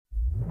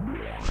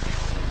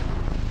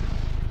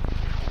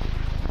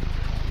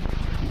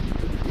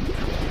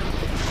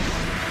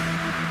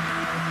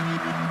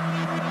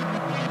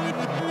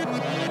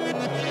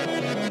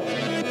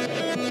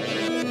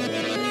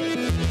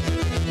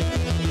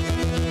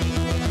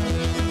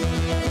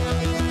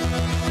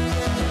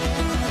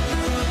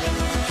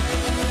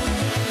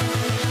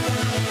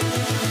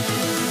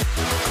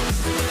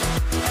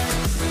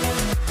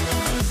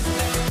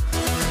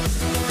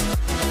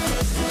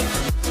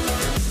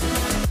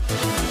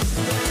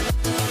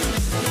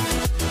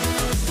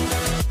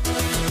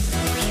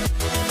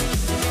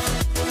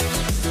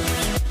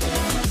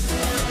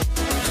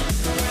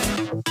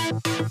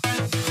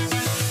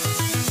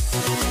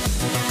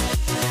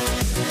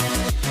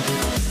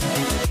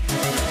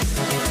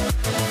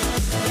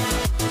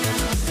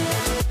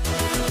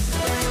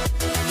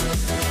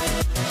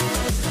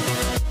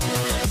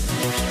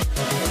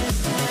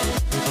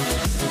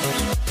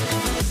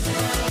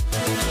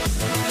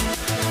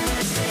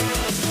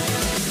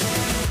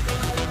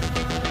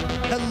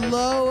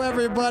Hello,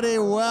 everybody.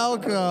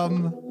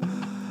 Welcome.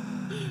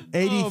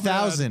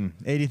 80,000.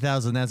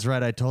 80,000. That's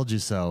right. I told you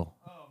so.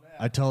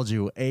 I told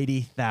you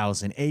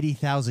 80,000.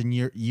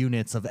 80,000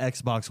 units of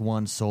Xbox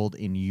One sold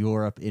in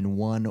Europe in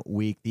 1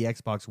 week. The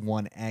Xbox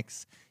One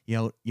X.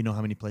 You know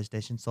how many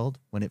PlayStation sold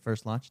when it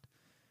first launched?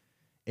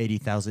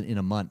 80,000 in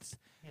a month.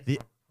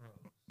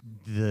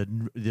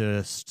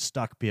 The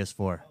stock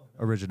PS4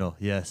 original.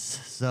 Yes.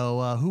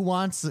 So who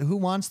wants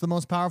the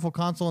most powerful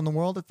console in the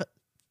world?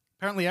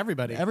 Apparently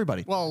everybody.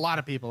 Everybody. Well, a lot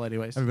of people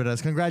anyways. Everybody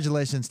does.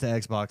 Congratulations to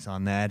Xbox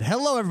on that.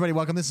 Hello, everybody.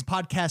 Welcome. This is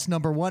podcast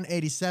number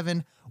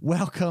 187.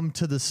 Welcome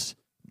to the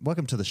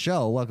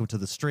show. Welcome to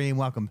the stream.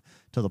 Welcome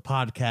to the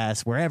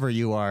podcast, wherever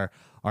you are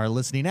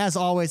listening. As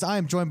always, I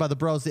am joined by the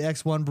bros, the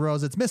X1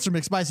 bros. It's Mr.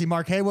 McSpicy,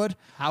 Mark Haywood.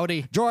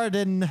 Howdy.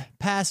 Jordan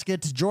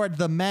Paskett, Jord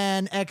the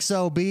Man,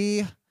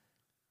 XOB.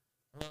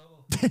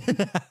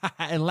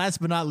 And last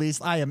but not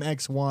least, I am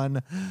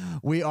X1.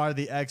 We are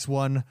the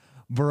X1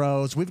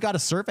 bros. We've got a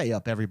survey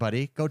up,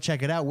 everybody. Go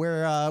check it out.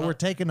 We're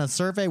taking a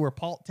survey. We're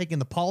taking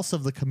the pulse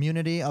of the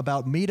community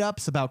about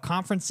meetups, about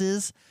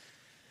conferences,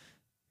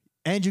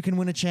 and you can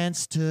win a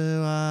chance to,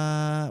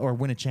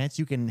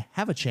 you can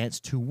have a chance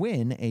to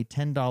win a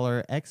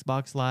 $10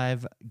 Xbox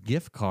Live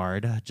gift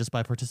card just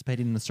by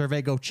participating in the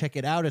survey. Go check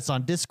it out. It's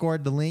on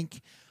Discord, the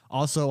link.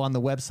 Also on the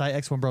website,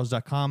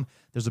 x1bros.com.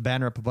 There's a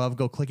banner up above.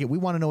 Go click it. We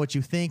want to know what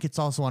you think. It's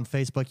also on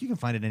Facebook. You can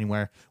find it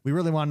anywhere. We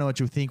really want to know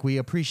what you think. We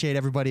appreciate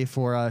everybody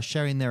for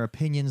sharing their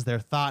opinions, their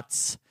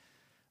thoughts,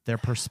 their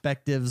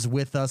perspectives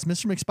with us.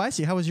 Mr.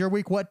 McSpicy, how was your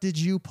week? What did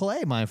you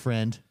play, my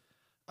friend?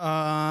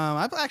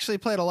 I've actually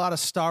played a lot of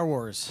Star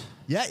Wars.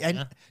 Yeah,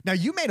 and now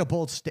you made a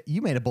bold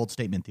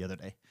statement the other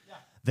day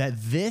that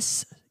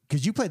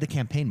because you played the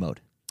campaign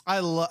mode. I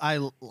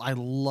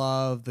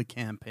love the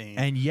campaign.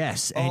 And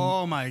yes. And,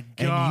 oh, my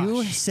gosh. And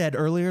you said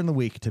earlier in the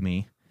week to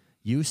me,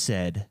 you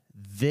said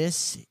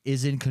this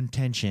is in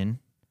contention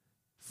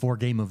for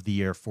Game of the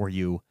Year for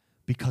you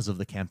because of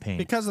the campaign.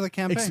 Because of the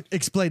campaign.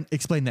 Explain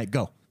that.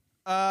 Go.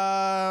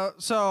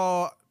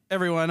 So,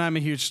 everyone, I'm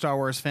a huge Star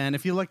Wars fan.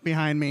 If you look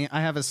behind me, I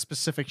have a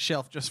specific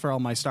shelf just for all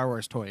my Star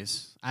Wars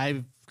toys.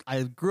 I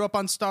grew up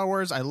on Star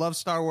Wars. I love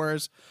Star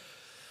Wars.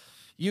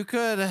 You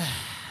could...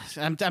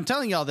 I'm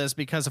telling you all this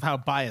because of how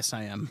biased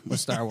I am with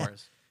Star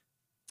Wars.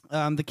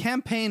 The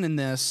campaign in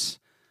this,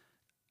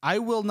 I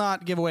will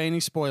not give away any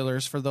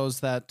spoilers for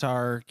those that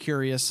are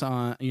curious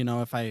on,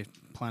 if I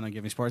plan on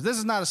giving spoilers. This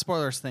is not a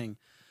spoilers thing,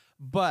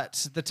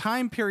 but the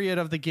time period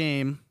of the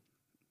game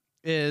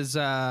is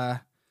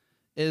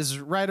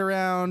right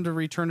around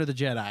Return of the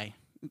Jedi,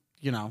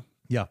 Yeah.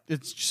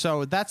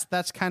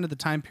 That's kind of the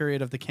time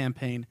period of the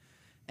campaign.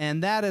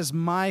 And that is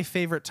my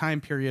favorite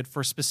time period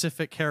for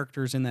specific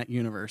characters in that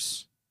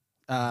universe.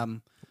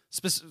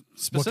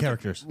 What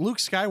characters? Luke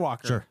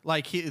Skywalker. Sure.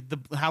 Like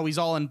how he's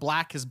all in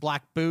black, his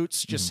black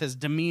boots, just his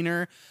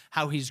demeanor,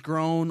 how he's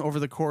grown over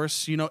the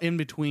course, in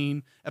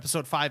between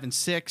episode 5 and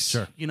 6.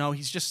 Sure.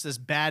 He's just this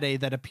bad A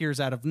that appears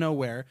out of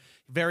nowhere.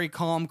 Very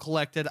calm,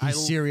 collected.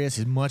 He's serious.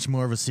 He's much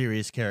more of a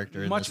serious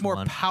character. Much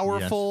more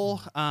powerful.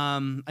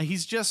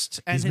 Yes.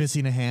 He's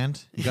missing a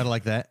hand. You gotta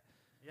like that.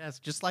 Yes,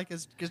 just like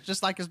his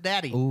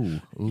daddy. Ooh.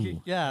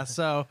 Yeah.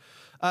 So.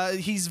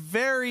 He's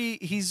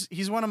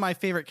one of my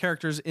favorite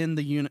characters in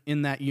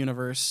that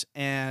universe,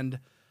 and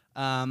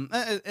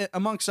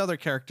amongst other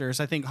characters,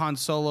 I think Han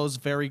Solo's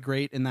very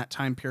great in that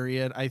time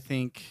period. I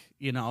think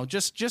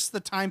just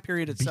the time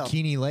period itself.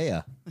 Bikini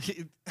Leia.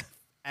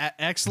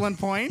 Excellent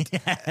point.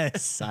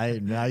 Yes,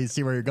 now you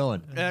see where you're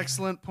going.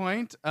 Excellent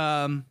point.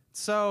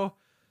 So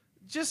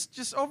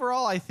just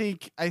overall, I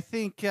think I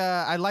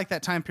like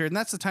that time period, and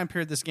that's the time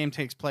period this game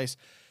takes place.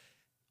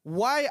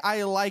 Why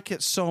I like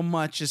it so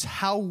much is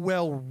how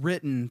well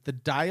written the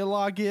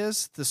dialogue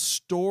is, the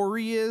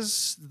story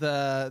is,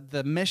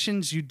 the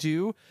missions you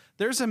do.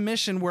 There's a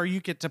mission where you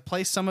get to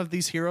play some of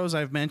these heroes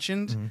I've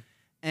mentioned,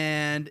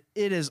 and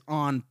it is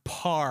on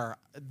par.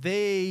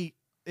 It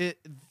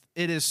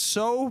is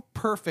so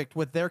perfect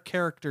with their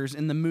characters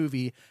in the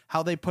movie,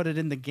 how they put it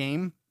in the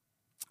game,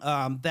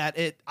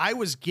 that I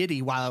was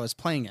giddy while I was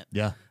playing it.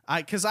 Yeah.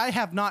 Because I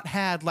have not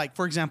had,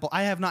 for example,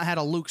 I have not had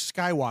a Luke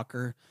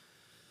Skywalker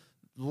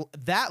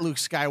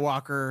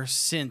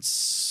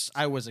since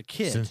I was a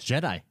kid. Since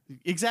Jedi.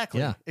 Exactly.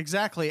 Yeah.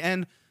 Exactly.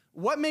 And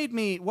what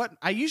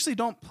I usually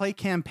don't play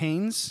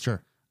campaigns.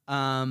 Sure.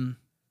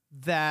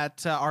 That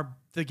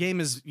the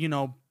game is,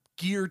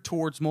 geared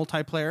towards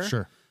multiplayer.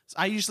 Sure. So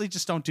I usually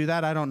just don't do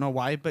that. I don't know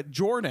why. But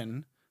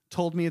Jordan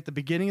told me at the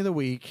beginning of the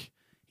week,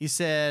 he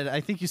said,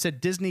 I think you said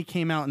Disney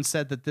came out and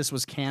said that this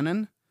was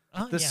canon.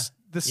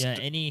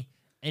 Basically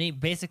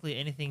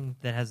anything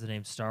that has the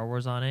name Star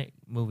Wars on it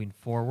moving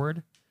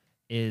forward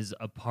is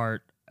a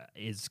part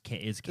is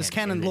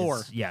canon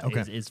lore.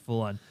 Is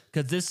full on,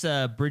 because this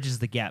bridges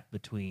the gap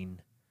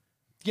between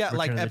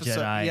Return of the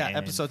Jedi and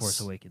episodes, Force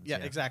Awakens. Yeah,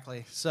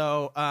 exactly.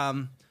 So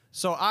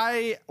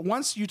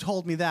once you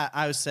told me that,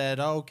 I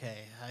said, okay,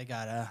 I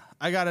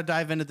gotta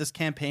dive into this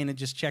campaign and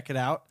just check it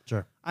out.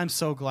 Sure. I'm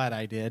so glad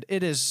I did.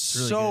 It is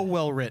really so good.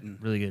 well written.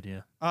 Really good,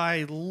 yeah.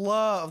 I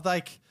love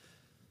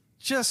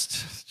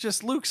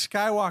just Luke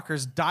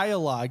Skywalker's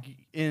dialogue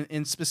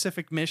in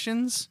specific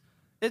missions.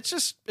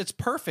 It's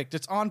perfect.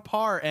 It's on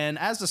par. And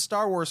as a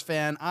Star Wars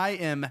fan, I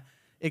am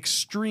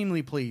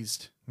extremely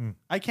pleased.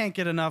 I can't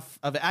get enough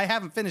of it. I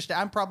haven't finished it.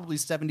 I'm probably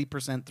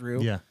 70%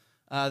 through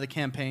the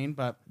campaign,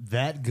 but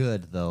that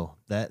good though.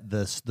 That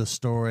the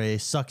story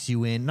sucks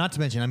you in. Not to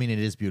mention, I mean, it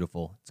is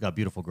beautiful. It's got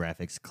beautiful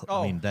graphics.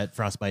 I mean, that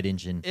Frostbite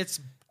engine. it's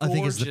I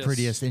think it's the gorgeous.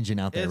 prettiest engine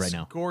out there It's right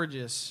now.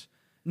 gorgeous.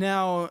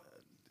 Now,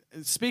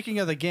 speaking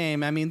of the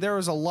game, I mean, there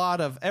was a lot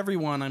of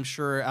everyone, I'm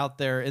sure, out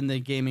there in the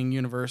gaming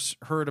universe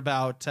heard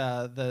about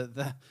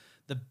the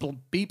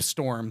beep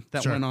storm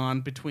that Sure. went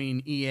on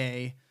between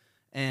EA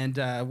and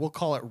we'll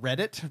call it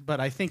Reddit,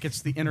 but I think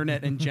it's the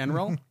internet in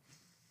general.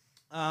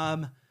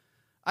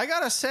 I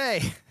gotta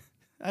say,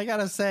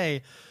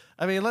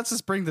 I mean, let's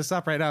just bring this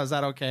up right now. Is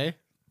that okay?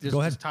 Go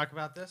ahead. Just talk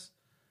about this.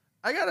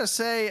 I gotta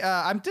say,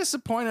 I'm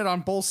disappointed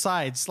on both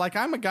sides. Like,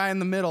 I'm a guy in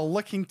the middle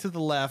looking to the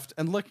left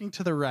and looking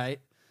to the right.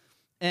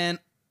 And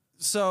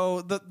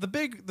so the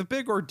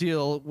big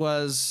ordeal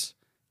was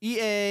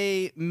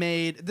EA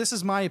made, this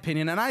is my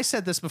opinion, and I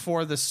said this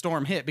before the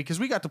storm hit because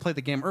we got to play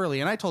the game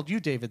early, and I told you,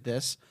 David,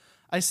 this.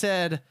 I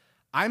said,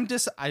 I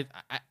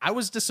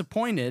was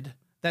disappointed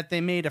that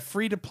they made a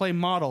free-to-play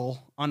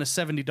model on a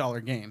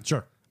 $70 game.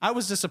 Sure. I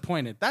was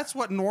disappointed. That's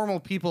what normal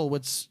people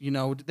would,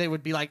 they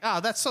would be like,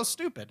 that's so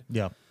stupid.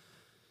 Yeah.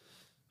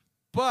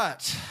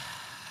 But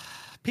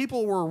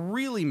people were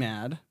really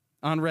mad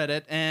on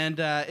Reddit, and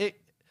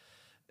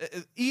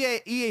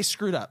EA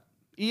screwed up.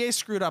 EA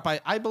screwed up.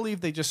 I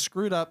believe they just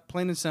screwed up,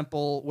 plain and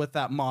simple, with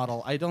that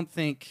model. I don't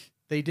think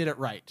they did it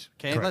right.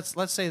 Okay, Correct.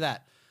 let's say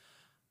that.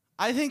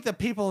 I think the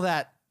people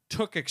that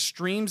took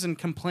extremes in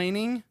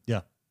complaining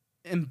Yeah.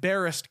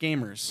 embarrassed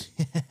gamers.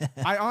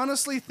 I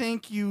honestly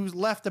think you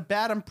left a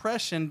bad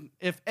impression.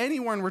 If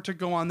anyone were to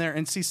go on there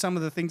and see some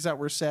of the things that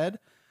were said,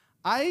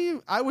 I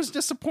was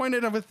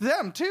disappointed with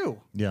them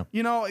too. Yeah.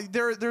 You know,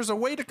 there's a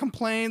way to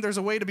complain, there's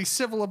a way to be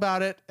civil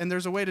about it, and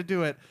there's a way to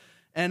do it.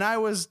 And I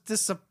was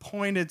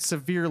disappointed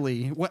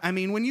severely. I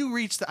mean, when you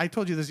reach I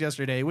told you this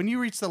yesterday, when you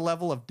reach the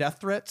level of death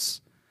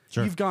threats,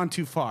 Sure. you've gone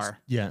too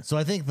far. Yeah, so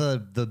I think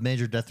the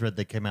major death threat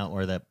that came out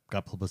or that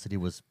got publicity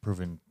was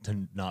proven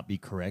to not be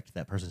correct.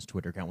 That person's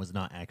Twitter account was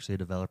not actually a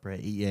developer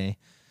at EA,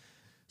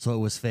 so it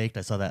was faked.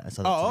 I saw that.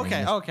 Oh,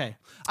 today. okay.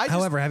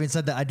 However, having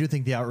said that, I do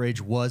think the outrage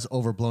was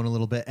overblown a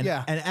little bit. And,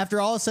 Yeah. and after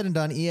all is said and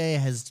done, EA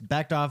has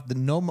backed off the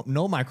no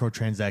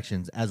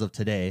microtransactions as of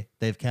today.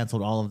 They've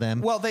canceled all of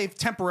them. well, they've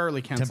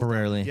temporarily canceled.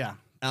 Temporarily. Them.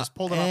 Yeah, just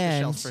pulled it off the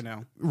And shelves for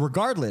now.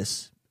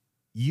 Regardless,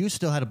 you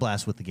still had a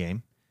blast with the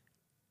game.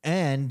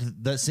 And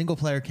the single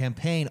player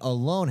campaign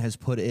alone has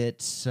put it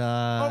it's so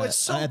at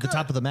the good.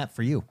 top of the map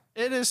for you.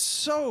 It is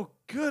so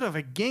good of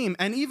a game.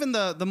 And even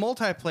the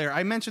multiplayer,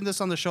 I mentioned this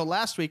on the show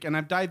last week, and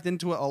I've dived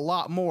into it a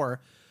lot more.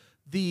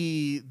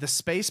 The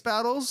space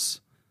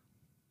battles,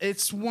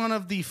 it's one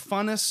of the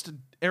funnest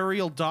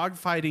aerial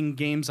dogfighting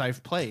games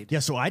I've played. Yeah,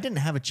 so I didn't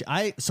have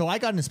so I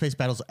got into Space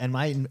Battles and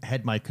I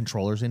had my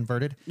controllers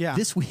inverted. Yeah.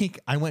 This week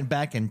I went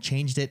back and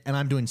changed it and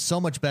I'm doing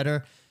so much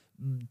better.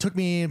 Took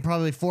me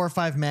probably 4 or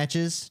 5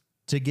 matches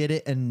to get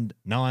it, and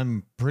now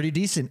I'm pretty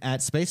decent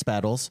at Space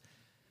Battles.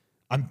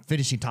 I'm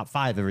finishing top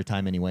 5 every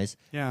time anyways.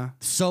 Yeah.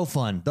 So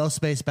fun. Those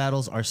Space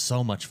Battles are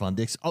so much fun.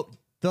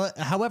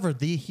 However,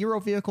 the hero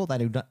vehicle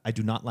that I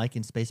do not like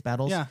in Space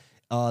Battles, Yeah.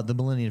 The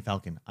Millennium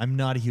Falcon. I'm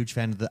not a huge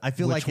fan of the. I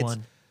feel Which like one?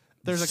 it's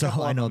There's a so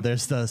couple of I know them.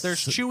 there's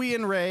Chewie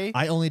and Rey,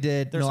 I only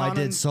did There's I Han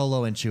did and-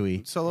 Solo and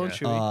Chewie. Solo and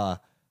Chewie.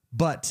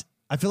 But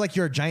I feel like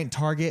you're a giant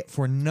target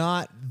for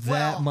not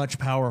that Well- much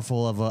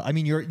powerful of a. I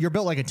mean, you're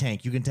built like a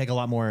tank. You can take a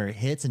lot more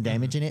hits and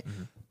damage in it.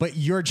 But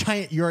you're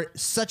giant. You're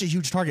such a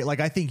huge target. Like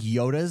I think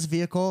Yoda's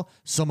vehicle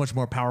so much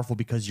more powerful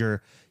because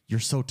you're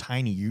so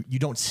tiny. You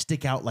don't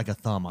stick out like a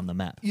thumb on the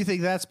map. You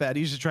think that's bad?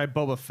 You should try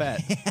Boba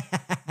Fett.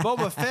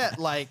 Boba Fett,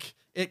 like,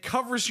 it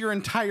covers your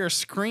entire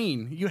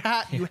screen. You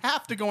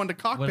have to go into What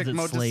cockpit is it,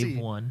 mode to Slave see.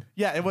 1?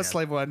 Yeah, it was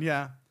Slave 1.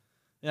 Yeah.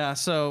 Yeah,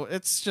 so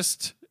it's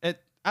just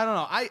I don't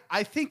know.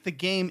 I think the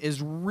game is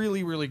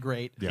really, really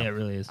great. Yeah, it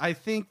really is. I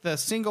think the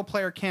single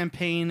player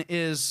campaign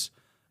is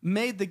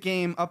made the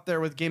game up there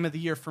with Game of the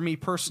Year for me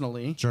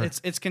personally. Sure.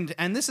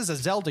 And this is a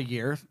Zelda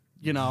year,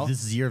 you know.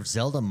 This is the year of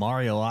Zelda,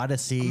 Mario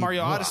Odyssey.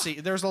 Mario Ugh. Odyssey.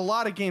 There's a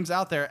lot of games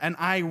out there, and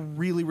I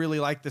really, really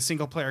like the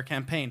single player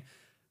campaign.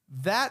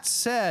 That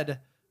said,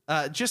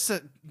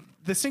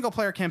 the single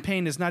player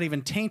campaign is not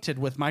even tainted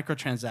with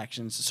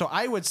microtransactions. So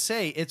I would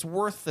say it's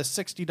worth the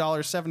 $60,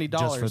 $70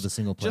 Just for the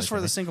single player. Just for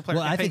the campaign. single player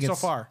Well, campaign so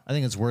far. I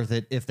think it's worth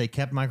it. If they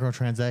kept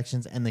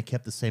microtransactions and they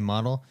kept the same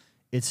model,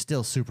 it's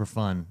still super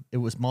fun. It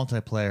was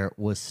multiplayer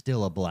was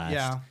still a blast.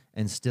 Yeah.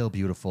 And still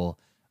beautiful.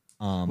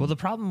 Well, the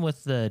problem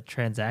with the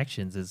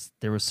transactions is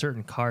there were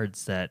certain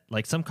cards that,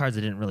 like some cards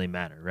that didn't really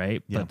matter,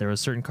 right? Yeah. But there were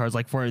certain cards,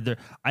 like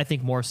I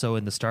think more so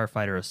in the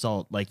Starfighter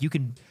Assault. Like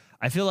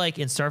I feel like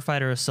in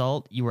Starfighter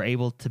Assault, you were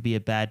able to be a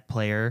bad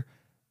player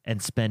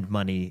and spend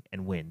money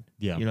and win.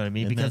 Yeah. You know what I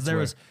mean? And Because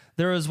that's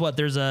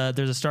there's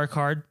a star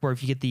card where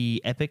if you get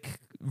the epic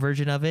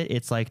version of it,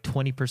 it's like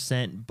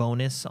 20%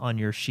 bonus on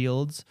your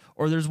shields.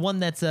 Or there's one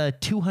that's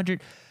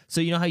 200. So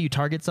you know how you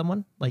target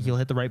someone? Like you'll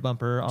hit the right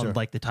bumper on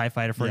like the TIE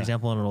Fighter, for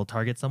example, and it'll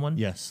target someone.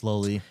 Yeah,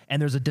 slowly.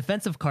 And there's a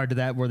defensive card to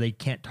that where they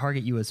can't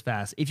target you as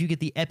fast. If you get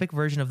the epic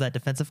version of that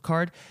defensive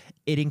card,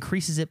 it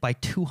increases it by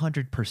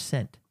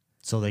 200%.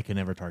 So they can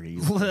never target you.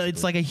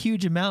 It's like a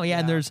huge amount. Yeah,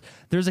 and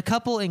there's a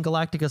couple in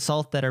Galactic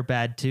Assault that are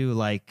bad too.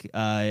 Like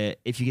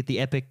if you get the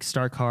epic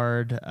star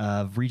card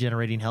of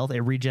regenerating health,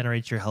 it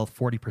regenerates your health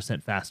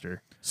 40%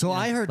 faster. So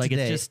I heard Like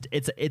today.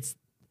 it's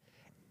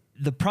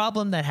the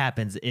problem that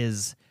happens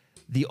is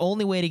the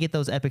only way to get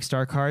those epic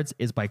star cards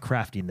is by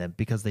crafting them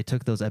because they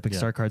took those epic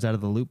star cards out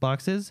of the loot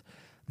boxes.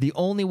 The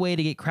only way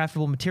to get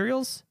craftable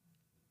materials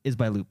is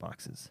by loot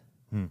boxes.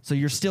 So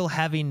you're still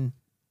having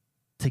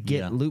to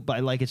get loot by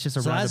like it's just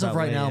a So as of roundabout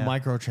right way, now, yeah.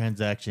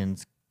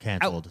 microtransactions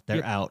canceled. Out. They're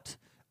Yep. out.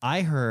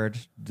 I heard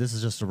this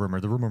is just a rumor.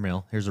 The rumor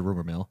mill. Here's a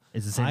rumor mill.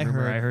 It's the same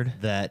rumor I heard.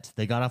 that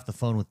they got off the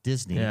phone with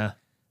Disney. Yeah.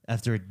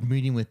 After a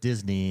meeting with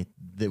Disney,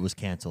 that was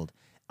canceled.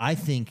 I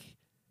think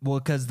Well,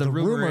 because the, the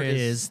rumor is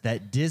is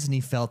that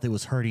Disney felt it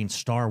was hurting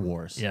Star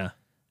Wars. yeah.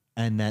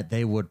 And that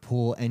they would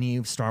pull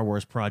any Star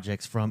Wars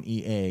projects from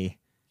EA.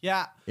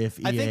 Yeah, If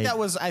I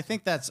EA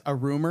think that's a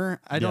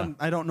rumor. I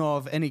don't know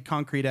of any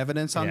concrete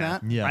evidence on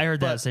that. Yeah. I heard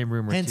But that same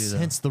rumor Hence, too. Though.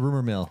 hence the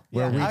rumor mill,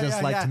 where Yeah. we Oh, just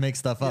yeah, like yeah. to make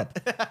stuff up.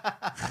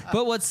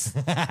 But what's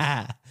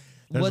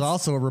There's What's-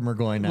 also a rumor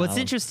going now. what's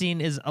interesting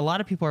is a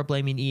lot of people are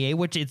blaming EA,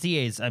 which it's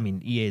EA's. I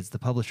mean, EA is the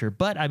publisher,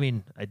 but I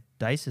mean,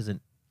 Dice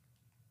isn't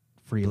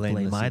free of blame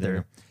Blameless either.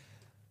 either.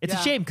 It's Yeah.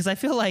 a shame because I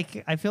feel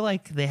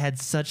like they had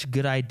such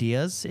good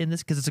ideas in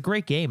this because it's a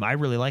great game. I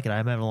really like it.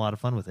 I'm having a lot of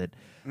fun with it.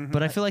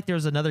 But I feel like there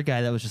was another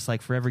guy that was just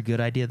like for every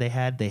good idea they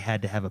had to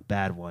have a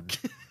bad one.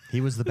 He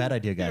was the bad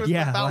idea guy. was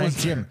Yeah, the like- balancer.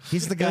 Jim.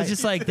 He's the It guy. was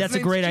just like that's a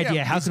name's great Jim.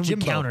 idea. How He's can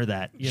Jimbo. we counter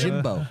that? You know?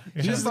 Jimbo.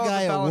 He's Jimbo the the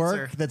guy at balancer.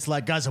 work that's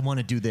like, guys, I want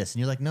to do this, and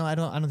you're like, no, I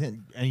don't think,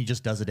 and he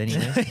just does it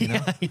anyway. You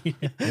know,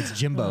 it's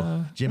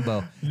Jimbo.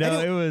 Jimbo. No,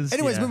 it was-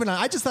 Anyways, yeah. moving on.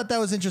 I just thought that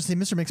was interesting,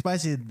 Mr.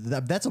 McSpicy.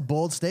 That's a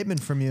bold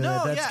statement from you.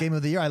 No, That's yeah. game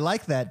of the year. I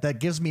like that. That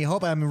gives me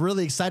hope. I'm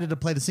really excited to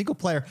play the single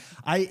player.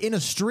 In a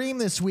stream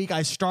this week,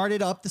 I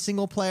started up the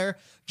single player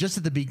just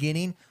at the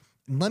beginning.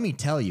 Let me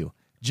tell you.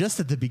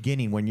 Just at the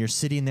beginning, when you're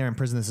sitting there in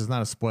prison, this is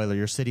not a spoiler.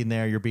 You're sitting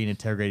there, you're being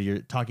interrogated, you're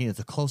talking. It's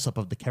a close up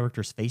of the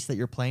character's face that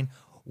you're playing.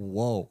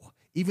 Whoa!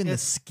 Even the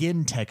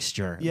skin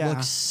texture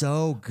looks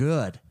so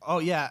good. Oh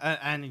yeah,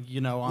 and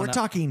you know, We're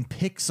talking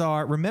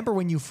Pixar. Remember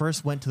when you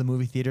first went to the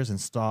movie theaters and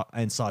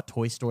saw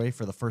Toy Story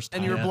for the first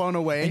time, and you were blown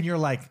away. and you're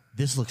like,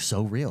 "This looks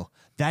so real."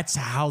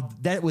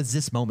 That was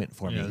this moment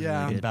for me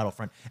Yeah. in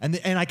Battlefront, and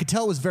I could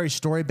tell it was very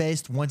story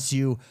based.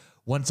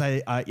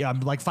 I'm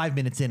like 5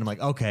 minutes in, I'm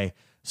like, okay.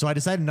 So I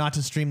decided not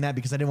to stream that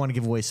because I didn't want to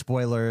give away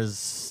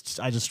spoilers.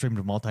 I just streamed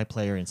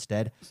multiplayer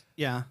instead.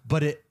 yeah.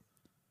 But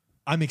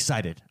I'm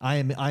excited.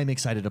 I'm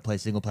excited to play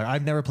single player.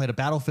 I've never played a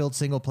Battlefield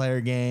single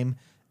player game.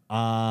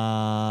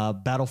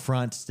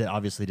 Battlefront that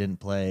obviously didn't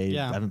play.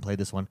 Yeah. I haven't played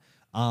this one.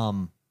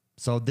 I'm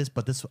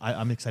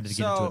excited to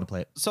get into it and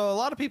play it. So a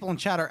lot of people in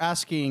chat are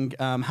asking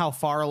how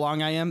far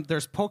along I am.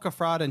 There's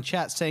Polkafraud in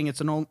chat saying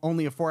it's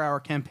only a 4-hour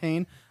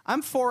campaign.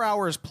 I'm 4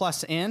 hours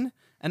plus in,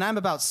 and I'm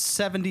about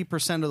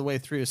 70% of the way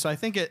through. So I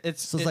think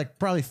it's Like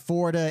probably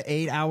 4 to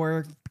 8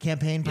 hour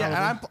campaign. Probably.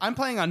 yeah, and I'm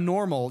playing on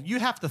normal. You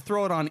have to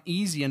throw it on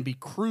easy and be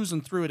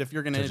cruising through it if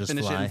you're going to just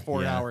finish it fly, in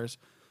 4 yeah. hours.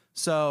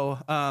 So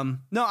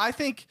no, I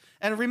think,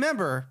 and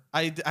remember,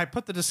 I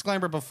put the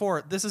disclaimer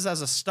before. This is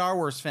as a Star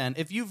Wars fan.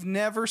 If you've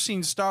never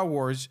seen Star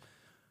Wars,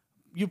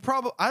 you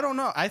probably, I don't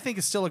know. I think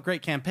it's still a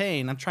great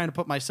campaign. I'm trying to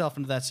put myself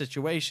into that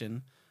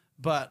situation,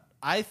 but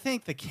I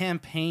think the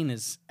campaign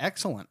is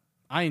excellent.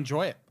 I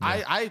enjoy it.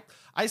 Yeah.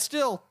 I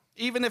still,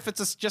 even if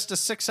it's just a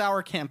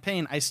 6-hour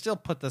campaign, I still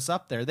put this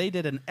up there. They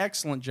did an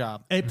excellent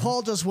job. Hey,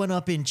 Paul just went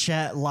up in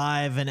chat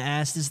live and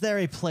asked, is there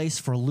a place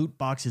for loot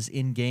boxes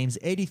in games?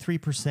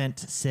 83%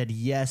 said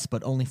yes,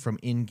 but only from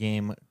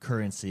in-game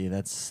currency.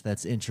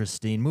 That's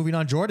interesting. Moving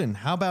on, Jordan,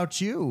 how about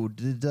you?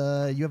 Did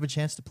you have a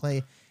chance to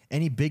play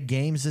any big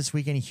games this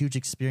week? Any huge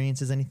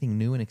experiences? Anything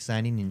new and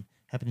exciting and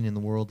happening in the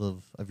world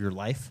of your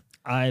life?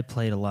 I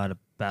played a lot of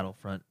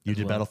Battlefront. You as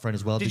did well. Battlefront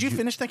as well. Did you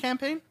finish the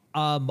campaign?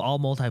 All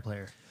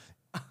multiplayer.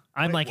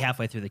 I'm like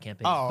halfway through the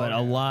campaign, Oh, but a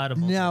okay. lot of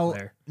Now,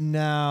 multiplayer.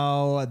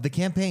 now, the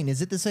campaign,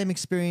 is it the same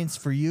experience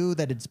for you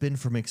that it's been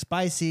for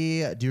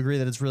McSpicy? Do you agree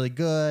that it's really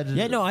good?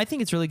 Yeah, no, I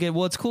think it's really good.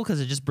 Well, it's cool because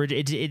it just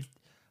bridges it.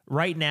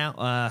 Right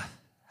now,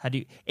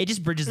 it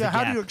just bridges the Yeah,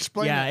 gap. how do you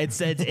explain Yeah, it? it's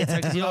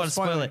because you don't want to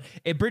spoil Spoiling. it.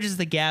 It bridges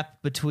the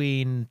gap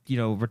between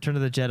Return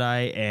of the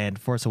Jedi and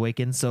Force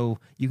Awakens, so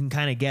you can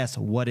kind of guess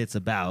what it's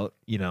about.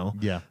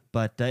 Yeah.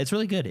 But it's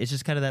really good. It's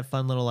just kind of that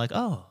fun little like,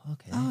 oh,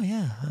 okay, Oh,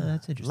 yeah.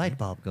 that's interesting. Light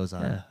bulb goes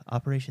on. Yeah,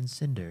 Operation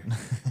Cinder.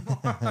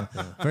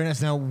 Very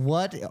nice. Now,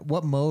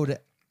 what mode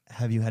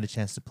have you had a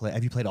chance to play?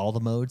 Have you played all the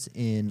modes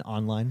in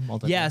online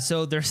multiplayer? Yeah,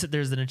 so there's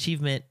an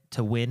achievement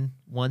to win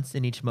once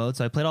in each mode.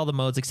 So I played all the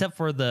modes except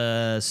for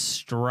the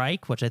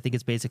Strike, which I think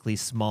is basically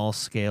small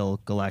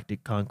scale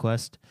galactic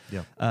conquest.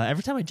 Yeah.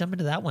 Every time I jump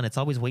into that one, it's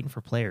always waiting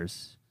for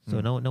players. So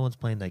no one's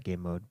playing that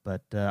game mode.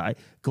 But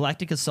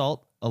Galactic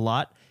Assault a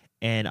lot,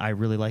 and I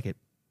really like it.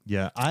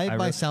 Yeah, I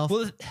myself.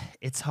 Well,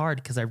 it's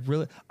hard because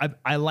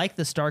I like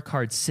the star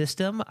card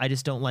system. I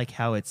just don't like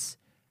how it's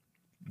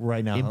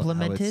right now how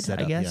implemented. it's set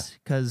I up, guess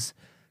because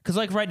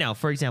like right now,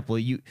 for example,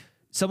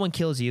 someone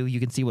kills you, you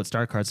can see what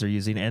star cards they're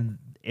using, and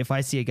if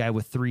I see a guy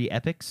with 3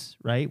 epics,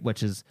 right,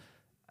 which is,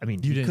 I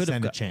mean, You he didn't could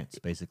have stand a chance,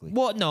 basically.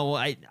 Well, no,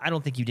 I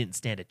don't think you didn't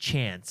stand a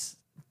chance,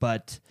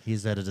 but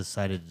He's at a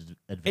decided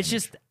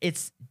advantage.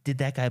 it's did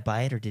that guy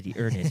buy it or did he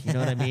earn it? You know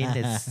what I mean?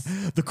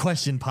 It's the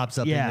question pops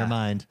up in Yeah. your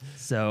mind.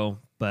 so,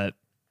 but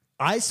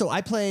I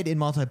played in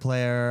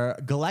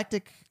multiplayer.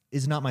 Galactic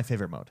is not my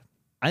favorite mode.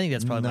 I think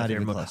that's probably my Not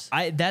favorite even mode.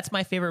 close. That's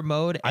my favorite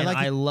mode, and like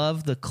I it-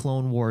 love the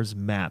Clone Wars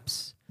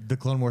maps. The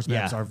Clone Wars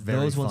maps are very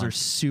those ones fun. are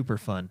super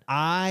fun.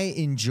 I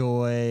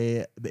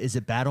enjoy. Is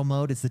it battle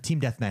mode? It's the team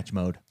deathmatch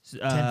mode.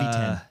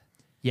 10v10.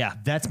 Yeah.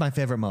 That's my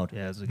favorite mode.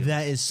 Yeah, that's a good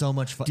that is so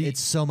much fun.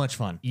 It's so much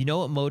fun. You know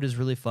what mode is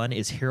really fun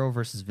is hero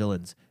versus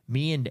villains.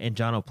 Me and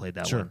Jono played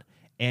that Sure. one.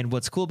 And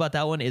what's cool about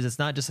that one is it's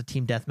not just a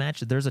team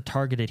deathmatch. There's a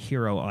targeted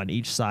hero on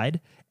each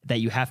side that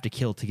you have to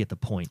kill to get the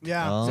point.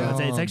 Yeah. Oh.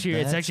 So it's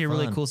actually that's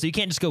really fun. cool. So you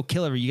can't just go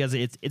kill every. You guys,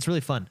 it's really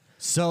fun.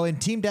 So in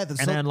team death,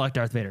 And I unlocked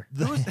Darth Vader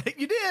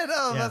You did.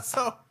 Oh, that's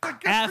so good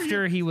for you.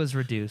 after he was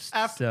reduced.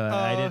 After- so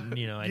I oh,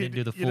 didn't, I you- didn't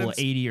do the you full didn't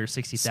 80 or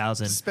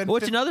 60,000. spend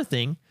Which 50 another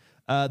thing,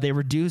 they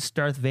reduced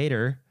Darth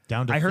Vader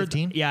Down to I heard,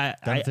 15? Yeah, Down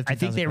to I think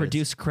 15,000 they credits.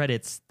 reduced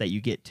credits that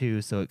you get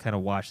too, so it kind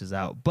of washes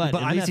out. But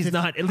at I'm least at he's 50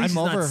 not. At least I'm he's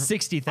over not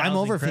 60,000. I'm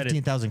over credits.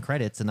 15,000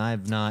 credits, and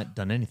I've not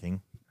done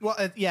anything. Well,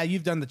 yeah,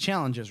 you've done the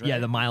challenges, right? Yeah,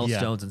 the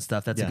milestones and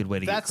stuff. That's Yeah. a good way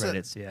to That's get a-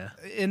 credits. Yeah,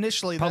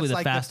 Initially, Probably that's the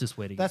like fastest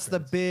way to get That's the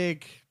credits.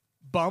 big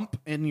bump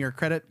in your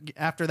credit.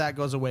 After that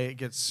goes away,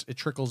 it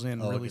trickles in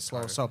it really gets slow.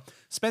 harder. So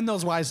spend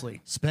those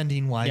wisely.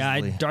 Spending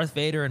wisely. yeah. Darth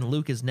Vader and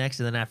Luke is next,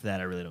 and then after that,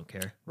 I really don't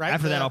care. Right,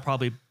 After that, the- I'll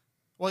probably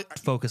Well,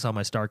 focus on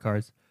my star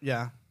cards.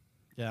 yeah,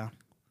 yeah.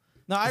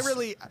 No, I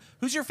really.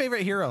 Who's your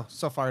favorite hero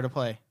so far to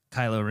play?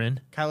 Kylo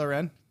Ren, Kylo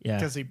Ren. Yeah.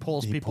 because he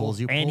pulls He people. pulls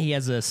you, and he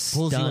has a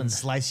pulls you stun. and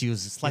slices you in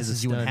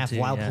stun half too,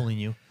 while yeah. pulling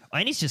you.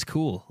 And he's just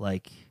cool.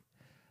 Like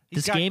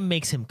this got- game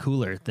makes him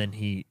cooler than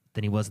he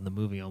was in the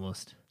movie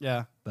almost.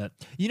 Yeah. But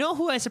you know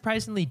who I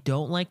surprisingly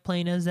don't like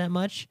playing as that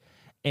much,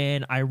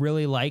 and I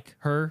really like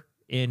her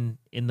in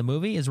the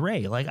movie is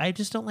Rey. Like I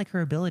just don't like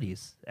her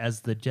abilities as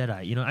the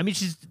Jedi. You know, I mean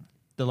she's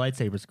the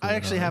lightsaber's cool. I and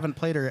actually all that. haven't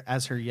played her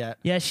as her yet.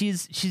 Yeah,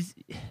 she's.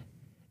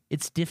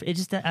 It's different. It's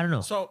just that I don't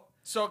know. So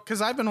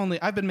because I've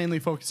been mainly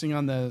focusing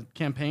on the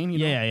campaign. You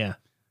know? yeah.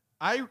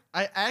 I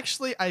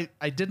actually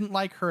I didn't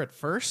like her at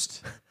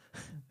first,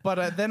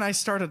 but then I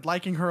started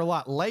liking her a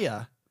lot,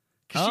 Leia,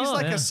 because she's Oh,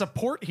 like yeah. a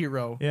support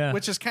hero, Yeah.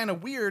 which is kind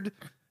of weird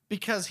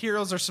because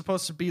heroes are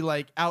supposed to be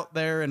like out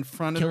there in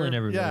front of Killing her.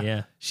 everybody.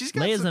 Yeah. she's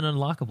got Leia's some, an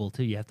unlockable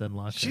too. You have to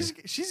unlock.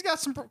 she's got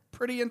some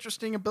pretty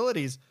interesting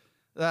abilities.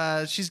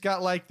 She's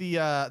got like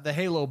the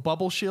Halo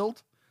bubble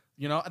shield.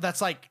 You know, that's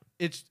like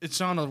it's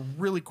on a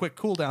really quick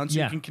cooldown, so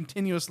Yeah. you can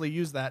continuously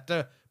use that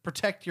to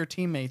protect your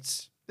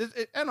teammates. I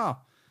don't know.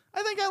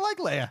 I think I like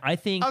Leia. I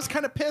think I was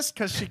kind of pissed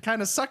because she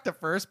kind of sucked at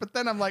first, but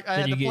then I'm like, I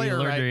Then had to play her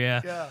learned right. her,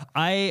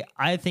 yeah.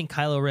 I think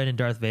Kylo Ren and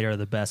Darth Vader are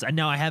the best.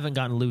 Now I haven't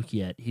gotten Luke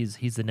yet. He's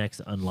the next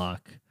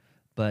unlock.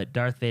 But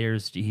Darth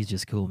he's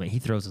just cool, man. He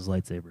throws his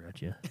lightsaber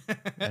at you.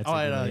 That's Oh, a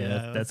I good know, one.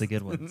 yeah, That's a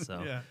good one.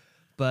 So Yeah.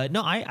 But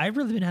no, I've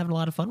really been having a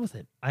lot of fun with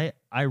it.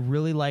 I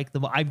really like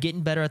I'm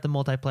getting better at the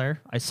multiplayer.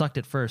 I sucked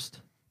at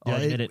first. I'll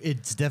Yeah, admit it.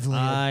 it's definitely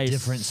I a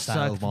different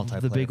style of sucked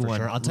multiplayer. the big for one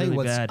Sure. I'll tell really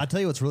you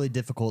bad. what's really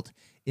difficult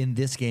in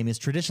this game is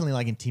traditionally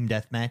like in team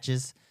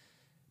deathmatches.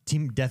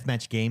 Team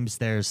deathmatch games,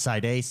 there's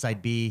side A,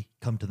 side B,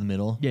 come to the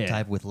middle Yeah.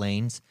 type with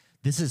lanes.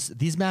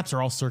 These maps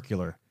are all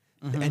circular,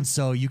 Mm-hmm. and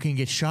so you can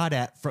get shot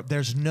at.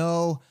 There's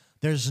no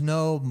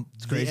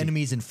the crazy.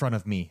 enemy's in front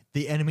of me.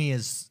 The enemy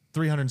is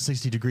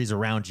 360 degrees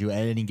around you at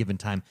any given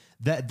time.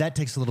 That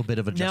takes a little bit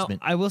of Now,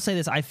 adjustment. I will say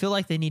this. I feel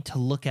like they need to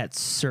look at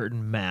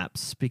certain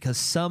maps because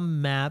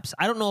some maps,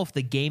 I don't know if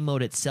the game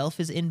mode itself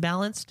is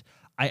imbalanced.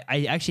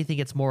 I actually think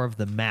it's more of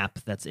the map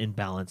that's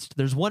imbalanced.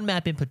 There's one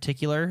map in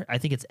particular, I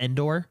think it's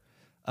Endor,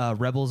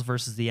 Rebels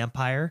versus the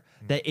Empire,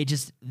 that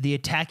the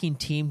attacking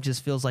team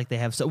just feels like they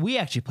have. So we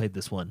actually played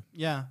this one.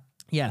 Yeah.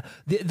 Yeah.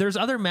 There's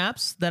other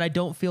maps that I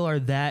don't feel are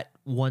that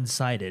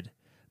one-sided.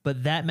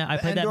 But that map, I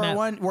played that Endor map.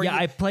 one where Yeah, you-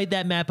 I played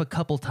that map a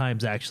couple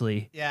times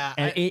actually. Yeah,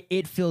 and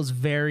it feels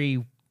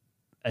very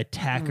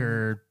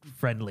attacker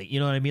friendly. You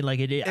know what I mean? Like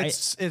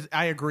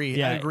I agree.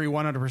 Yeah. I agree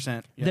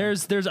 100%. Yeah.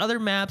 there's other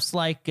maps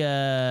like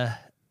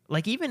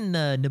even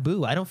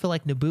Naboo. I don't feel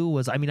like Naboo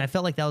was. I mean, I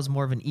felt like that was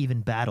more of an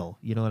even battle.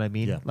 You know what I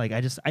mean? Yeah. Like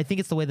I think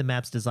it's the way the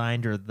map's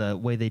designed or the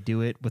way they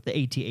do it with the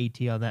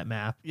AT-AT on that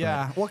map. but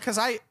Yeah. Well, because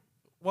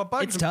what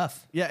bugs it's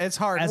tough. Yeah, it's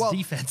hard. As well,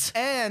 defense.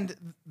 And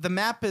the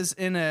map is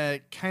in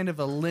a kind of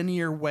a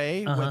linear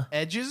way with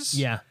edges.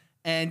 Yeah.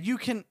 And you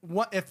can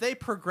if they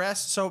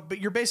progress, but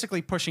you're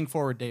basically pushing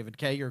forward, David.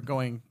 Okay, you're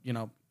going,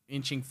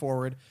 inching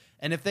forward,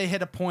 and if they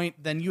hit a point,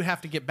 then you have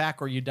to get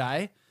back or you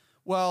die.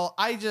 Well,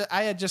 I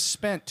had just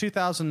spent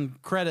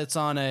 2,000 credits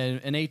on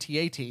an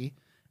AT-AT,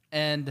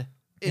 and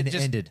And it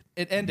ended.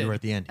 It ended. You were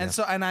at the end, and yeah.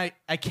 so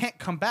I can't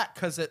come back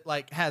because it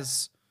like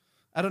has,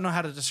 I don't know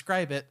how to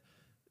describe it.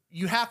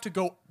 You have to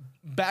go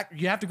back.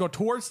 You have to go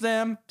towards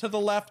them to the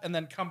left and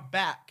then come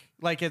back.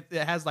 Like it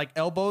has like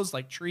elbows,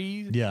 like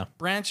tree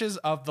branches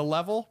of the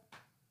level.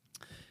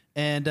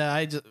 And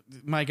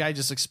my guy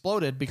just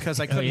exploded because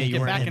I couldn't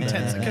get back in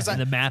 10 seconds.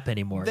 The map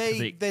anymore.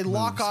 They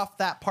lock off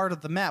that part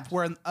of the map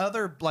where in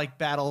other like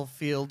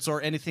battlefields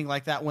or anything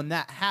like that, when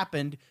that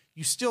happened,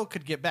 you still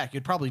could get back.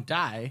 You'd probably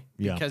die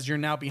because you're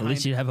now At behind.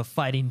 least you have a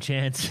fighting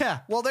chance. Yeah,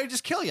 well, they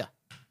just kill you.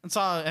 And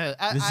so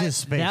This is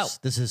space.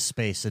 This is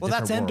space. Well,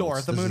 that's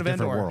Endor, the moon of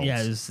Endor.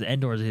 Yeah, this is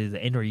Endor.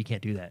 Endor, you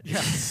can't do that. Yeah.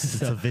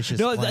 It's a vicious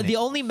No, planet. the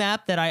only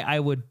map that I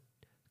would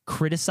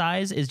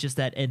criticize is just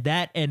that, and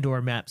that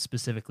Endor map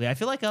specifically. I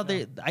feel like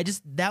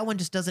that one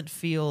just doesn't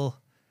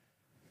feel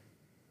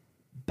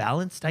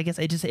balanced. I guess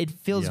it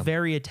feels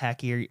very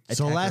attacky.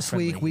 So last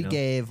week we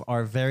gave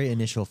our very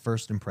initial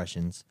first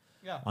impressions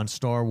on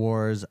Star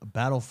Wars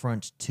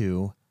Battlefront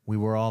 2. We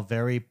were all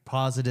very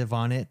positive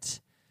on it.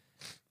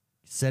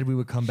 Said we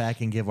would come back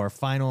and give our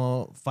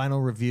final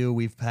review.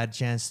 We've had a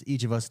chance,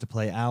 each of us, to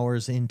play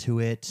hours into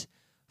it.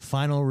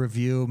 Final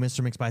review,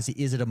 Mr. McSpicy,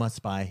 is it a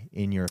must-buy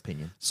in your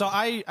opinion? So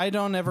I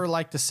don't ever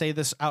like to say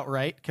this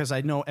outright because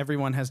I know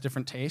everyone has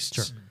different tastes.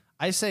 Sure.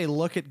 I say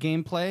look at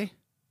gameplay,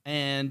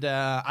 and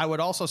I would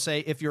also say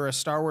if you're a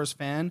Star Wars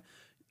fan,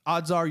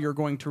 odds are you're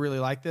going to really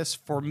like this.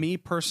 For me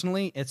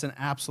personally, it's an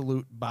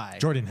absolute buy.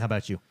 Jordan, how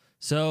about you?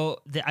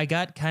 So I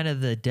got kind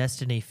of the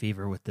Destiny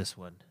fever with this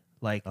one.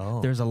 Like,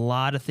 there's a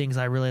lot of things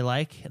I really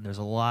like, and there's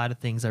a lot of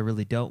things I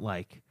really don't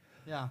like.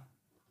 Yeah.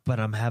 But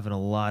I'm having a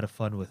lot of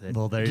fun with it.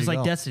 Well, there just you like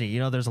go. Destiny,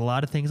 there's a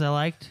lot of things I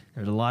liked.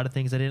 There's a lot of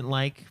things I didn't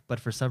like, but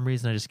for some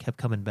reason I just kept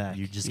coming back.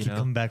 You just keep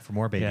coming back for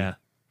more, baby. Yeah.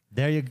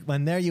 There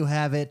you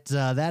have it.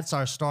 That's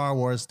our Star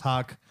Wars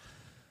talk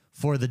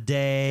for the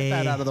day.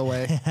 Get that out of the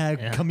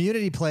way.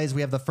 Community plays.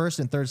 We have the first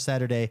and third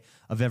Saturday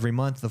of every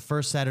month. The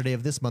first Saturday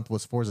of this month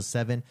was Forza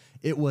 7.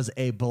 It was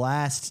a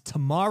blast.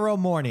 Tomorrow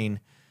morning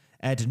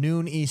at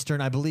noon Eastern,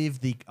 I believe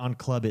on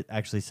Club it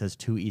actually says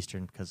 2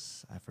 Eastern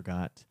because I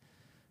forgot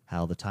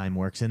how the time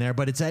works in there.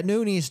 But it's at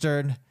noon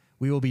Eastern.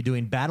 We will be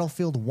doing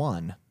Battlefield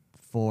 1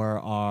 for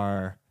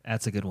our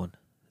That's a good one.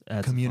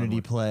 That's community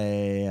a fun one.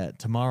 play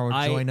tomorrow.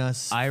 Join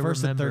us. I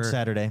first and third remember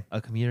Saturday. a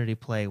community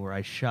play where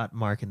I shot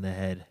Mark in the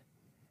head.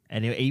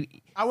 And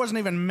I wasn't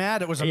even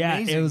mad. It was yeah,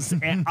 amazing. it was.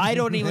 And I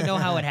don't even know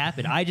how it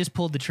happened. I just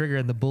pulled the trigger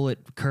and the bullet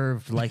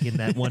curved like in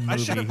that one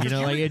movie.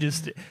 Like it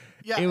just.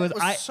 Yeah, it was.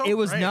 it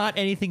was great. Not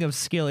anything of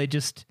skill. It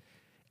just.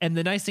 And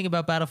the nice thing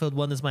about Battlefield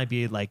 1, this might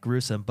be like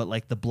gruesome, but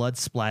like the blood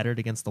splattered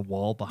against the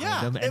wall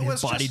behind him, and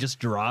his body just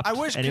dropped. I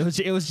wish, and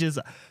it was just.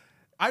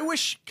 I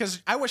wish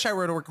I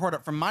were to record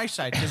it from my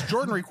side because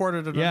Jordan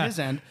recorded it on his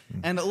end,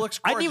 and it looks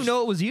gorgeous. I didn't even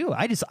know it was you.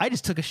 I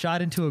just took a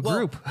shot into a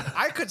group.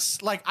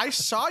 I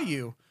saw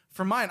you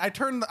from mine. I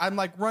turned. I'm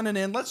like running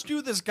in. Let's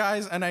do this,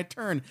 guys! And I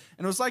turned,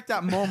 and it was like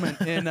that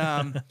moment in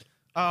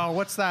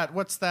what's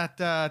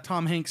that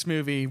Tom Hanks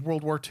movie,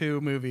 World War II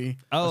movie?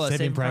 Oh,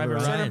 Saving Private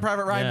Ryan. Saving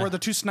Private Ryan, Yeah. where the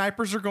two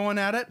snipers are going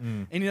at it,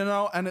 and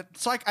and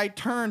it's like I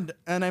turned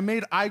and I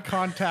made eye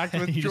contact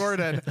with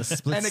Jordan,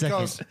 split and it second.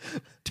 goes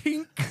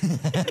tink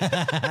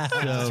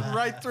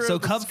right through. So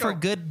the come for scope.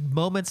 good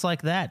moments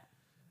like that.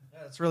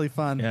 It's really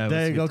fun. Yeah, it was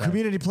There a you good go. time.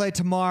 Community play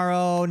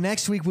tomorrow.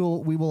 Next week we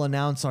will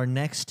announce our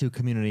next 2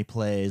 community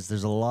plays.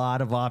 There's a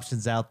lot of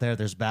options out there.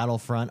 There's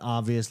Battlefront,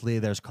 obviously.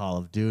 There's Call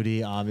of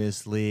Duty,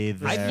 obviously. I've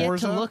There- yet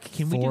Forza? to look.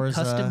 Can we do Forza.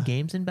 custom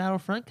games in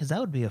Battlefront? Because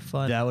that would be a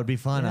fun. That would be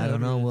fun. Yeah, I that don't would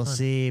be know. really We'll fun.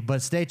 see.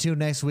 But stay tuned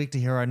next week to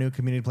hear our new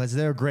community plays.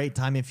 They're a great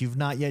time if you've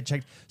not yet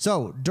checked.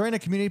 So during a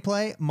community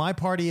play, my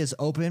party is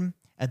open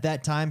at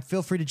that time.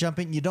 Feel free to jump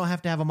in. You don't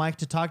have to have a mic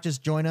to talk.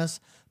 Just join us.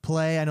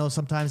 Play. I know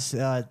sometimes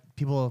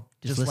people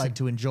just listen. like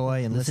to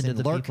enjoy and Listen listen,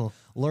 to the lurk, people.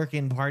 lurk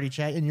in party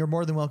chat, and you're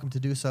more than welcome to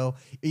do so.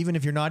 Even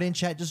if you're not in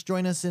chat, just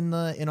join us in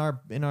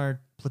our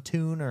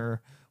platoon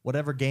or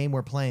whatever game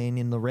we're playing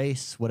in the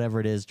race, whatever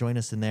it is. Join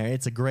us in there.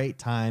 It's a great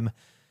time.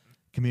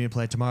 Community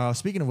play tomorrow.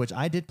 Speaking of which,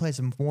 I did play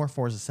some more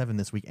Forza 7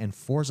 this week, and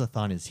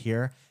Forzathon is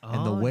here.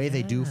 And the Oh, way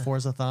they do yeah.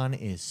 Forzathon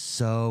is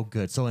so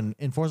good. So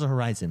in Forza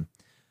Horizon,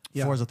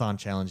 Forzathon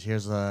challenge.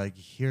 Here's You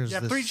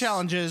have this 3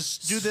 challenges.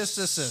 Do this,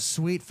 this.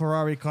 sweet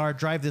Ferrari car.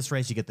 Drive this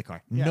race, you get the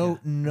car.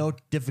 No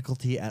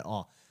difficulty at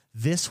all.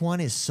 This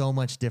one is so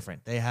much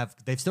different.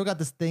 They've still got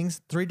this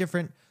things. 3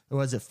 different. Or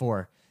was it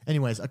 4?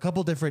 Anyways, a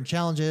couple different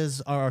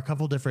challenges or a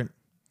couple different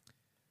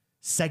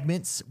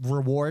segments,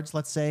 rewards,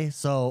 let's say.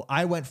 So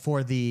I went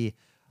for the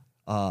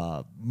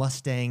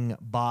Mustang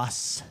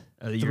Boss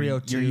Your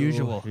 302.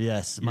 usual.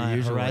 Yes, Your my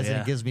usual, Horizon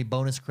yeah. gives me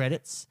bonus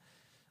credits.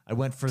 I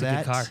went for It's a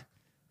that. good car.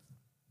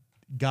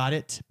 Got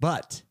it.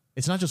 But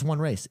it's not just one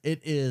race.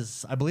 It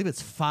is, I believe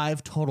it's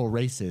 5 total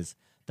races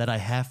that I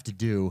have to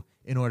do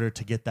in order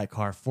to get that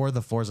car for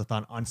the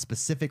Forzathon on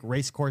specific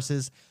race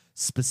courses,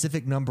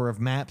 specific number of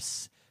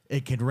maps.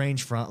 It could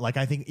range from, like,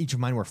 I think each of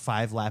mine were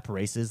 5-lap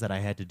races that I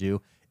had to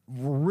do.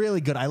 Really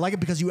good. I like it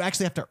because you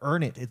actually have to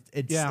earn it.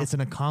 It's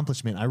an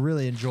accomplishment. I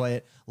really enjoy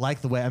it.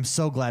 Like the way. I'm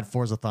so glad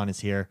Forzathon is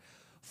here.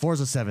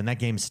 Forza 7, that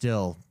game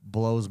still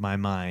blows my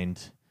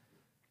mind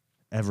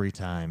every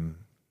time.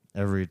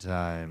 Every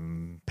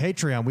time.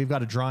 Patreon, we've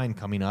got a drawing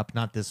coming up,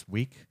 not this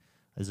week.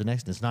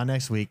 It's not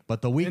next week,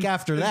 but the week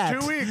after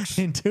that. 2 weeks.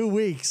 In 2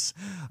 weeks,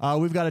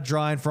 we've got a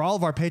drawing for all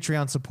of our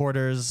Patreon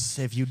supporters.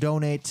 If you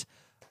donate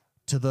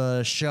to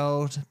the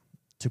show,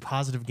 to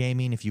Positive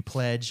Gaming, if you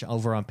pledge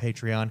over on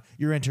Patreon,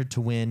 you're entered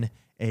to win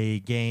a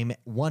game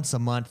once a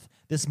month.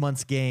 This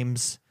month's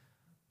games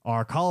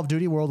are Call of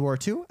Duty World War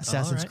II,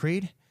 Assassin's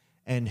Creed,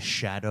 and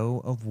Shadow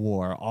of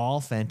War.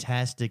 All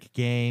fantastic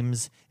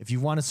games. If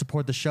you want to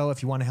support the show,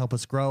 if you want to help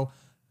us grow,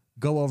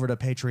 go over to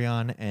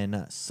Patreon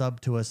and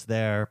sub to us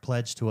there,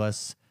 pledge to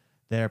us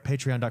there,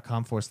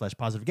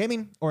 patreon.com/positive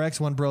gaming or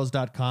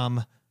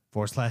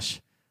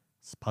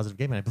x1bros.com/positive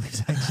gaming, I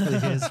believe actually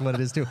is what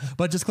it is too.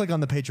 But just click on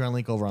the Patreon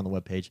link over on the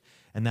webpage,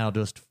 and that'll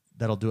do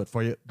it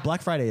for you.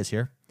 Black Friday is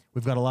here.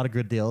 We've got a lot of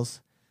good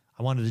deals.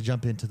 I wanted to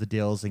jump into the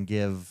deals and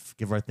give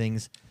our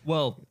things.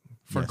 Well,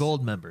 for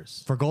gold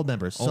members. For gold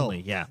members.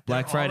 Only, so yeah.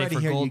 Black Friday for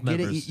here. gold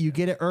members. You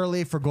get it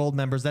early for gold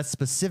members. That's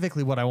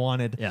specifically what I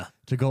wanted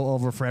to go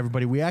over for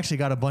everybody. We actually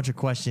got a bunch of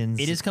questions.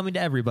 It is coming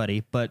to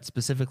everybody, but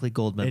specifically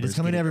gold members. It is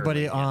coming to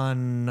everybody early,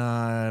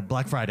 on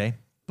Black Friday,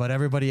 but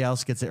everybody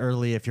else gets it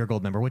early if you're a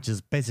gold member, which is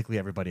basically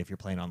everybody if you're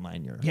playing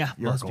online. You're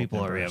most a gold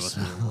people member. are. Yeah, most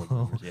people are gold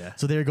members, yeah.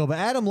 So there you go. But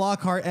Adam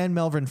Lockhart and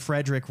Melvin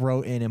Frederick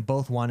wrote in and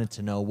both wanted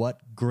to know what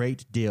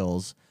great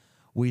deals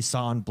we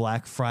saw on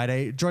Black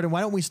Friday. Jordan,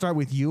 why don't we start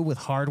with you with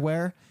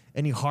hardware?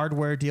 Any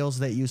hardware deals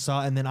that you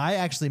saw? And then I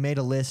actually made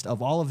a list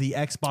of all of the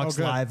Xbox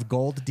Live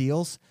Gold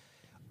deals,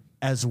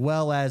 as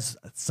well as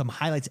some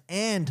highlights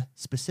and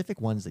specific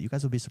ones that you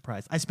guys would be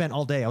surprised. I spent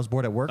all day. I was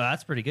bored at work.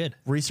 That's pretty good.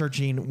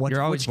 Researching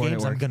You're always which bored at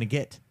games I'm work. going to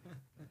get.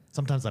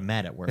 Sometimes I'm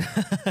mad at work.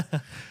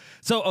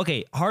 So,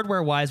 okay,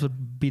 hardware-wise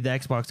would be the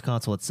Xbox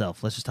console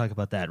itself. Let's just talk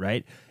about that,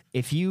 right?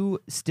 If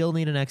you still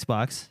need an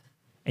Xbox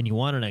and you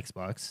want an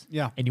Xbox,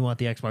 and you want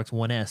the Xbox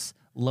One S,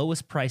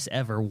 lowest price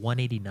ever,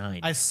 $189.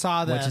 I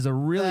saw that. Which is a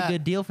really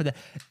good deal for that.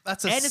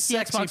 That's a and it's the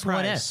sexy Xbox One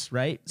price. S,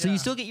 right? So you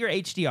still get your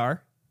HDR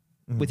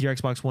with your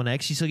Xbox One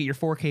X. You still get your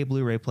 4K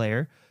Blu-ray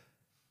player.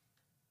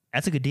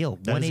 That's a good deal.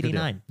 That is a good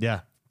deal. $189.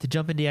 Yeah. To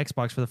jump into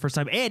Xbox for the first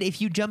time. And if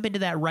you jump into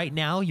that right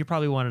now, you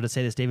probably wanted to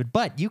say this, David,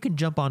 but you can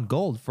jump on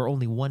gold for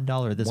only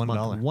 $1 this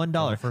month.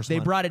 $1. First They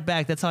month. brought it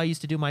back. That's how I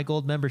used to do my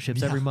gold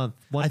memberships every month.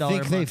 $1 I think a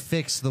month. they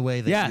fixed the way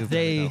that Yeah, you've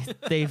they done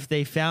it, though.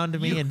 they found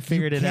me and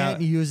figured it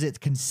out. You can't use it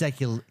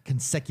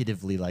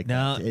consecutively like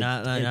No, that.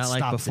 not like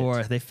stops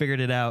before. it. They figured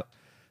it out.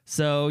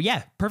 So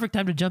yeah, perfect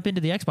time to jump into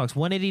the Xbox.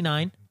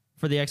 $189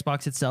 for the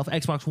Xbox itself.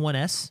 Xbox One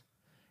S,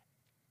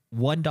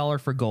 $1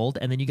 for gold,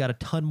 and then you got a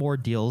ton more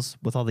deals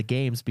with all the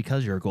games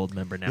because you're a gold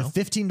member now. With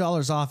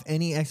 $15 off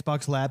any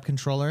Xbox Lab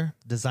controller,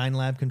 Design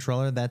Lab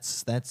controller,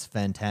 that's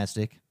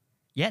fantastic.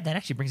 Yeah, that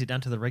actually brings it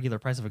down to the regular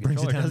price of a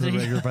Brings it controller, down to doesn't the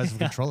it? regular price of a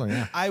controller,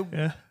 yeah.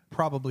 I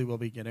probably will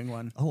be getting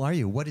one. Oh, are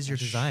you? What is your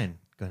design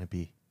going to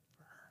be?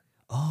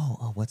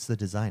 Oh, what's the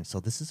design? So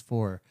this is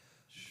for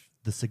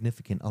the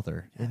significant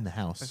other in the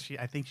house.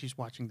 I think she's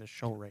watching the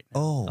show right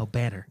now. Oh,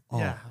 banner.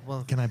 Yeah,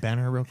 well- can I ban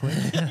her real quick?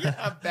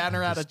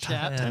 Banner out of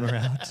chat. Ban her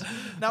out.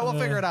 Now we'll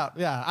figure it out.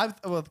 Yeah,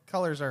 well,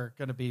 colors are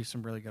going to be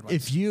some really good ones.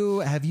 If you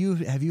have you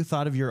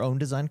thought of your own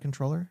design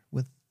controller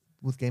with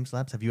Games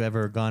Labs? Have you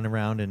ever gone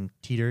around and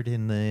teetered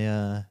in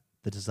the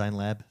Design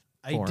Lab?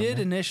 I forum did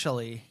there?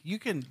 initially.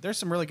 There's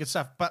some really good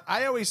stuff, but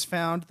I always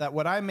found that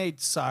what I made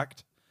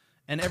sucked,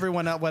 and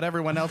what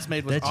everyone else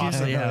made was That's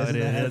awesome. usually how it Isn't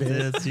that is.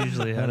 it? That's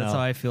usually how. I That's know.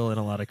 how I feel in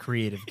a lot of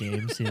creative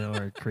games,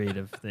 or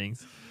creative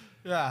things.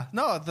 Yeah,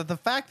 no, the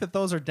fact that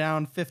those are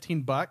down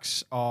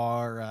 $15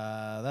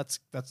 are that's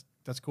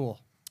cool.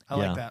 I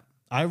like that.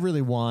 I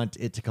really want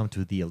it to come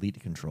to the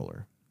Elite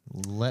controller.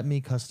 Let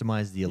me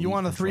customize the Elite. You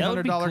want a controller. That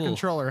would be $300 cool.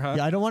 controller, huh?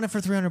 Yeah, I don't want it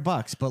for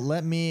 $300, but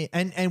let me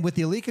and with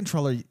the Elite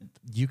controller,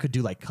 you could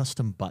do like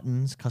custom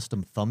buttons,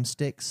 custom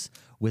thumbsticks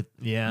with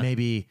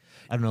maybe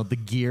I don't know the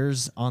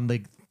gears on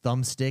the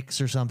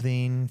thumbsticks or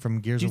something from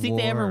Gears Do you of think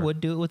War. they ever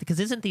would do it with? Because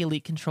isn't the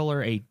Elite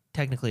controller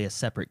technically a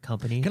separate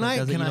company? Can that I?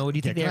 does it? Can I? Do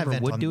you think they can I ever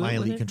vent would on do my it?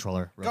 with Elite it?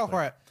 controller? Go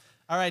for it.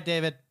 All right,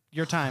 David,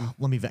 your time.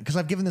 Let me vent because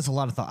I've given this a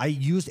lot of thought.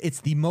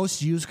 It's the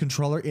most used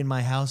controller in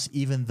my house,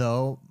 even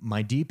though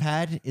my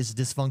D-pad is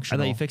dysfunctional. I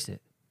thought you fixed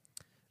it.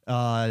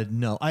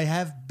 No, I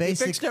have You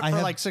basic. fixed it I for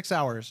have, like 6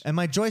 hours. and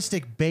my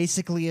joystick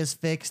basically is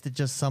fixed. It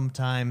just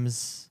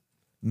sometimes,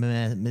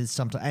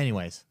 sometimes.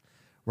 Anyways,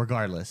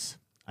 regardless,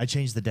 I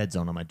changed the dead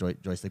zone on my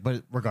joystick.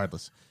 But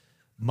regardless,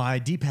 my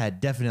D-pad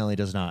definitely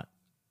does not.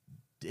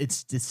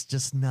 It's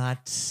just not.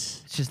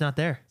 It's just not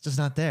there. It's just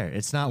not there.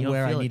 It's not You don't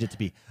where I feel need it. it to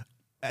be.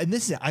 And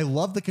this is, I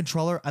love the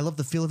controller. I love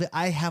the feel of it.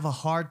 I have a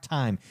hard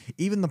time.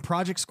 Even the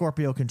Project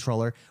Scorpio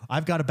controller.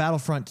 I've got a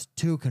Battlefront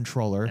 2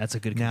 controller. That's a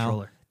good now.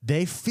 controller.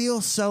 They feel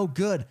so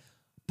good,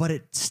 but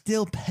it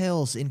still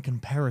pales in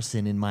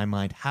comparison in my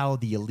mind how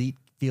the Elite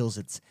feels.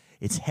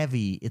 It's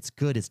heavy, it's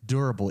good, it's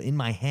durable. In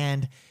my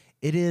hand,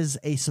 it is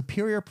a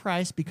superior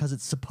price because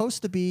it's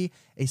supposed to be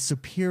a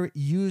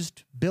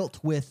built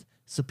with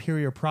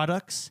superior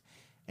products,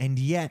 and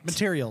yet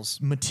Materials.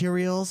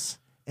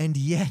 and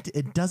yet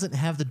it doesn't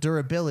have the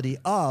durability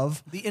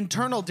of The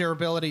internal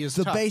durability is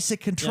the tough.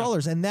 basic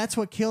controllers, and that's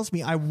what kills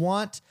me. I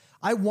want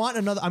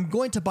another. I'm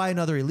going to buy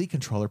another Elite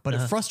controller, but it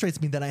frustrates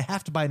me that I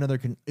have to buy another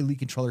Elite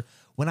controller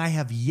when I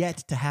have yet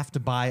to have to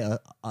buy a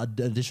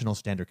additional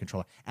standard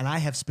controller, and I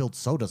have spilled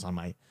sodas on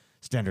my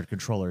standard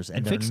controllers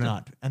and they're fixed them.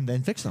 not, and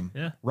then fix them.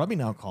 Yeah.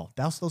 Rubbing alcohol,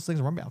 douse those things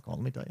in rubbing alcohol.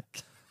 Let me tell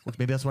you, which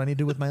maybe that's what I need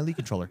to do with my Elite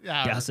controller.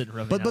 Gas it,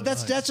 rub it But out.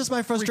 that's just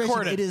my frustration.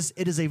 Record it.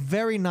 It is a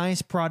very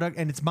nice product,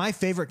 and it's my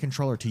favorite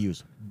controller to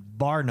use,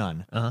 bar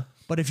none.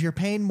 But if you're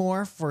paying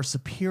more for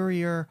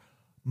superior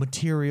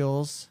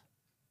materials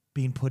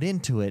being put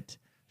into it,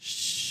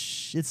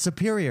 it's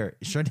superior.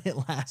 Shouldn't it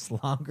last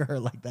longer?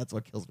 Like, that's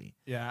what kills me.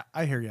 Yeah,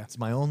 I hear you. It's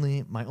my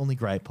only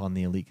gripe on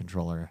the Elite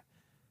controller,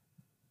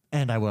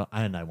 and I want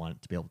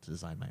it to be able to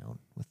design my own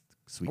with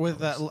sweet With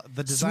colors.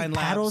 the design Sweet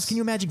paddles. labs. Can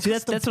you imagine? See,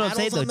 that's what I'm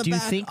saying, though. Do you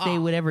think they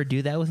would ever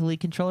do that with Elite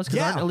controllers? Because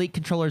Yeah. aren't Elite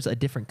controllers a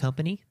different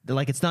company? They're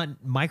like, it's not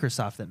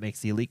Microsoft that makes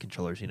the Elite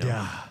controllers, you know?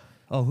 Yeah.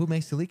 Oh, who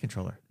makes the Elite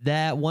controller?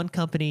 That one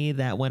company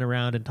that went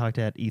around and talked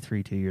at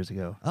E3 2 years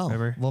ago. Oh,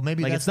 remember? well,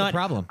 maybe that's it's the not,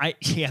 problem.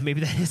 Yeah, maybe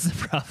that is the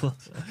problem.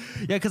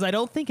 Yeah, because I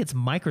don't think it's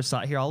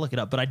Microsoft. Here, I'll look it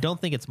up, but I don't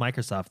think it's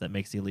Microsoft that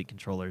makes the Elite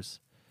controllers.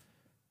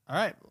 All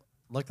right,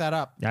 look that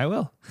up. Yeah, I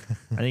will.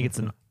 I think it's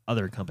an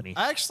other company.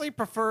 I actually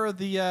prefer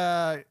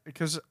the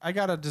because I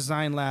got a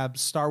Design Labs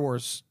Star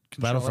Wars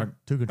controller. Battlefront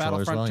 2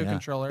 controller as Battlefront well. 2 Yeah.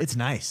 controller. It's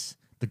nice.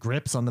 The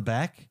grips on the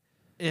back.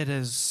 It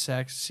is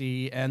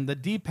sexy, and the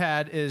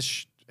D-pad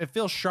is it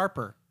feels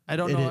sharper. I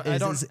don't know. I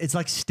don't. It's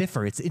like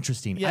stiffer. It's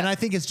interesting. Yeah. And I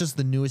think it's just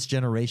the newest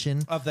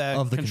generation Of the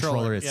controller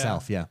controller,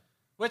 itself. Yeah.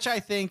 Which I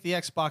think the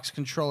Xbox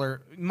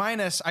controller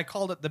minus I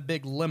called it the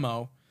big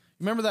limo.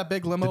 Remember that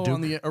big limo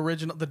on the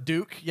original, the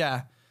Duke?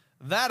 Yeah,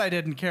 that I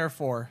didn't care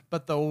for,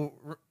 but the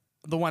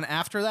one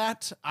after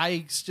that,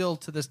 I still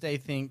to this day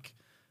think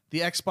the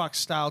Xbox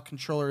style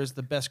controller is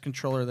the best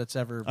controller that's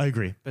ever I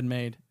agree. been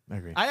made. I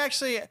agree. I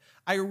actually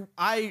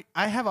I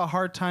have a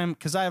hard time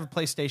because I have a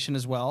PlayStation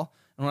as well,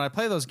 and when I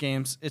play those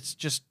games,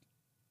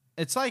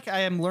 it's like I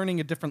am learning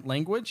a different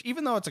language,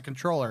 even though it's a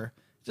controller.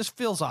 It just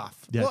feels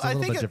off. Yeah, it's a I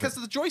little think bit because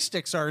the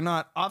joysticks are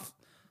not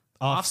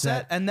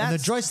offset, and the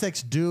that's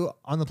joysticks do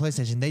on the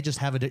PlayStation. They just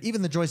have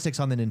even the joysticks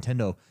on the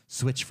Nintendo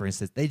Switch, for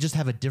instance, they just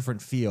have a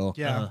different feel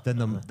than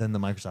the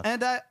Microsoft.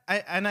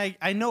 And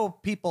I know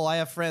people. I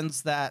have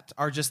friends that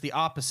are just the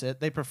opposite.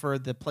 They prefer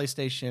the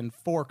PlayStation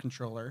 4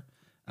 controller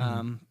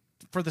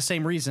for the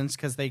same reasons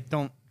because they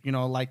don't,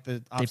 like the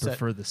They offset.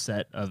 prefer the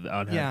set of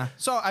on how- Yeah.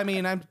 So I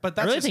mean, but that's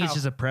I really just think how, it's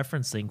just a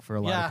preference thing for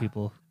a lot Yeah. of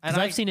people. And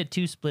Because I- I've seen it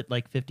too split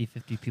like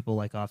 50-50. People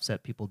like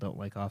offset, people don't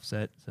like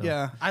offset. So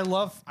yeah. I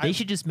love. they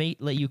should just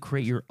let you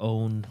create your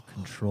own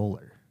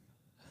controller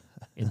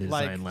in the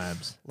Like- Design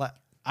Labs.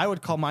 I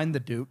would call mine the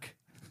Duke.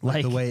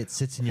 like the way it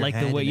sits in your like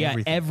hand the way, and yeah,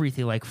 everything.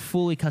 everything, like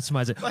fully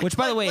customize it. Which,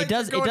 by the way, like it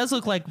does you're going- it does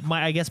look like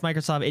I guess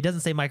Microsoft. It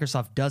doesn't say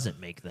Microsoft doesn't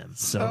make them.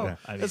 So Oh,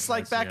 I mean, it's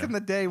like that's, back in the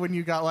day when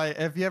you got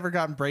have you ever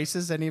gotten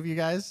braces? Any of you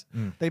guys?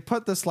 They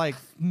put this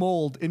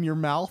mold in your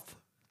mouth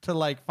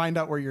to find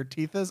out where your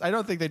teeth is. I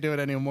don't think they do it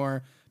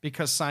anymore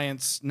because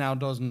science now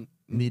doesn't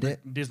Need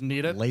it? Doesn't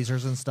need it.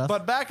 Lasers and stuff.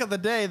 But back in the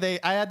day,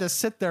 I had to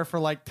sit there for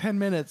 10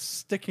 minutes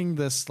sticking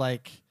this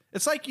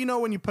it's like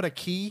when you put a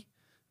key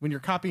when you're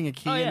copying a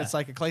key Oh, and yeah. it's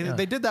like a clay. Yeah.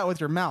 They did that with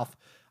your mouth.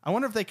 I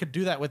wonder if they could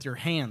do that with your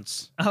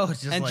hands Oh,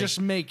 it's just and like, just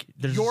make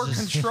there's your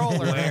just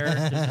controller. square,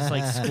 there's just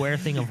like square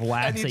thing of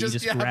wax And that you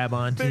just yeah, grab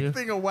onto. big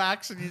thing of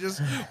wax, and you just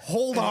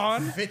hold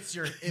on. fits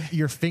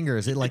your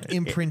fingers. It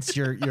imprints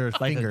your Like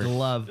finger. a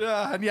glove.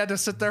 Yeah, and you had to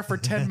sit there for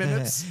 10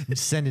 minutes. You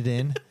send it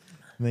in.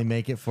 And they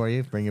make it for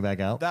you, bring it back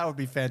out. That would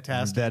be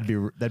fantastic.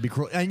 That'd be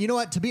cool. And you know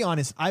what? To be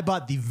honest, I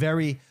bought the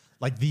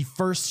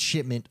first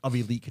shipment of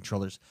Elite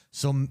controllers.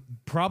 So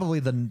probably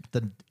the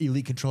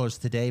Elite controllers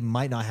today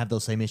might not have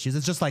those same issues.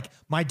 It's just like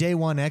my day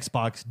one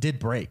Xbox did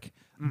break.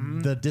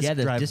 The disc Yeah,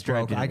 the drive disc drive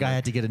broke. didn't I work.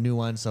 had to get a new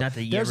one. So Not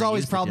that you there's ever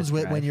always used the problems disc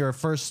with when drive. you're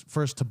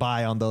first to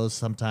buy on those.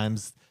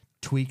 Sometimes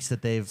tweaks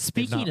that they've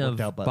Speaking not of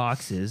worked out, but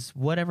boxes,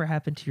 whatever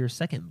happened to your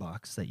second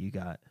box that you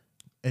got?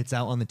 it's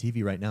out on the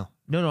TV right now.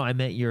 No, I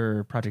meant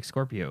your Project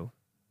Scorpio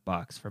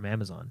box from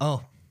Amazon.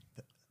 Oh,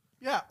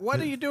 Yeah,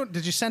 what are you doing?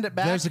 Did you send it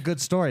back? there's a good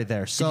story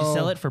there. So Did you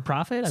sell it for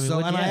profit? I mean,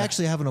 I yeah.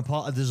 actually have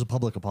there's a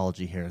public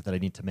apology here that I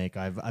need to make.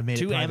 I've made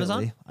To it privately.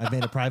 Amazon? I've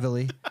made it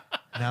privately.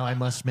 Now I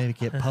must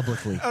make it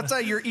publicly. That's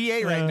like your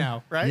EA right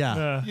now, right?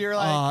 Yeah. You're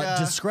like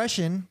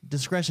discretion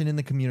in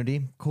the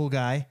community. Cool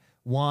guy.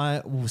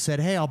 Said,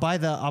 hey, I'll buy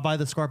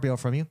the Scorpio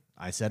from you.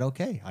 I said,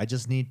 okay. I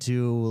just need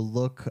to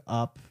look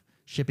up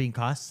shipping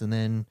costs and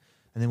then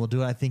we'll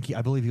do it.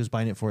 I believe he was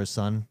buying it for his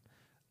son.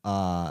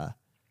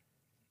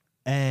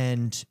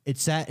 And it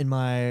sat in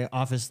my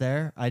office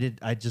there. I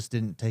just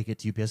didn't take it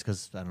to UPS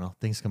because I don't know,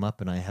 things come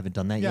up and I haven't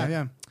done that yet.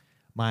 yeah.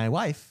 My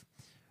wife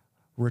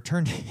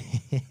returned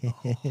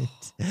it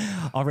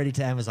already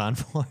to Amazon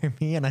for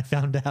me, and I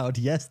found out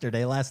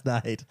last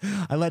night.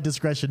 I let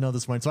Discretion know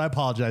this morning, so I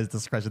apologize,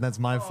 Discretion. That's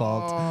my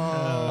fault.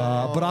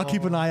 But I'll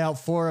keep an eye out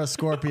for a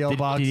Scorpio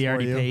box Did he for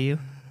already you. pay you?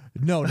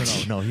 No,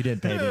 he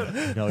didn't pay me. No, he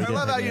I didn't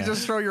love pay how me. you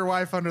just throw your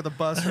wife under the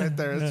bus right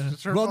there. It's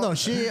just her Well, no,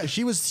 fault.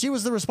 she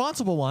was the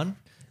responsible one.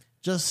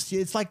 Just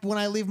it's like when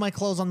I leave my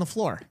clothes on the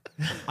floor.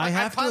 I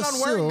have to plan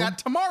on wearing assume that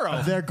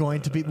tomorrow. they're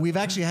going to be. We've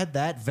actually had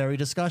that very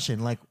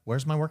discussion. Like,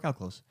 where's my workout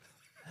clothes?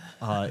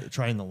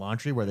 Trying the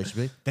laundry where they should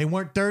be. They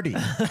weren't dirty.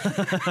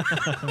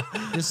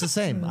 It's the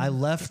same. I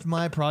left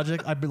my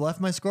project. I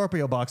left my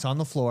Scorpio box on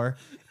the floor.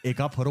 It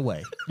got put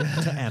away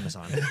to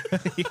Amazon.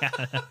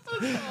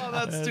 Oh,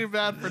 that's too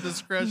bad for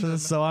discretion.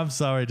 So I'm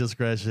sorry,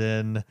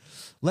 discretion.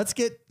 Let's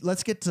get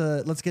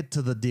to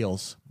the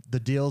deals. The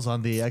deals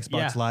on the Xbox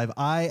Yeah. Live.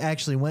 I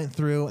actually went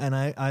through and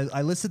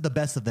I listed the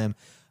best of them,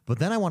 but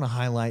then I want to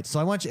highlight. So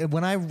I want you,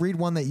 when I read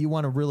one that you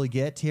want to really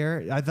get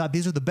here, I thought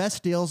these are the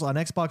best deals on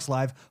Xbox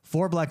Live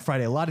for Black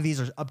Friday. A lot of these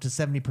are up to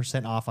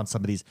 70% off on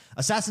some of these.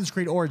 Assassin's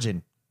Creed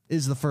Origin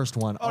is the first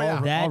one.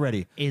 yeah. That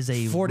already is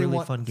a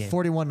really fun game.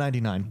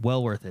 $41.99.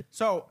 Well worth it.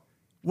 So,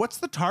 what's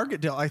the Target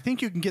deal? I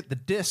think you can get the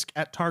disc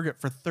at Target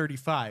for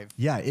 $35.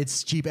 Yeah,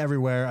 it's cheap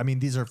everywhere. I mean,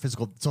 these are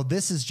physical. So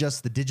this is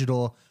just the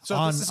digital So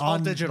on this is all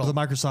digital. the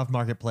Microsoft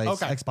Marketplace,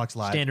 Okay. Xbox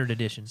Live, Standard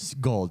editions.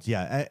 gold.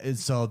 Yeah.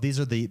 So these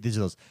are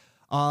those.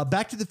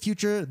 Back to the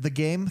Future, the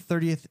game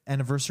 30th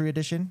anniversary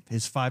edition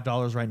is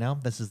 $5 right now.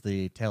 This is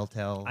the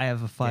Telltale. I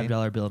have a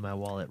 $5 bill in my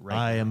wallet right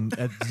I now. am.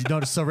 You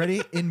notice so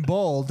ready in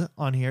bold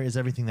on here is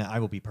everything that I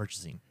will be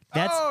purchasing.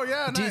 Oh,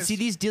 yeah, Dude, nice. see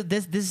these deal.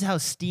 This is how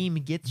Steam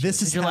gets you.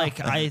 This is you're how- like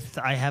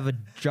I have a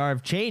jar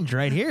of change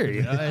right here.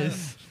 You know?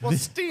 Well,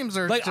 Steams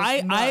are Like just I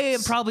am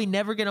nuts. probably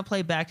never gonna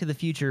play Back to the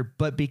Future,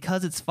 but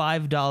because it's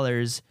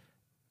 $5,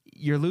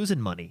 you're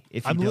losing money.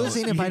 If you I'm don't.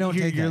 losing if I don't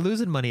You're, take you're that.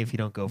 losing money if you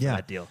don't go for Yeah.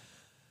 that deal.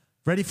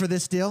 Ready for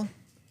this deal?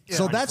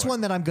 So ready that's for it.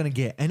 one that I'm going to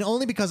get, and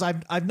only because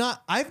I've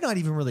not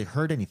even really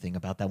heard anything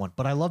about that one.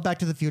 But I love Back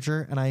to the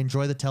Future, and I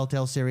enjoy the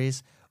Telltale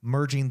series.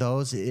 Merging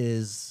those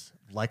is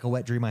like a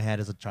wet dream I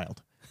had as a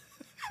child.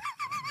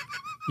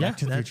 Back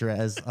to the Future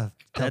as a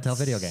Telltale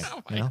video game.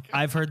 You know?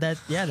 I've heard that.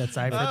 Yeah, I've heard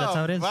that's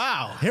how it is.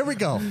 Wow. Here we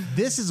go.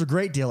 This is a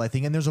great deal, I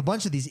think, and there's a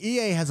bunch of these.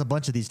 EA has a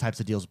bunch of these types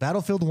of deals.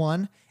 Battlefield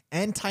 1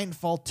 and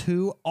Titanfall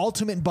 2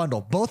 Ultimate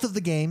Bundle, both of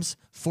the games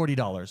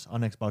 $40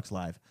 on Xbox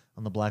Live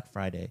on the Black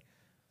Friday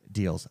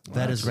deals.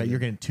 That is great. You're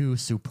getting two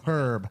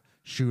superb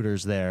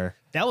shooters there.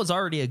 That was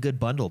already a good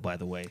bundle, by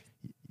the way,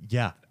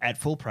 Yeah. at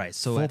full price.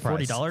 So Full at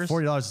price. $40,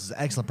 $40 is an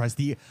excellent price.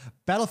 The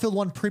Battlefield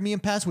 1 Premium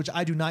Pass, which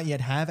I do not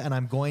yet have, and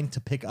I'm going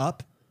to pick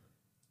up,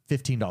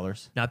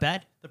 $15. not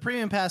bad. The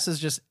premium pass is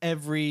just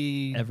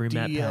every Every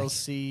map pack.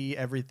 DLC,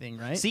 everything,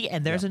 right? See,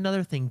 and there's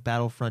another thing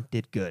Battlefront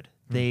did good.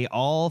 They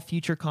all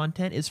future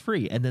content is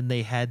free, and then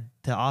they had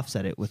to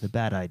offset it with a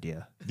bad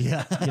idea.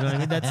 Yeah. You know what I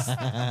mean? That's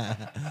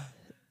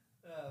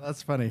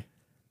That's funny.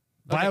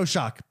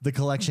 BioShock, the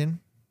collection.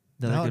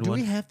 Another Now, good do one.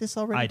 we have this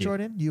already, I do.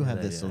 Jordan? You have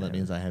Yeah, this, so yeah, that I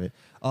means I have it.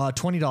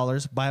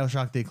 $20,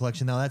 BioShock, the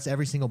collection. Now, that's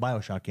every single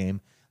BioShock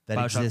game that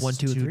BioShock exists 1,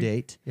 2, and to 3?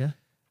 date. yeah.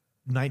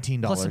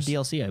 $19. Plus some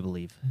DLC, I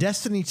believe.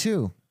 Destiny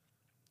 2,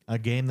 a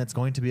game that's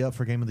going to be up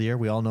for Game of the Year.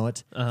 We all know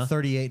it.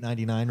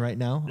 $38.99 right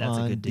now That's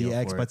a on good deal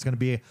DX, for but it. it's going to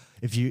be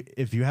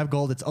if you have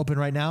gold, it's open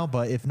right now.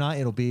 But if not,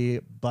 it'll be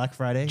Black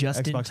Friday.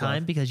 Just in Xbox time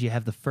Live. because you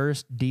have the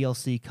first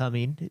DLC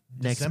coming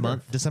next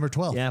month. December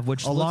 12th. Yeah,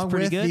 which along looks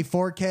pretty with good. the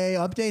 4K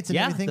updates and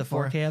Yeah, everything. the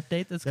 4K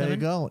update that's There coming.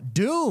 you go.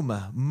 Doom,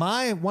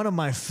 one of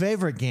my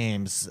favorite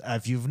games.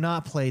 If you've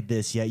not played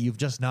this yet, you've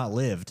just not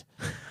lived.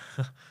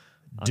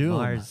 On Doom,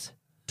 Mars.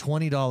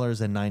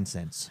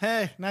 $20.09.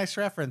 Hey, nice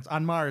reference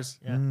on Mars.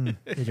 Yeah.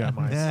 Good job,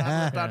 Mars.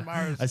 I lived on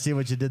Mars. I see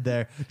what you did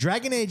there.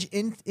 Dragon Age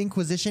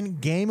Inquisition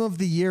Game of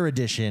the Year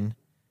Edition,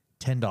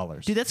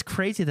 $10. Dude, that's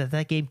crazy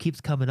that game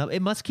keeps coming up.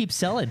 It must keep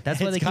selling. That's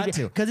why It's they got keep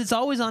to. because it's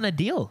always on a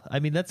deal. I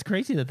mean, that's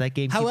crazy that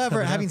game. However, keeps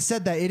coming having up.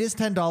 said that, it is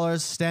 $10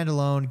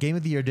 standalone Game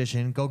of the Year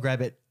Edition. Go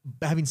grab it.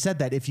 Having said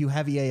that, if you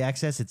have EA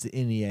access, it's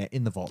in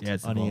the vault Yeah,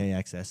 it's the on vault. EA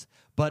access.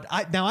 But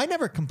I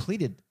never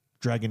completed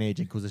Dragon Age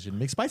Inquisition.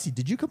 McSpicy,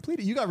 did you complete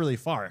it? You got really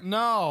far.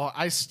 No,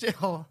 I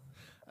still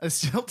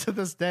to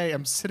this day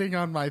am sitting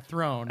on my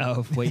throne.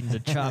 Oh, waiting to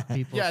chop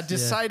people. Yeah,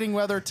 deciding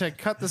whether to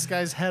cut this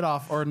guy's head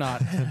off or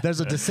not. There's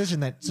a decision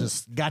that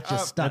just got you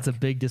stuck. That's a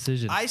big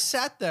decision. I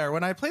sat there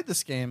when I played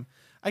this game.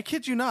 I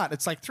kid you not.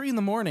 It's like 3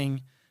 a.m,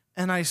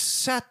 and I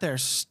sat there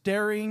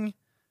staring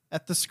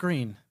at the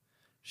screen.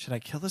 Should I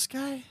kill this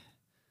guy?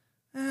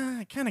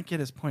 I kind of get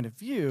his point of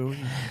view.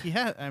 He's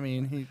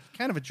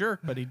kind of a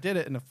jerk, but he did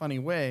it in a funny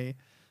way.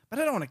 But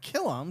I don't want to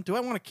kill him. Do I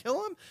want to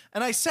kill him?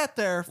 And I sat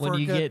there for when a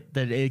you good, get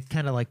that, it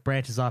kind of like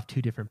branches off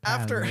two different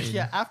paths. after right?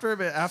 after a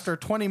bit, after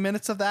 20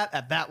 minutes of that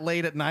at that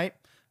late at night,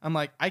 I'm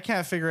like, I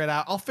can't figure it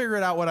out. I'll figure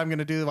it out what I'm going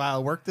to do while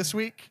I work this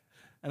week.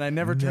 And I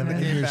never turn the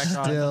game back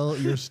on.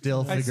 You're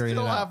still I figuring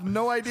still it out. have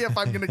no idea if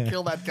I'm going to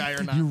kill that guy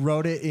or not. You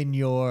wrote it in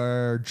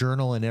your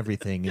journal and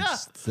everything. Yeah.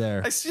 It's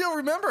there. I still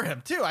remember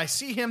him too. I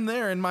see him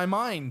there in my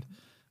mind.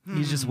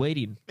 He's just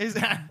waiting. He's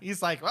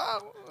like,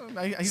 well,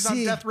 he's See,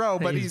 on death row,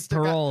 but he's he's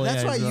still parole, got,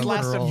 That's yeah, why he's you on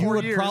lasted parole. you 4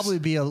 would years. probably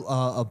be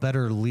a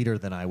better leader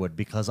than I would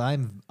because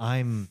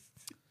I'm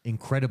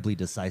incredibly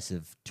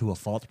decisive to a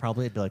fault.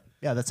 Probably I'd be like,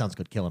 yeah, that sounds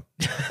good. Kill him.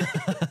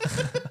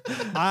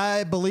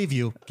 I believe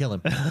you. Kill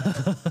him.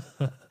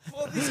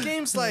 Well, these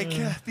games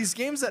these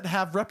games that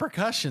have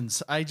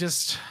repercussions,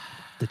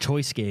 The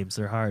choice games,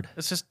 they're hard.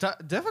 it's just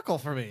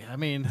difficult for me. I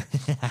mean,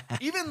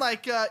 even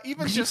You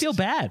just feel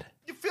bad.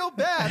 you feel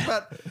bad,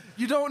 but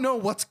you don't know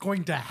what's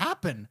going to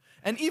happen.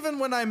 And even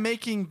when I'm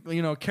making,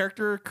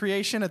 character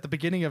creation at the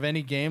beginning of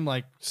any game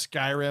like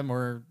Skyrim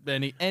or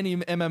any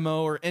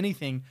MMO or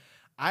anything,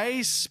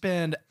 I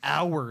spend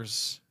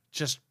hours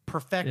just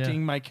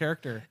perfecting my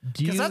character.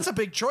 Because that's a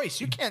big choice.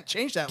 You can't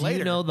change that Do later.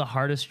 you know the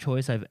hardest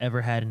choice I've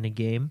ever had in a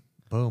game?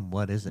 Boom.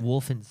 What is it?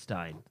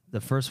 Wolfenstein. The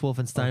first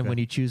Wolfenstein, Okay. when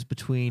you choose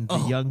between the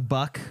young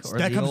buck or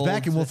That the comes old,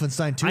 back in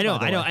Wolfenstein 2. I know,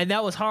 by the way. and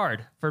that was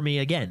hard for me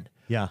again.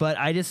 Yeah. But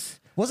I just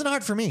Wasn't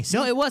hard for me. See,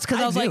 no, it was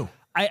because I was knew. like,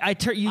 I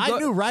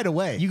knew right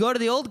away. You go to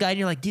the old guy and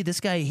you're like, dude, this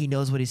guy, he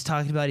knows what he's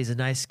talking about. He's a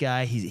nice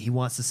guy. He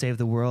wants to save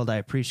the world. I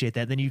appreciate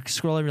that. And then you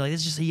scroll and you're like,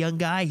 this is just a young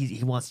guy.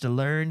 He wants to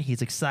learn.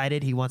 He's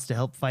excited. He wants to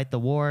help fight the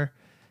war.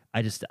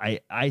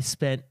 I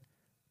spent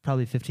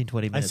probably 15,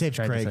 20 minutes. saved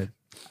trying to Craig. decide.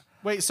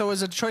 Wait, so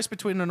is it a choice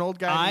between an old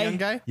guy and a young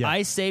guy? Yeah.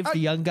 I saved the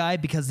young guy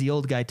because the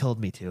old guy told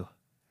me to.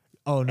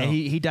 Oh, no. And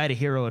he died a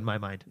hero in my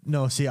mind.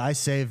 No, see, I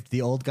saved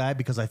the old guy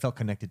because I felt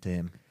connected to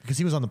him. Because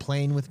he was on the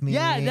plane with me.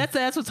 Yeah,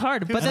 that's what's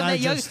hard. But And then I that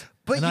young, just,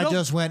 but and you I don't,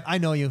 just went, I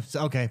know you.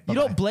 So, okay. you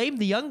bye-bye. don't blame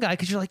the young guy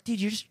because you're like,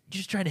 dude, you're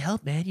just trying to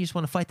help, man. You just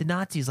want to fight the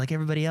Nazis like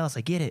everybody else.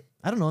 I get it.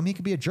 I don't know him. He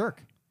could be a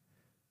jerk.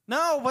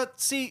 No, but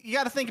see, you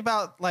got to think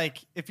about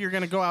if you're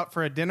going to go out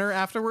for a dinner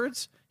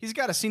afterwards, he's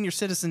got a senior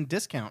citizen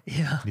discount.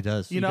 Yeah. He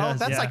does. That's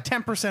yeah. like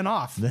 10%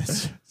 off.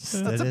 That's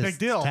a big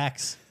deal.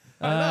 Tax.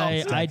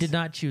 I did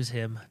not choose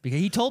him because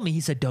he told me,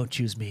 he said, don't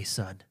choose me,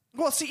 son.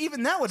 Well, see,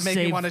 even that would make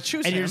me Save- want to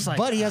choose and him. you're just like,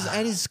 But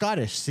he's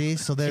Scottish. See,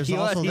 so there's he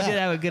also did that.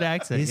 have a good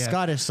accent. He's yeah.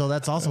 Scottish, so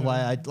that's also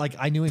why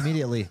I knew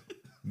immediately.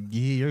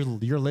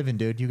 You're living,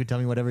 dude. You can tell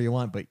me whatever you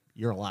want, but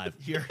you're alive.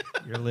 You're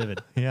living.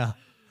 Yeah.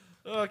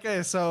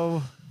 Okay,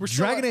 so we're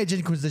still Dragon Age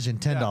Inquisition,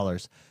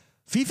 $10.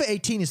 FIFA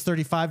 18 is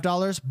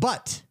 $35,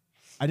 but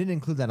I didn't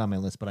include that on my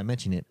list, but I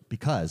mentioned it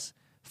because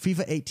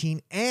FIFA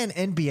 18 and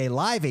NBA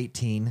Live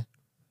 18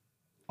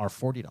 are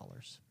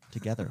 $40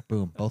 together.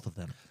 Boom, both of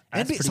them. So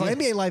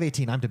NBA Live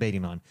 18, I'm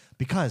debating on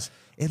because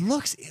it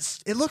looks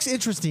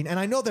interesting, and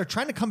I know they're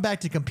trying to come back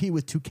to compete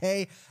with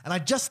 2K, and I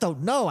just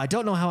don't know. I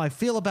don't know how I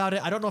feel about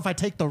it. I don't know if I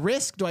take the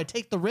risk. Do I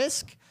take the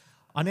risk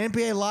on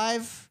NBA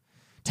Live?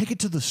 Take it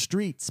to the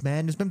streets,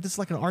 man. This is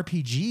like an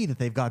RPG that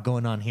they've got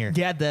going on here.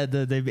 Yeah,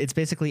 it's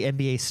basically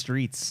NBA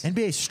Streets.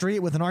 NBA Street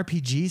with an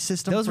RPG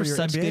system. Those for were your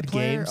such NBA good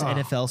player? games. Oh.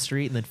 NFL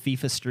Street and then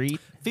FIFA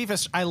Street.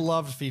 I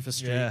loved FIFA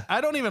Street. Yeah.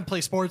 I don't even play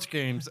sports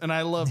games, and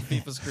I love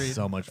FIFA Street.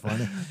 So much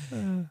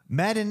fun.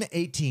 Madden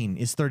 18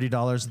 is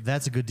 $30.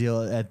 That's a good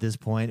deal at this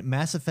point.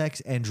 Mass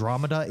Effect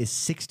Andromeda is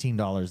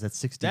 $16.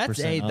 That's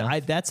 60%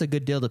 off. That's a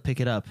good deal to pick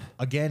it up.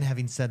 Again,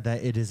 having said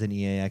that, it is an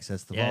EA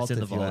Access. The Vault, it's in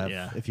the if you vault. have,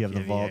 Yeah, if you have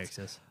the EA Vault.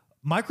 access.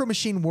 Micro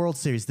Machine World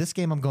Series. This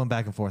game I'm going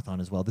back and forth on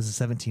as well. This is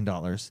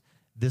 $17.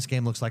 This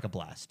game looks like a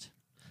blast.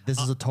 This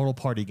is a total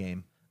party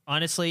game.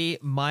 Honestly,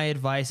 my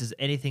advice is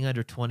anything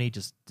under 20,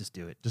 just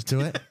do it. Just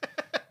do it.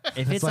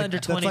 If it's like- under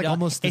that's 20, like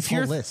almost this if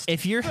you're whole list.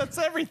 if you're That's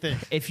everything.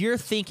 if you're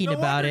thinking No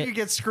about wonder it, you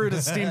get screwed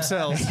at Steam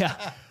sales.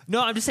 yeah.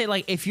 No, I'm just saying,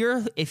 like, if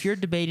you're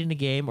debating a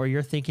game or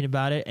you're thinking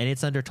about it and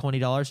it's under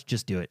 $20,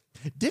 just do it.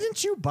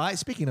 Didn't you buy,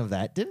 speaking of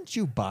that, didn't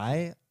you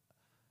buy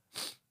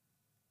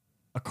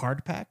a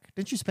card pack?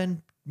 Didn't you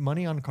spend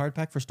money on a card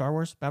pack for Star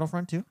Wars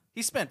Battlefront 2?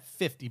 He spent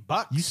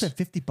 $50. You spent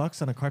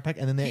 $50 on a card pack,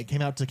 and then they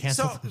came out to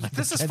cancel. So the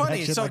this is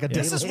funny. transaction So like a day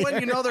this is when later.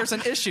 you know there's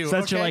an issue. So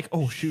that's okay? you're like,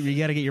 oh shoot, you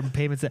got to get your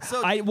payments.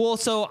 So- I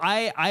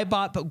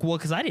bought,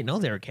 because I didn't know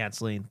they were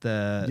canceling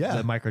the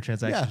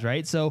microtransactions, Yeah.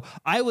 right? So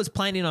I was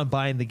planning on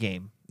buying the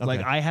game.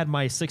 Like I had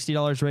my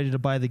 $60 ready to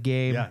buy the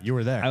game. Yeah, you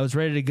were there. I was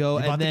ready to go,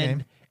 You bought and the then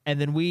game.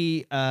 and then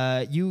we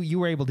you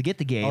were able to get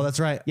the game. Oh, that's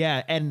right.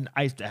 Yeah, and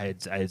I had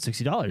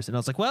 $60, and I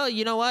was like, well,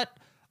 you know what?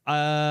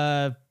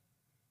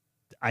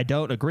 I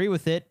don't agree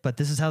with it, but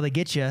this is how they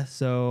get you,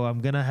 so I'm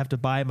gonna have to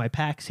buy my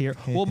packs here.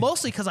 Well,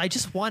 mostly because I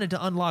just wanted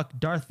to unlock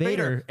Darth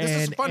Vader.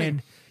 This is funny.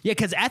 And yeah,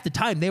 because at the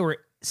time they were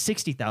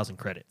 60,000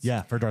 credits.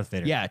 Yeah, for Darth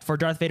Vader. Yeah, for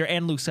Darth Vader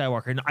and Luke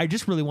Skywalker, and I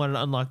just really wanted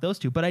to unlock those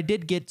two. But I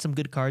did get some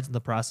good cards in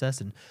the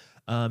process, and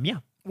yeah.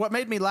 What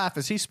made me laugh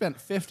is he spent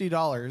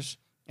 $50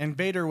 and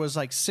Vader was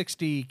like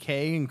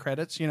 $60K in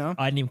credits, you know?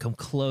 I didn't even come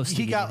close. to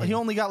He getting him.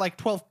 only got like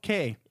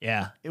 $12K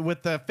Yeah.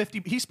 with the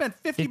 50. He spent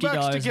 $50 to $50 get and I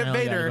only got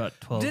Vader, about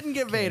 12K. didn't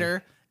get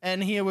Vader,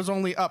 and he was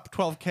only up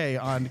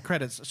 $12K on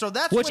credits. So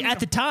that's Which when at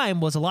the time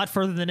was a lot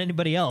further than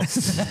anybody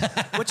else.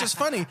 which is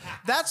funny.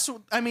 That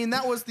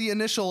was the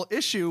initial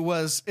issue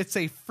was it's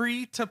a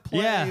free to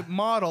play Yeah.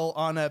 model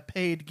on a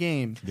paid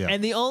game. Yeah.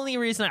 And the only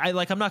reason I'm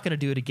not going to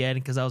do it again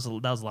because that was a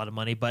lot of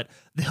money. But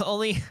the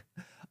only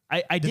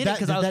I did it that-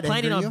 because did I was that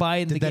planning anger on you?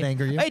 buying the Did game. that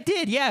anger you? I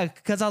did, yeah,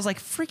 because I was like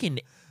freaking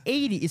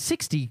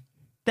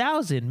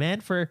 60,000,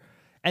 man, for.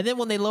 And then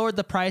when they lowered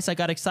the price, I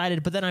got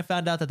excited. But then I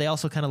found out that they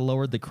also kind of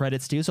lowered the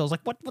credits too. So I was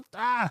like, what?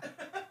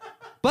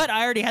 But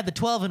I already had the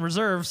 12 in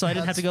reserve, so I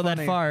didn't have to That's go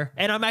funny. that far.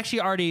 And I'm actually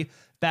already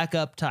back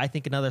up to I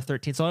think another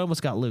 13. So I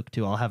almost got Luke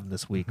too. I'll have him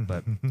this week,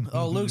 but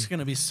Oh, Luke's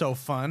gonna be so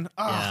fun.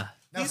 Oh, Yeah.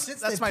 Now, since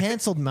that's they've my.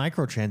 canceled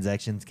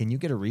microtransactions, can you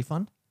get a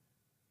refund?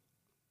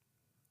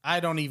 I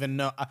don't even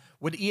know.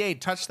 Would EA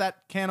touch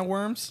that can of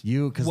worms?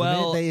 Because the Well-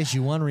 minute they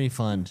issue one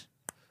refund,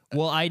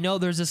 well, I know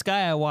there's this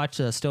guy I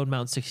watch, Stone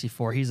Mountain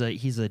 64. He's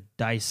a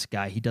dice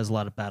guy. He does a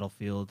lot of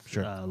Battlefield.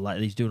 Sure.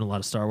 He's doing a lot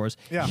of Star Wars.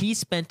 Yeah. He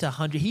spent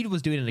 $100. He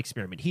was doing an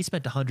experiment. He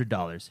spent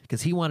 $100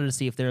 because he wanted to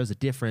see if there was a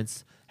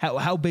difference.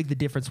 How big the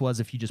difference was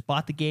if you just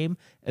bought the game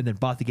and then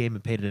bought the game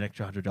and paid an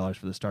extra $100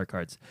 for the star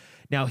cards.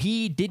 Now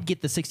he did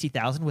get the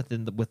 60,000 with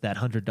that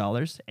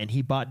 $100, and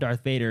he bought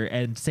Darth Vader.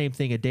 And same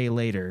thing a day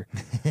later,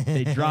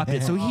 they dropped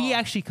it. So he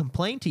actually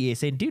complained to EA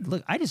saying, "Dude,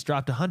 look, I just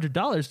dropped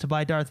 $100 to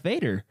buy Darth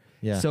Vader."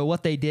 Yeah. So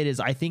what they did is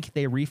I think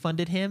they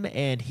refunded him,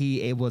 and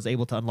he was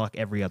able to unlock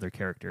every other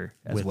character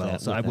as With well.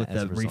 that- So with I'm that with as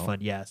the a result.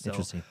 refund. Yeah. So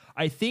Interesting.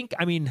 I think.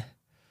 I mean, Do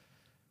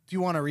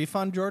you want a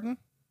refund, Jordan?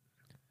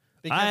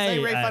 Because I- they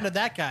refunded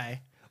that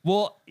guy.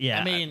 well,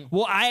 yeah. I mean,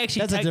 well, I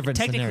actually That's a different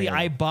technically scenario,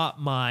 I though. bought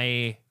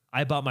my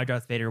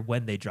Darth Vader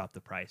when they dropped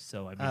the price.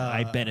 So I mean,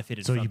 I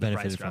benefited. so from you the price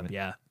benefited drop. from it.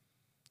 Yeah.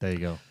 there you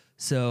go.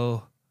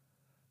 So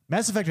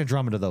Mass Effect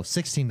Andromeda, though,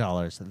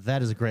 $16.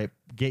 That is a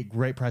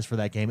great price for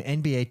that game.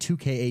 NBA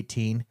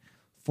 2K18,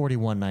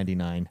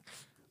 $41.99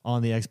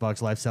 on the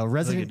Xbox Live Sale.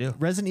 good deal.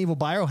 Resident Evil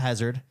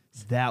Biohazard,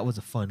 that was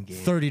a fun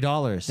game.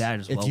 $30. That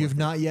is if well you've worth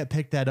not yet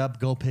picked that up,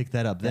 go pick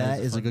that up. That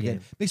is a is a fun good game.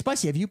 game. Big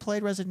Spicy, have you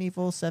played Resident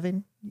Evil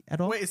 7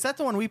 at all? Wait, is that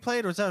the one we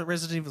played, or is that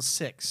Resident Evil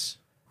 6?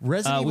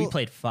 Resident We Evil,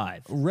 played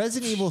 5.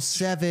 Resident Evil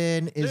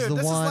 7 is Dude, the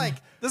this one.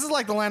 is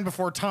like the Land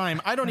Before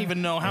Time. I don't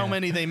even know how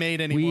many they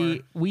made anymore.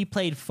 We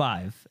played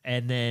 5,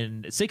 and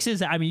then 6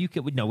 is. I mean, you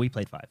could. No, we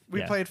played 5.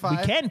 We played 5?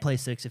 We can play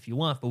 6 if you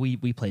want, but we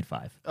played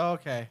 5.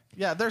 Okay,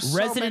 yeah. There's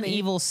Resident so many.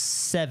 Evil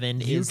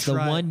 7 You is the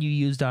try- one you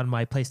used on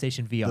my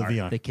PlayStation VR,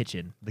 VR. the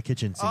kitchen. the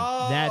kitchen scene.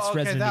 Oh, That's okay,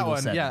 Resident that Evil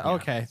one. 7, Yeah, yeah.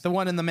 okay, the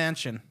one in the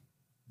mansion,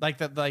 like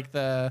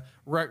the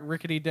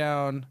rickety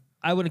down.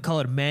 I wouldn't call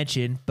it a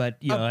mansion, but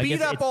you know, I guess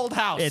beat up it's, old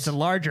house. It's a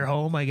larger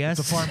home, I guess.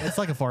 It's a farm. It's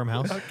like a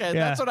farmhouse. Okay,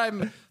 Yeah.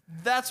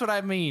 that's what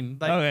I mean.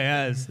 Like, Okay,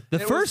 yes. The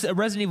It first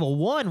Resident Evil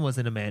 1 was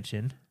in a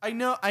mansion. I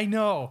know,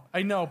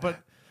 but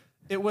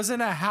it was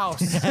in a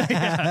house.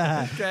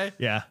 Okay.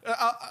 Yeah.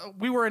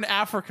 We were in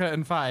Africa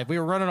in 5. We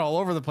were running all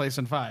over the place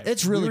in 5.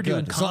 It's really were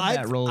doing good. So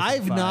combat roles in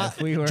I've 5.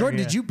 not. We were, Jordan,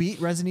 yeah. did you beat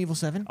Resident Evil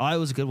 7? Oh, it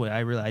was a good one.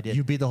 I did.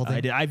 You beat the whole thing?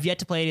 I did. I've yet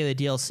to play any of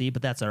the DLC,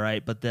 but that's all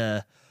right. But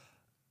the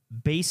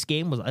base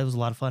game was a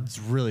lot of fun. It's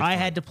really I fun.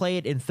 had to play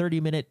it in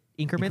 30-minute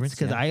increments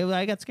because yeah.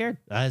 I got scared.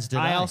 As did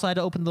I. also had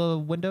to open the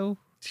window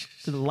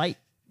to the light.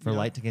 For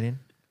light to get in.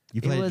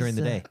 You played it was, during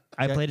the day.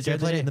 I played it I during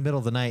the played it day. in the middle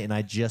of the night, and I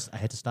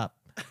had to stop.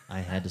 I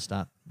had to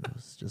stop. It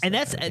was just And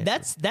like, I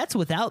can't that's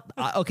without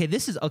okay.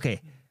 This is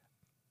okay.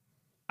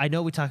 I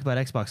know we talk about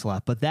Xbox a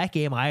lot, but that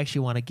game I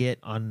actually want to get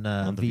on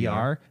the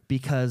VR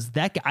because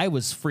I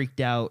was freaked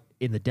out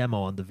in the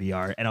demo on the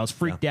VR, and I was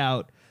freaked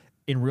out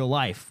in real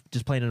life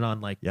just playing it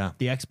on Yeah.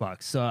 the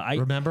Xbox. So I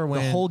Remember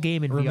when the whole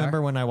game in Remember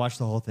VR. when I watched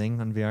the whole thing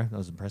on VR? That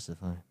was impressive,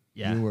 huh?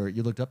 Yeah.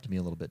 You looked up to me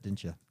a little bit,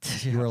 didn't you?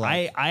 You were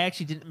like, I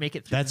actually didn't make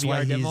it through that's the why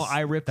VR he's demo.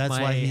 I ripped that's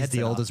my why he's headset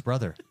the off. oldest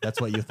brother. That's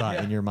what you thought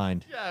in your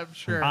mind. yeah, I'm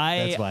sure.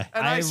 That's why.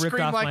 And I ripped screamed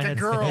off like my a headset.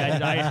 girl.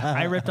 Yeah,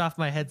 I ripped off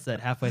my headset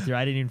halfway through.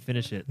 I didn't even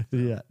finish it.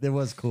 Yeah, it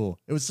was cool.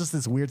 It was just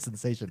this weird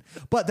sensation.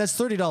 But that's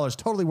 $30,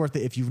 totally worth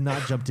it if you've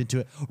not jumped into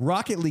it.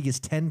 Rocket League is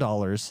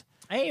 $10.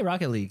 Hey,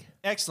 Rocket League.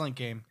 Excellent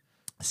game.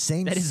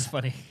 Saints That is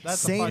funny.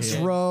 That's a fun Saints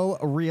game. Row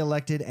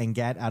reelected and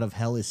Gat Out of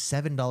Hell is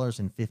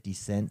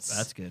 $7.50.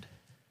 That's good.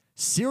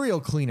 Serial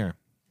Cleaner.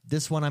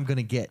 This one I'm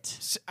gonna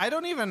get. I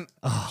don't even.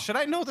 Should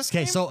I know this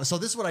Okay, game? so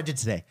this is what I did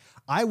today.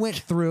 I went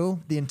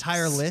through the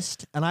entire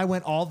list and I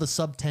went all the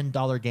sub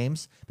 $10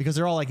 games because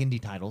they're all like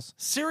indie titles.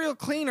 Serial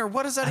Cleaner.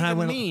 What does that And I even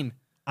went- mean?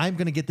 I'm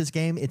gonna get this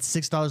game. It's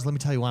 $6. Let me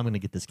tell you why I'm gonna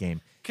get this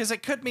game. Because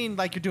it could mean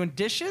like you're doing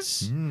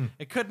dishes.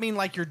 It could mean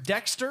like you're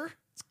Dexter.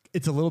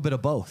 It's a little bit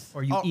of both.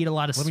 Or you eat a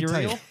lot of let me tell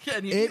cereal. you. Yeah,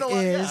 and you It eat a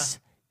lot. is.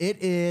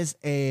 It is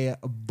a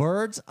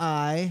bird's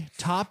eye,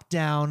 top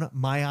down,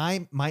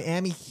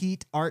 Miami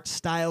Heat art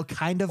style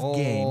kind of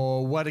game.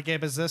 Oh, what a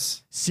game is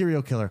this?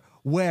 Serial killer,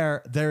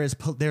 where there's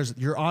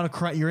you're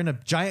in a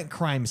giant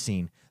crime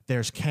scene.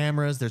 There's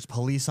cameras. There's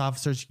police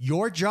officers.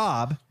 Your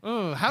job,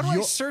 How do I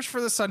You're- search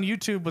for this on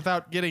YouTube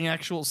without getting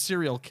actual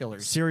serial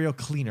killers? serial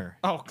cleaner.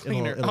 Oh,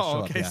 cleaner. It'll show Oh,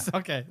 up, okay. yeah.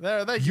 Okay.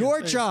 There, thank you. Your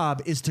Thank you.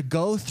 job is to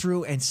go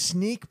through and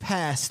sneak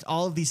past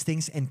all of these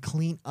things and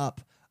clean up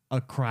a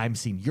crime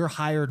scene. You're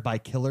hired by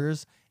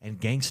killers and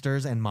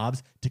gangsters and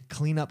mobs to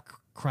clean up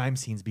crime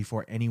scenes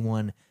before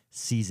anyone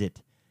sees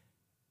it.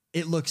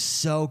 It looks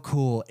so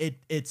cool.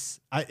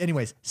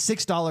 Anyways,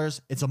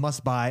 $6. It's a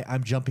must buy.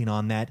 I'm jumping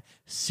on that.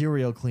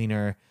 Serial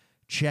Cleaner.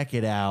 Check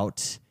it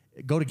out.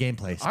 Go to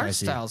gameplay. Art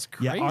Spicy. style's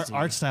Yeah, crazy.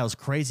 art style's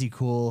crazy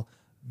cool.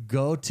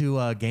 Go to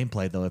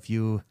gameplay though. If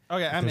Okay,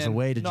 if I'm there's in. a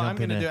way to no, jump I'm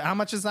gonna in. do it. How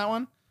much is that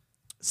one?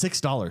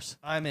 $6.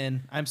 I'm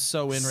in. I'm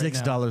so in right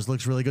now. $6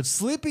 looks really good.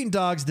 Sleeping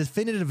Dogs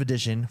Definitive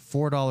Edition,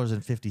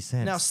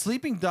 $4.50. Now,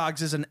 Sleeping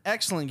Dogs is an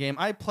excellent game.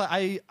 I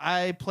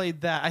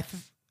played that.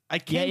 I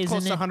came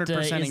close to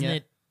 100%ing isn't it.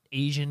 it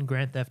Asian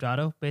Grand Theft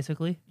Auto,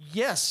 basically?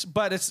 Yes,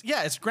 but it's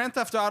Grand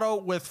Theft Auto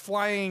with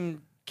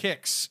flying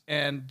kicks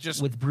and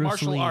just With Bruce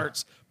martial Lee.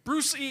 arts.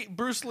 Bruce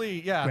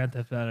Lee, yeah. Grand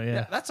Theft Auto,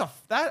 yeah.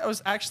 That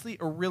was actually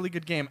a really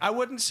good game. I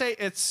wouldn't say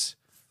it's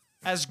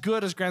as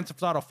good as Grand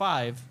Theft Auto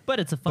 5, But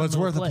it's a fun But it's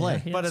little worth a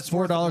play. Yeah. but it's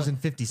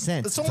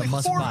 $4.50. it's only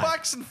must buy.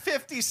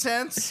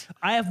 $4.50.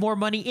 I have more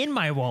money in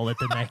my wallet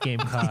than that game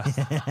cost.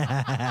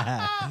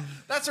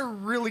 That's a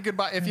really good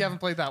buy if you haven't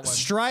played that one.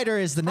 Strider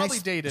is the Probably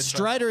next. dated, but-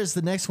 Strider is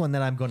the next one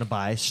that I'm going to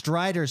buy.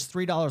 Strider's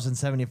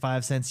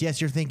 $3.75. Yes,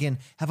 you're thinking,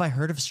 have I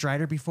heard of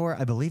Strider before?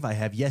 I believe I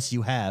have. Yes,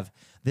 you have.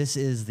 This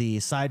is the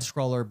side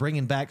scroller,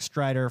 bringing back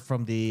Strider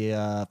from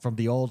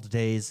the old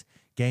days.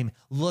 Game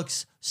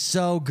looks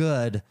so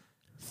good.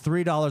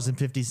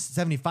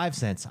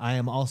 $3.75. I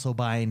am also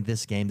buying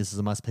this game. This is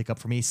a must pick up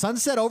for me.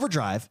 Sunset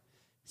Overdrive,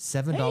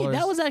 $7. Hey,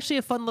 that was actually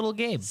a fun little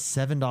game.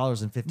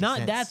 $7.50.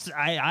 Not that's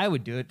I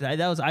would do it. That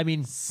was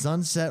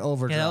Sunset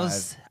Overdrive. yeah, that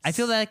was I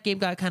feel that game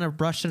got kind of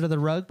brushed under the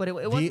rug, but it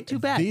wasn't too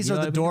bad. These you are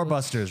know the what I mean?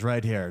 doorbusters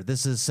right here.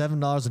 This is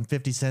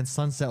 $7.50.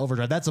 Sunset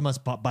Overdrive. That's a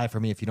must buy for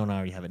me if you don't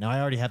already have it. Now I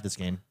already have this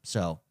game,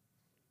 so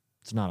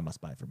it's not a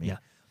must buy for me. Yeah.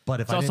 But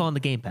if It's I also didn't- on the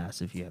Game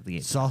Pass if you have the game.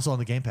 it's also on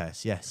the Game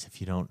Pass. Yes,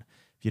 if you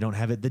don't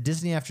have it, the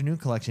Disney Afternoon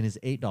Collection is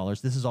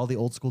 $8. This is all the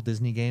old school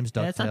Disney games,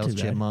 Yeah, that's not DuckTales, too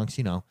bad. Chipmunks.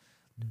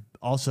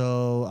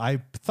 Also, I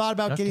thought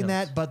about getting DuckTales.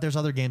 that, but there's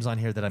other games on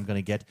here that I'm going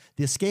to get.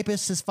 The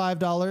Escapist is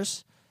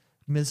 $5.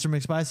 Mr.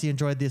 McSpicy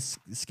enjoyed the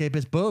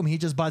Escapist. Boom, he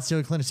just bought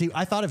Serial Cleaner. See,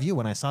 I thought of you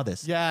when I saw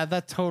this. Yeah,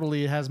 that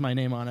totally has my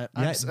name on it.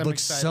 Yeah, it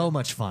looks so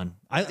much fun.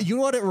 You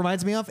know what it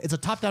reminds me of? It's a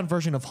top-down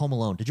version of Home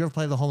Alone. Did you ever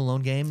play the Home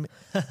Alone game?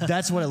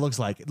 That's what it looks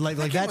like. Like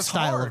that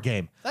style of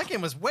game. That game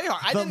was way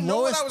hard. I didn't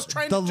know what I was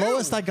trying to do. The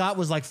lowest I got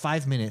was like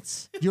 5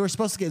 minutes. You were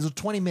supposed to get it was a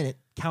 20-minute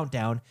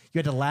countdown. You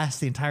had to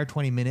last the entire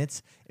 20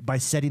 minutes by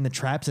setting the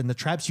traps, and the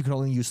traps you could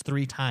only use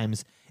 3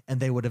 times, and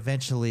they would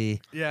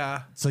eventually.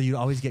 Yeah. So you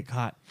always get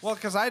caught. Well,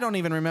 because I don't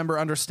even remember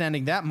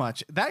understanding that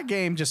much. That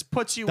game just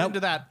puts you into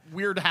that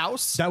weird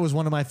house. That was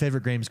one of my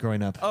favorite games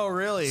growing up. Oh,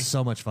 really?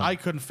 So much fun. I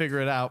couldn't figure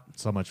it out.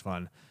 So much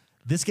fun.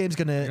 This game's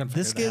gonna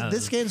this figure it game out.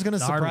 this game's gonna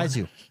It's a hard surprise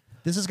one. you.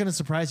 This is gonna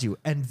surprise you.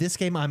 And this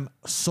game I'm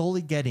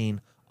solely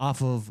getting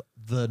off of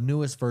the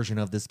newest version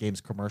of this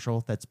game's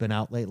commercial that's been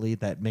out lately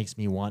that makes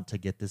me want to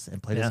get this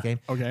and play this Yeah. game.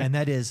 Okay. And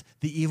that is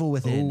The Evil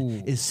Within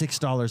Ooh. is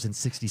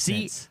 $6.60.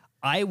 See,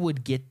 I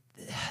would get.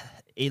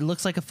 It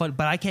looks like a fun,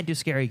 but I can't do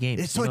scary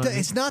games. It's you know what I mean?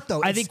 it's not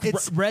though. I It's- think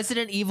it's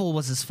Resident Evil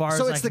was as far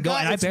so as I it's the could go, guy.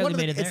 and I It's, one barely of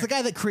the, made it there. it's the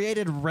guy that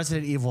created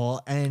Resident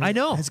Evil, and I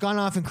know. has gone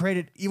off and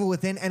created Evil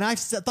Within. And I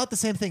thought the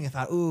same thing. I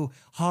thought, ooh,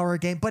 horror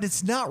game, but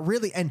it's not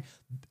really. And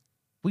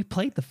We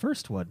played the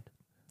first one.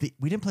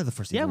 we didn't play the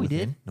first. Yeah, Evil we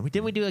Within. did. No, we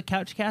Didn't we do a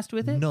couch cast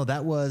with it? No,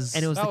 that was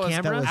And it was That the was-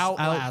 camera. that was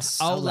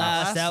Outlast.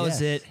 Outlast. That was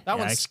yeah. it. That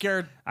Yeah, one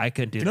scared. I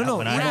couldn't do No, that no,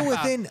 one. Evil I,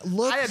 Within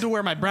looked. I had to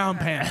wear my brown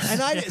pants.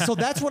 and so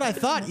that's what I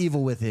thought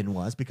Evil Within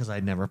was because I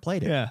never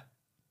played it. yeah.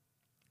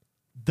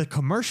 The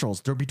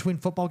commercials, they're between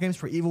football games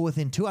for Evil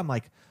Within 2. I'm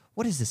like,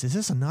 what is this? Is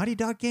this a Naughty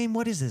Dog game?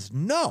 What is this?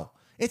 No,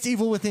 it's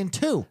Evil Within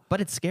 2. But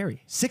it's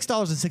scary.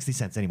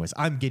 $6.60. Anyways,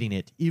 I'm getting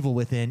it. Evil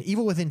Within.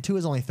 Evil Within 2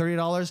 is only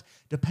 $30.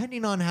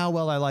 Depending on how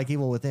well I like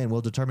Evil Within,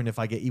 will determine if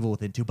I get Evil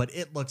Within 2. But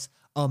it looks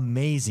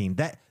amazing.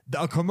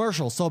 A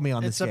commercial sold me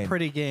on It's this a game.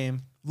 pretty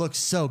game. Looks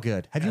so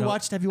good. Have you don't-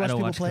 watched I people don't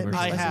watch play it?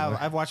 commercials. I Nice. have.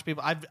 I've watched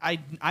people.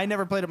 I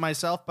never played it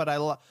myself, but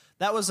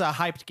that was a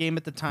hyped game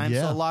at the time.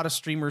 Yeah. So a lot of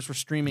streamers were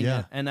streaming Yeah.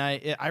 it, and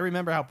I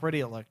remember how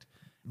pretty it looked.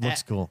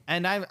 Looks cool.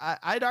 And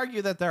I'd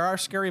argue that there are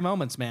scary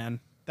moments,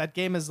 man. That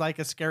game is like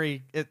a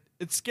scary. It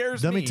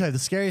scares Let me. me tell you, the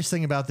scariest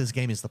thing about this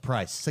game is the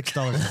price.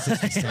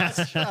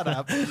 $6.60. Shut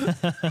up.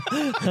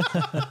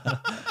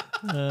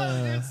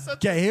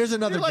 Okay, here's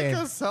another You're like game.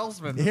 a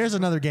salesman. Here's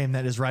another game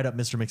that is right up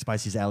Mr.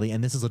 McSpicy's alley,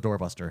 and this is a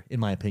doorbuster, in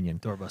my opinion.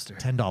 Doorbuster.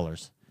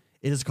 $10.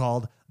 It is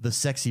called The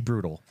Sexy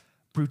Brutal.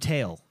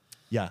 Brutale.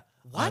 Yeah.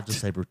 I'll What? just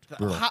say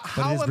brutal. How,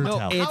 but it is brutal.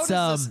 how It's,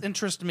 does this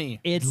interest me?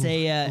 It's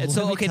a Let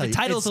so me okay. tell The you,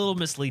 title's it's- a little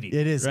misleading.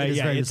 It is. Right? It is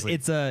yeah, very it's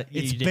misleading.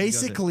 it's It's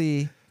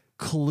basically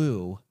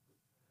Clue.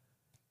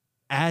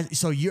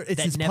 It's That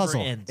this never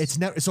puzzle. ends. It's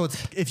never so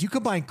it's if you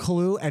combine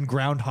Clue and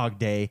Groundhog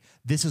Day,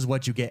 this is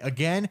what you get.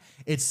 Again,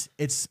 it's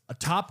a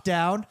top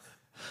down.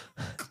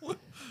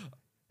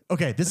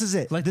 Okay, this is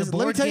it. Like the let me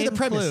board tell you the game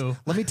premise. Clue.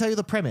 Let me tell you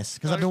the premise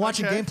because I've been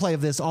watching Okay. gameplay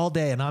of this all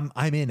day and I'm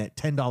in at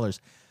 $10.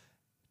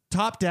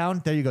 Top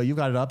down, there you go. You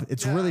got it up.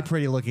 It's really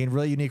pretty looking,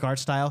 really unique art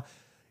style.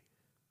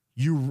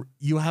 You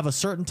have a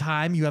certain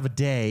time, you have a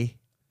day.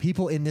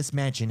 People in this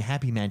mansion,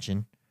 Happy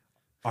Mansion,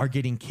 are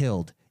getting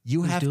killed.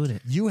 You have doing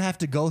it? you have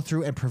to go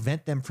through and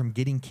prevent them from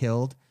getting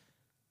killed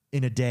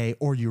in a day,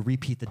 or you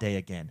repeat the day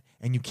again.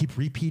 And you keep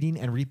repeating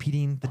and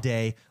repeating the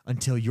day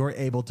until you're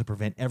able to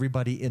prevent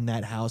everybody in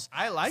that house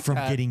I like from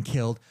that. getting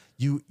killed.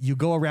 You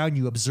go around,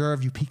 you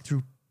observe, you peek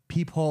through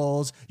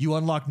peepholes, you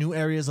unlock new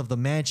areas of the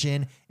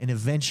mansion, and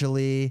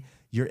eventually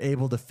you're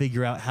able to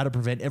figure out how to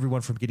prevent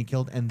everyone from getting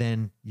killed, and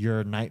then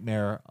your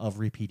nightmare of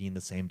repeating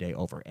the same day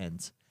over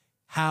ends.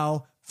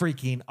 How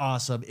freaking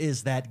awesome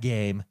is that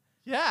game?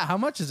 Yeah. How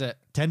much is it?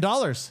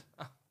 $10.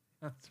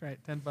 That's right,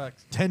 $10.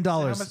 $10.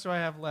 How much do I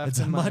have left? It's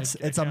a in my must.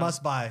 It's a account?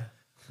 must buy.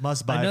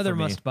 Must buy. Another for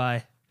me. must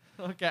buy.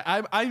 Okay,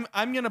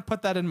 I'm gonna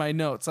put that in my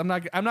notes. I'm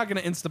not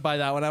gonna insta buy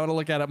that one. I want to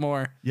look at it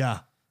more. Yeah.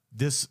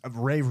 This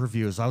rave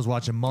reviews. I was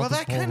watching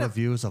multiple kind of-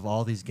 reviews of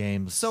all these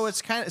games. So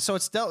it's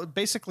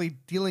basically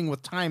dealing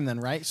with time then,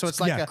 right? So it's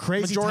like Yeah, a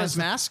crazy Majora's times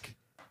with- Mask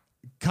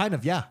kind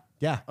of, yeah.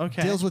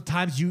 Okay. Deals with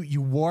times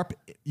you warp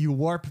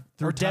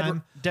through or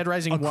time Dead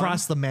Rising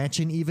across the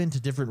mansion, even to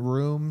different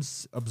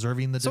rooms,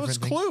 observing the 1. So different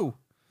it's things. Clue.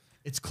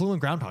 It's Clue and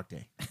Groundhog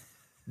Day. A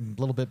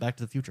little bit Back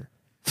to the Future.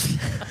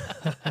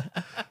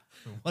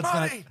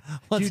 Marty!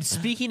 Dude,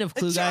 speaking of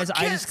Clue, It's your guys,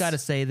 I kiss! just got to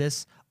say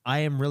this. I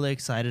am really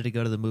excited to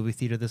go to the movie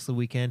theater this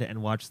weekend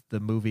and watch the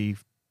movie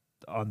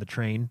on the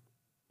train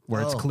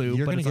where it's Oh, Clue.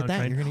 you're but gonna it's get on a that?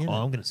 train. You're gonna get Oh,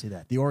 that? I'm going to see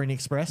that. The Orient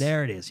Express.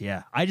 There it is.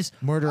 Yeah. I just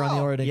Murder on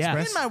the Orient yeah.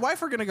 Me Express. and my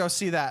wife were gonna go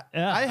see that.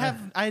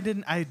 Yeah. I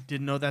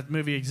didn't know that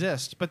movie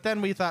exists. But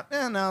then we thought,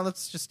 no,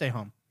 let's just stay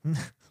home.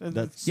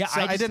 That's- Yeah,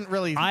 So I didn't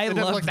really. I it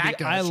didn't love look that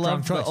good. I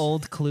love the choice.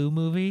 old Clue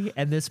movie,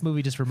 and this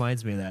movie just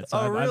reminds me of that. So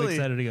Oh, I'm really?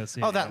 excited to go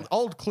see it. Oh, that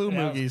old Clue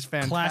Yeah. movie is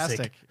Classic.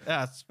 fantastic.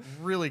 Yeah, it's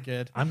really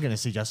good. I'm gonna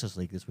see Justice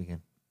League this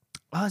weekend.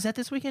 Oh, is that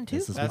this weekend too?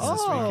 This is That's weekend.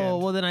 this Oh,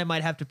 weekend. well then I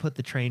might have to put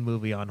the train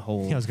movie on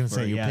hold. Yeah, I was gonna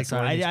say you picked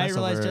sorry, Orient I Express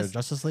realized over just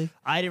Justice League.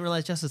 I didn't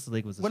realize Justice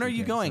League was this When are you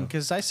weekend, going? so-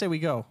 Because I say we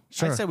go.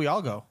 Sure. I say we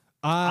all go.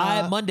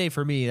 Monday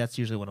for me. That's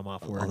usually when I'm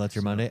off work. Oh, that's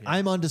your so, Monday. yeah.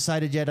 I'm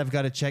undecided yet. I've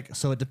got to check.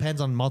 So it depends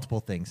on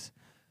multiple things.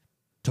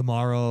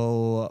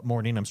 Tomorrow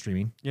morning, I'm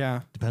streaming.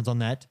 Yeah. Depends on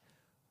that.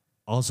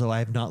 Also, I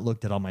have not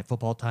looked at all my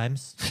football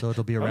times, so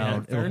it'll be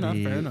around. fair it'll enough,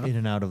 be fair enough. in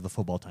and out of the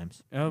football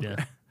times. Okay.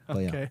 Yeah. But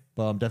yeah, Okay.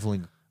 but I'm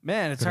definitely.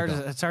 Man, it's Gonna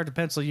hard. go. It's hard to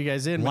pencil you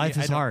guys in. when Life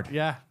you- is I don't- hard.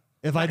 Yeah.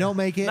 If I don't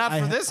make it, Not for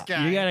I- this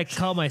guy. You gotta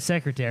call my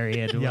secretary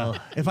and Yeah. we'll.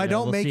 If I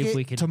don't we'll make see if it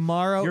we can,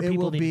 tomorrow, your it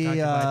people will need be. to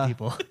talk to my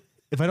people.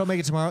 If I don't make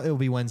it tomorrow, it will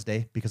be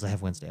Wednesday because I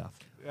have Wednesday off.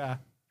 Yeah.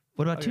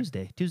 What about Okay.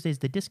 Tuesday? Tuesday's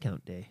the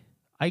discount day.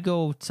 I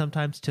go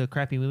sometimes to a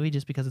crappy movie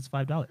just because it's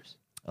 $5.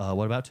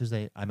 What about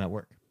Tuesday? I'm at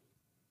work.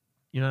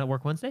 You're not at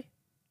work Wednesday,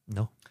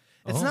 No.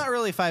 It's Oh. not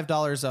really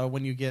 $5 though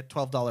when you get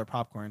 $12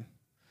 popcorn.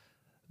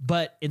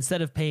 but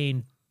instead of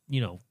paying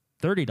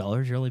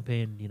 $30, you're only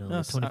paying No,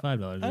 it's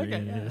 $25.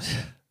 okay,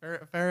 yeah.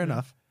 Fair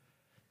enough.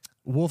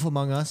 Wolf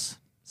Among Us,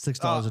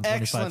 $6.25.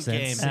 excellent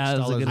game. That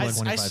was a good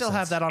one. I still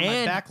have that on my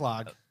And-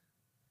 backlog.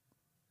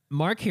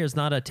 Mark here's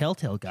not a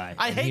Telltale guy.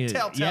 I hate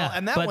Telltale,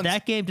 and that but one's-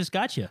 that game just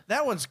got you.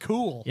 That one's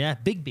cool. Yeah,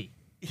 Big B.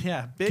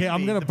 Yeah. Okay,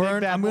 I'm gonna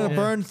burn. I'm gonna wolf.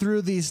 burn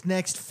through these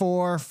next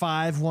 4 or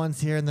 5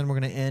 ones here, and then we're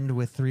gonna end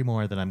with 3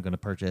 more that I'm gonna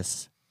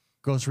purchase.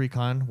 Ghost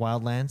Recon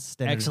Wildlands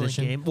Standard Excellent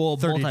Edition, game. Well,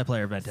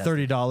 multiplayer, fantastic.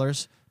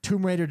 $30.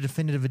 Tomb Raider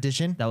Definitive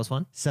Edition, That was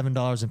fun.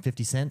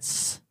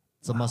 $7.50.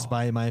 It's a must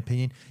buy in my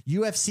opinion.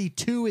 UFC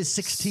 2 is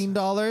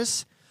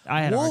 $16.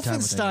 I had a hard time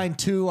with that Wolfenstein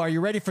 2. Are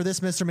you ready for this,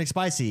 Mr.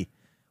 McSpicy?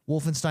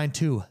 Wolfenstein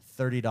 2,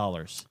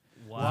 $30.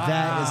 Wow.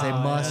 That is a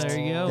must. There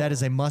you go. That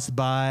is a must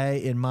buy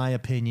in my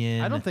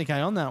opinion. I don't think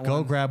I own that Go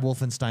one. grab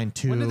Wolfenstein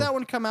 2. When did that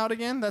one come out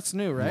again? That's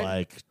new, right?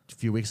 Like a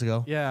few weeks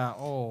ago. Yeah.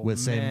 Oh,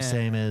 With man.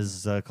 same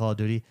as Call of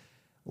Duty.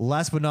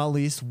 Last but not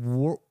least,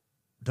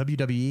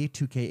 WWE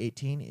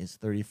 2K18 is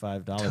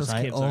 $35. Those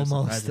I games are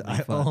almost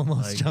surprisingly fun.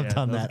 Like, jumped yeah,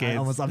 on those that.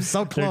 games, I'm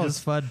so They're close.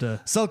 just fun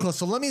to. So close.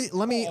 So let me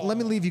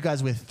leave you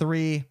guys with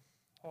three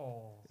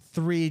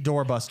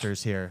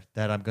doorbusters here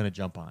that I'm going to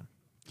jump on.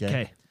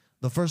 Okay.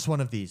 The first one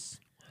of these,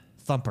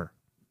 Thumper,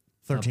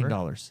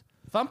 $13.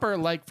 Thumper,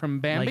 like from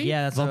Bambi. Like,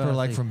 yeah, that's what I Thumper was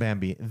like thinking. from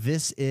Bambi.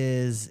 This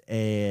is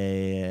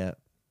a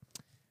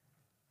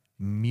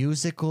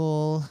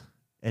musical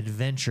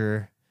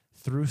adventure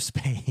through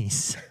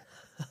space,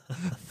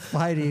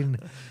 fighting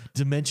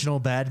dimensional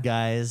bad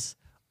guys.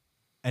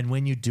 And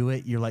when you do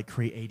it, you're like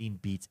creating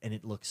beats, and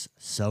it looks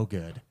so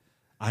good.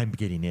 I'm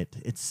getting it.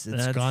 It's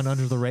That's- gone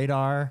under the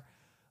radar.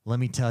 Let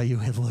me tell you,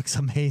 it looks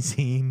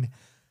amazing.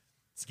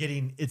 It's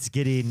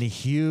getting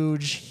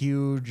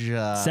huge.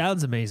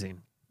 Sounds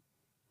amazing.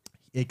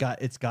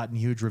 It's gotten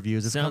huge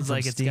reviews. It's come Sounds from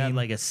like it's Steam. got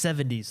like a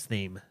 70s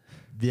theme.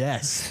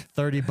 Yes,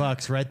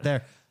 $30 right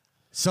there.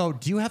 So,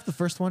 do you have the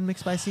first one,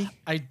 McSpicy?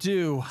 I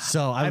do.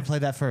 So I would play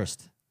that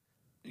first.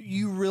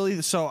 You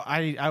really? So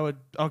I would.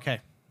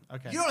 Okay.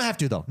 You don't have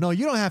to though. No,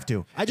 you don't have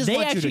to. I just They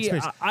want actually, you to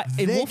experience.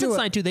 in They do it-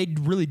 Wolfenstein 2, they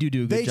really do a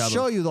good They job.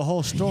 show of, you the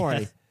whole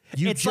story.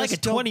 You it's like a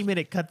just don't-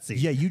 20-minute cutscene.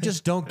 Yeah, you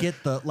just don't get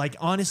the like.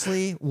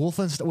 Honestly,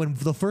 Wolfenstein. When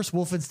the first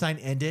Wolfenstein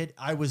ended,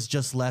 I was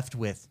just left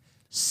with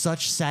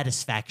such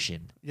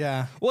satisfaction.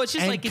 Yeah. Well, it's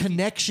just and like if you-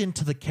 connection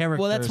to the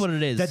characters. that's what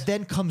it is. That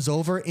then comes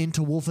over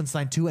into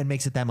Wolfenstein 2 and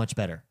makes it that much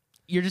better.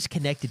 you're just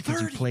connected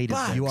because you played it.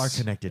 $30. You are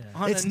connected.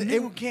 On a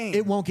new game.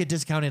 It won't get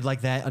discounted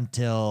like that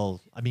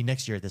until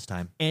next year at this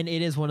time. And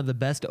it is one of the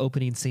best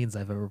opening scenes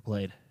I've ever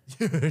played.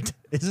 Dude,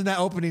 isn't that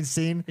opening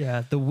scene?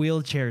 Yeah, the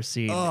wheelchair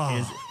scene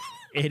Oh.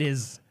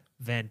 is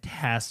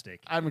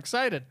fantastic. I'm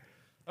excited.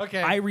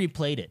 Okay. I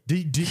replayed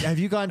it. Have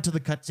you gotten to the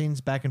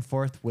cutscenes back and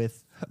forth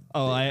with?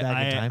 Oh,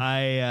 back in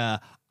time?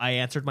 I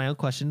answered my own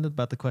question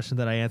about the question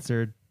that I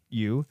answered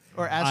you.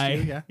 Or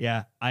asked you,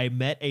 yeah. I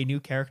met a new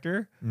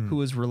character who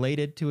was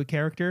related to a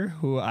character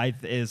who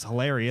is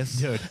hilarious.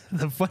 Dude.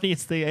 The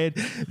funniest thing,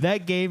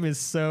 that game is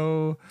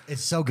so...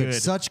 It's so good.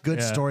 Good. Such good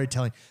Yeah.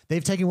 storytelling.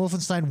 They've taken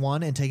Wolfenstein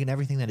 1 and taken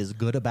everything that is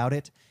good about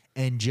it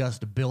and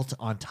just built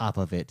on top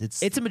of it.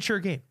 It's a mature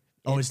game.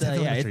 Oh, it's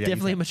definitely mature. it's Yeah, you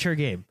definitely a can't- mature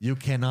game. you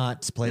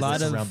cannot play Lot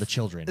this of- around the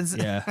children.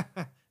 Yeah.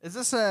 Is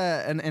this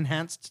an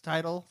enhanced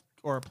title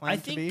or a plan I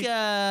to think be?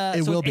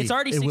 It will be. It's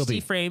already It will 60 be.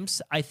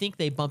 frames. I think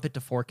they bump it to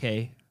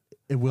 4K.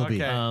 It will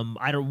be. Okay.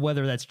 I don't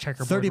whether that's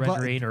checkerboard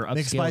rendering or upscale or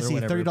McSpicy,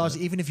 whatever. $30. but-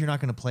 Even if you're not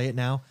going to play it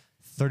now,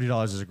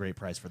 $30 is a great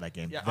price for that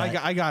game. Yeah,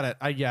 That- I got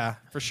it. Yeah,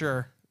 for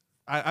sure.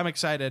 I'm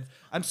excited.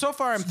 I'm you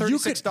could-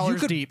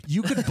 $36 deep.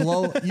 You could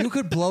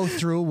blow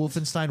through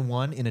Wolfenstein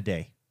 1 in a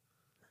day.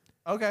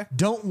 Okay.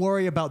 Don't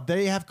worry about.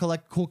 They have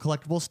cool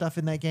collectible stuff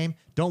in that game.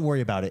 Don't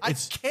worry about it. I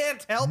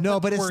can't help No,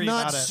 but it's worry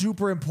not about it.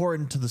 super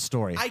important to the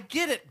story. I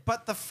get it,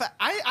 but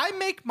I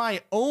make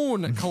my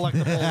own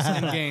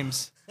collectibles in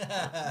games.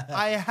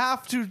 I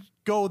have to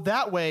go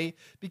that way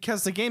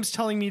because the game's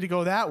telling me to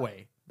go that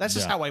way. That's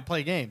just Yeah. how I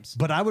play games.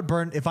 But I would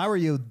if I were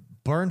you,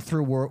 burn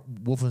through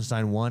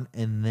Wolfenstein 1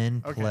 and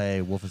then Okay.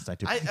 play Wolfenstein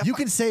 2. If You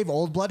can save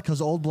Old Blood because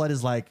Old Blood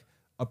is like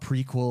a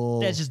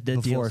prequel That's just the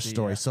before DLC,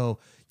 story. yeah. So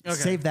Okay.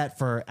 save that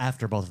for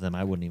after both of them.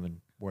 I wouldn't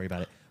even worry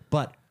about it.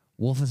 But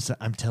Wolfenstein,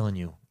 I'm telling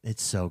you,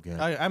 it's so good.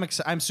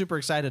 I'm super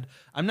excited.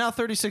 I'm now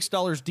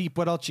 $36 deep.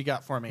 What else you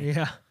got for me?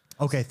 Yeah.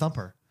 Okay,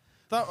 Thumper.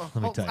 Th-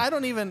 me tell you. I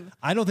don't even.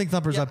 I don't think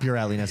Thumper's up your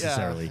alley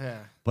necessarily, yeah.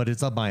 but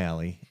it's up my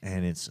alley,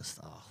 and it's just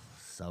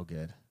so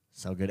good.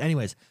 So good.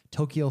 Anyways,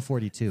 Tokyo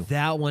 42.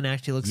 That one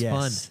actually looks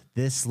fun.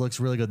 This looks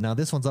really good. Now,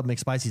 this one's up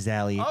McSpicy's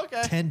alley.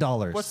 Okay.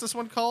 $10. What's this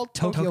one called?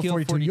 Tokyo, Tokyo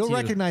 42. You'll 42.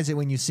 recognize it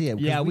when you see it.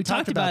 'cause Yeah, we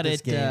talked about this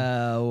it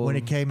game when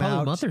it came probably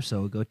out. a month or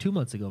so ago, 2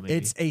 months ago, maybe.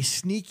 It's a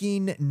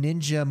sneaking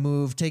ninja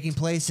move taking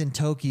place in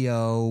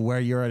Tokyo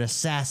where you're an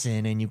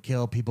assassin and you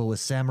kill people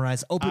with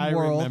samurais. Open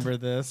world.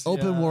 this.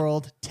 Open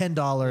world,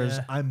 $10.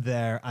 Yeah. I'm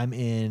there. I'm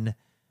in.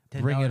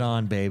 Bring it $10.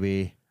 on,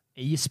 baby.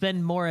 You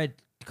spend more at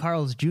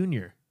Carl's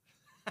Jr.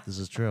 This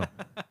is true.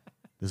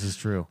 This is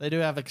true. They do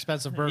have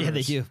expensive burgers. Yeah,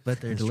 they do, but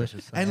they're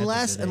delicious. And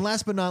last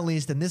but not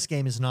least, and this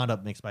game is not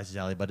up McSpicy's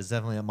alley, but it's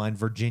definitely up mine.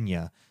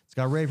 Virginia. It's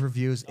got rave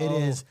reviews. It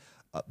is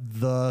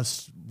the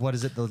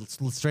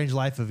Strange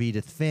Life of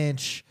Edith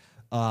Finch,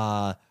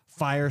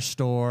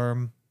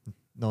 Firestorm.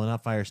 No,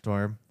 not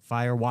Firestorm.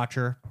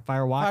 Firewatcher.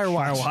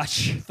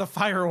 Firewatch. The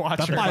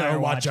Firewatcher. The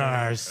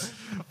Firewatchers.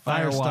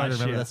 Firestarter.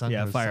 Remember that song? Yeah,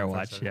 Remember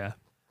Firewatch. Firestarter? Yeah.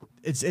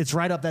 It's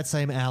right up that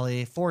same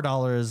alley.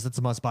 $4. That's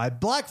a must buy.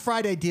 Black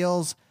Friday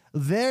deals.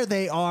 There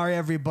they are,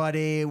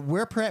 everybody.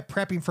 We're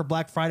prepping for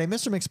Black Friday.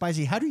 Mr.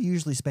 McSpicy, how do you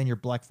usually spend your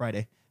Black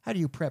Friday? How do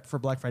you prep for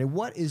Black Friday?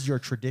 What is your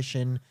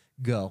tradition?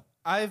 Go.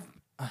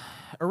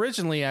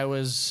 Originally I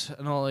was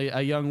only a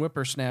young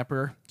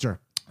whippersnapper, Sure.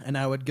 and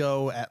I would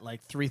go at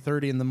like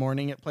 3:30 in the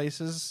morning at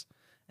places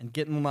and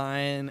get in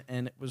line,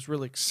 and it was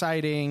really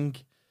exciting.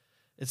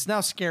 It's now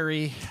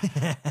scary.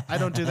 I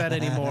don't do that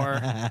anymore.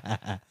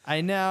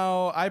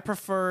 I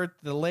prefer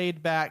the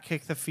laid back,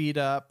 kick the feet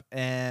up,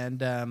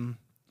 and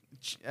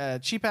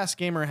Cheap Ass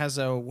Gamer has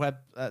a web,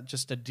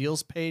 just a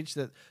deals page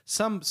that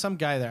some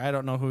guy there, I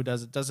don't know who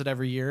does it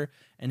every year,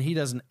 and he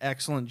does an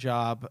excellent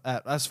job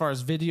as far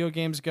as video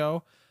games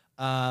go.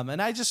 And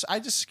I just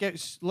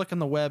look on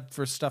the web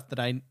for stuff that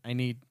I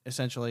need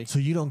essentially. So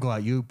you don't go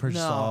out. You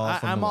purchase all No,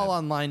 from I'm the all web.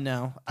 online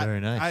now. Very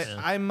nice.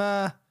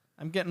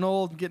 I'm getting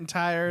old, getting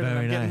tired, and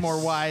Very I'm getting nice.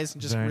 more wise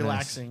and just Very nice.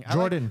 relaxing. I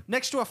Jordan. like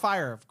next to a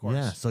fire, of course.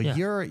 Yeah. So Yeah.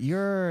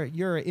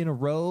 you're in a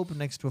robe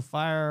next to a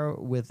fire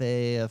with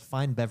a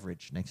fine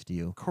beverage next to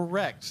you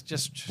Correct.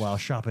 Just while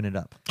shopping it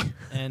up.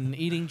 and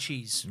eating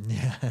cheese.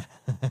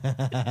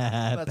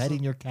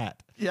 Petting your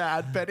cat.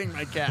 Yeah, petting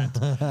my cat.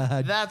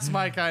 That's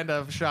my kind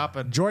of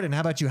shopping. Jordan,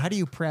 how about you? How do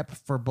you prep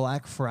for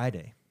Black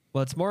Friday?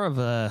 Well, it's more of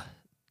a,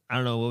 I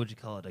don't know, what would you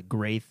call it? A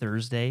gray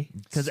Thursday?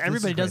 Because This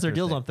everybody is does Gray their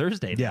deals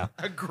Thursday. on Thursday. now.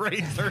 A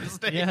great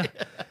Thursday. Yeah.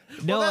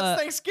 Well, No, that's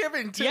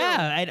Thanksgiving too.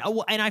 Yeah,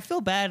 and I feel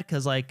bad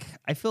because like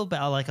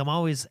I'm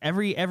always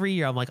every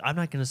year I'm like I'm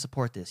not going to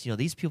support this. You know,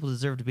 these people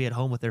deserve to be at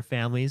home with their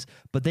families.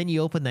 But then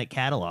you open that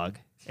catalog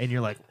and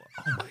you're like,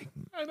 oh my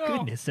I know.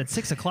 goodness, at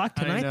 6 o'clock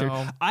tonight.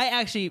 know. I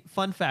actually,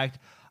 fun fact,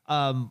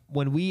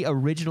 when we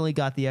originally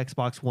got the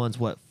Xbox Ones,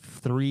 what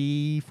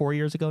 3-4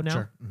 years ago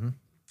now?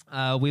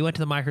 We went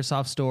to the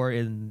Microsoft store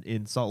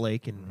in Salt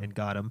Lake and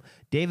got them.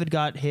 David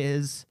got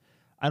his.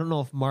 I don't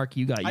know if Mark,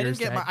 you got I yours.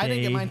 didn't get that I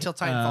didn't get day. mine till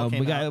Titanfall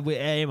came out.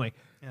 Anyway.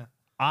 Yeah.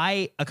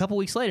 A couple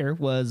weeks later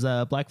was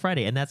Black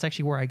Friday, and that's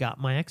actually where I got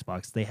my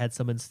Xbox. They had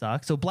some in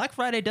stock, so Black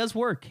Friday does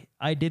work.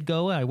 I did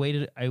go. I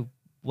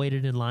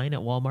waited in line at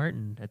Walmart,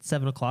 and at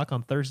 7 o'clock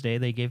on Thursday,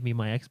 they gave me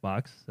my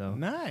Xbox. So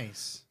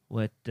Nice.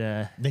 what?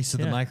 Next to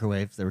the yeah.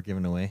 microwave they were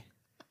giving away.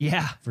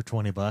 Yeah. for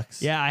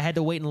 $20. Yeah, I had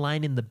to wait in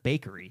line in the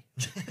bakery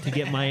to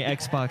get my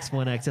Xbox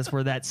One X. That's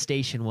where that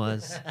station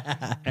was.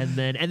 And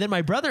then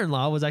my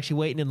brother-in-law was actually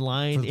waiting in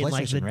line For the in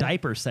like the PlayStation, right?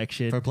 diaper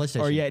section. For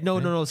PlayStation, Or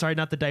no, right? sorry,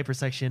 not the diaper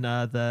section.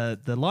 The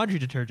laundry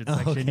detergent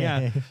section. Okay.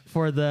 Yeah,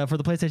 for the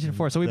PlayStation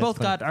 4. So we That's both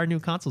funny. got our new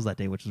consoles that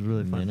day, which was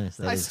really fun. Yeah, nice.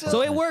 That I is still-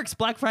 fun. So it works.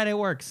 Black Friday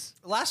works.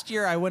 Last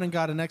year, I went and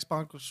got an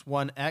Xbox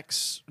One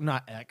X,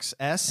 not X,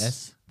 S,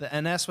 S? the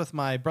NS with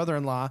my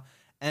brother-in-law,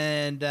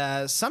 and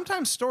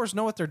sometimes stores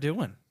know what they're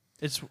doing.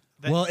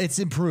 Well, it's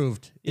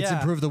improved. It's Yeah.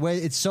 improved the way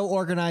it's so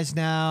organized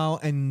now,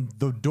 and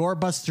the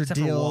doorbuster Except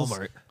for deals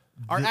Walmart.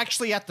 are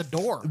actually at the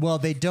door. Well,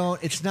 they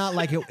don't. It's not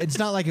like it. It's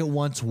not like it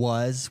once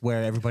was,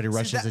 where everybody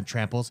rushes that- and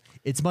tramples.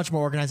 It's much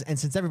more organized, and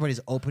since everybody's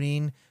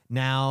opening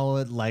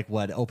now, like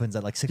what opens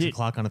at like 6 Dude,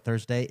 o'clock on a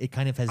Thursday, it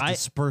kind of has I-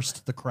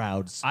 dispersed the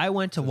crowds. I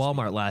went to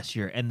Walmart last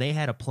year and they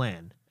had a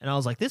plan, and I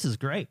was like, "This is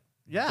great."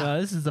 Yeah.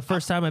 This is the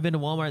first time I've been to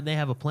Walmart and they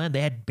have a plan.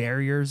 They had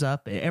barriers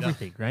up,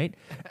 everything, right?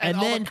 And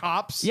all the then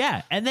cops.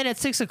 Yeah, and then at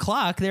 6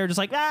 o'clock they were just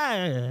like,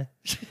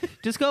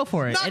 just go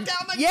for it. Knock And- down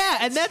my yeah,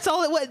 gates. and that's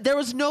all it was. There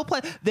was no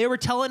plan. They were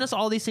telling us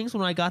all these things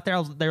when I got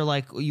there. They're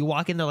like, you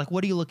walk in, they're like,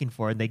 "What are you looking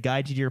for?" And they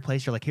guide you to your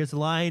place. You're like, "Here's the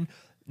line."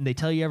 And they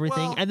tell you everything.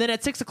 Well- And then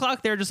at 6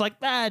 o'clock they're just like,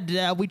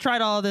 we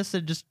tried all of this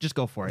and just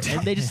go for it.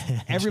 And they just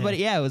everybody,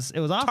 yeah, it was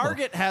awful.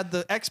 Target had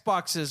the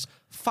Xboxes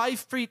 5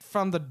 feet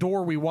from the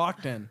door we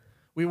walked in.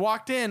 We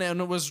walked in and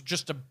it was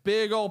just a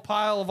big old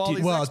pile of all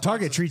these. Well, Xboxes.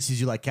 Target treats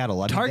you like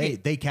cattle. I mean,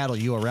 Target- they cattle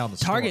you around the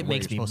store. Target where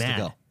makes you're me supposed to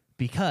mad go.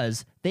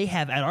 because they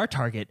have at our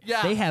Target,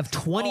 Yeah. they have Oh,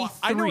 I know what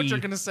 23 you're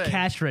gonna say.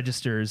 cash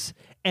registers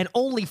and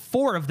only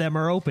 4 of them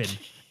are open.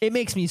 It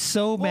makes me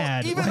so Well,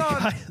 mad. even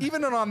Like, on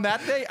even on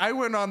that day, I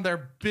went on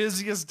their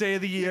busiest day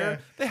of the year. Yeah.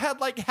 They had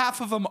like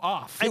half of them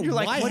off. and you're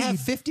like, why what have are you,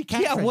 50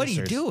 cash Yeah, what are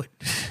you registers? doing?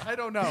 I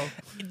don't know.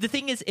 The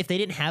thing is, if they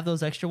didn't have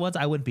those extra ones,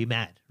 I wouldn't be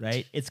mad,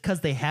 right? It's because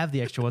they have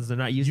the extra ones. They're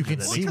not using You can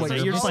them. see Because what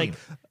you're just missing.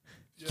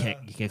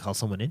 like, you can't call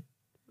someone in.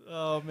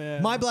 Oh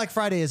man. My Black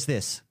Friday is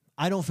this.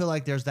 I don't feel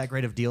like there's that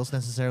great of deals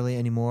necessarily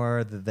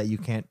anymore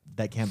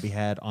that can't be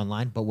had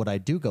online. But what I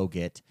do go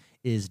get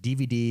is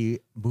DVD,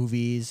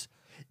 movies,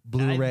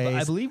 Blu-rays.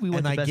 I believe we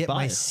went and to I Best get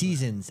my Buy.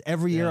 seasons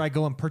every year. Yeah. I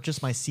go and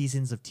purchase my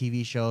seasons of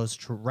TV shows.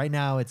 Right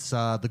now, it's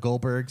the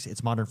Goldbergs.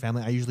 It's Modern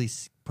Family. I usually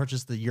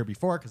purchase the year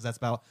before because that's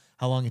about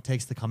how long it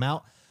takes to come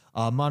out.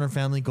 Modern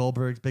Family,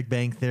 Goldbergs, Big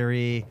Bang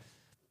Theory.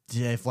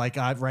 If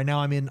right now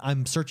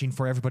I'm searching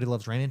for Everybody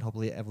Loves Raymond.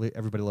 Hopefully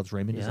Everybody Loves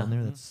Raymond is Yeah. on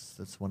there.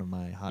 That's one of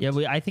my hot. Yeah,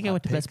 I think I hot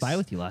went to Best picks. Buy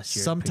with you last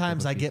year.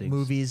 Sometimes I Picked up a few get things.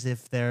 movies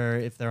if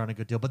they're on a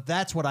good deal, but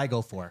that's what I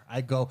go for.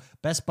 I go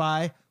Best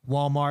Buy,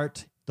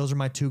 Walmart. Those are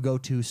my 2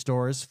 go-to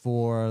stores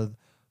for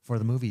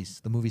the movies,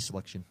 the movie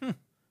selection.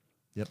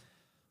 Yep,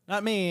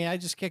 Not me. I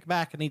just kick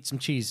back and eat some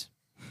cheese.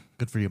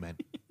 good for you, man.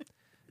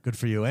 Good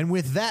for you. And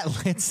with that,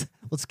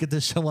 let's get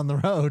this show on the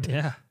road.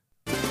 Yeah.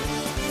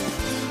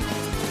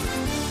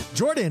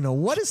 Jordan,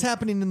 what is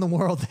happening in the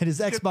world that is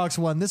Xbox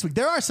One this week?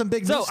 There are some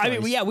big So news I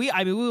mean, stories. we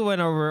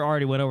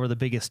already went over the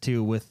biggest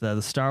 2 with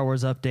the Star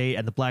Wars update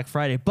and the Black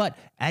Friday. But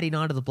adding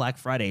on to the Black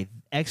Friday,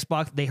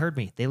 Xbox, they heard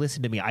me, they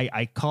listened to me.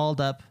 I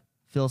called up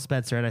Phil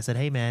Spencer and I said,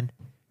 "Hey man,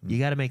 you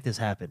got to make this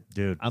happen,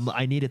 Dude.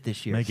 I need it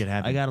this year. Make it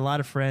happen. I got a lot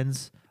of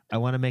friends. I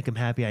want to make them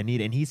happy. I need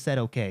it." And he said,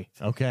 "Okay,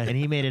 Okay. and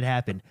he made it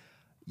happen.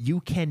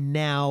 You can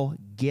now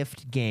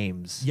gift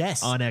games,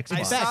 Yes. on Xbox.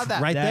 I saw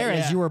that. right there,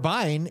 yeah. as you were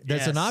buying,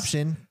 there's an Yes.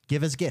 option.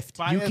 Give as gift.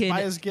 Buy You it- can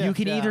buy his gift, you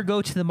can yeah. either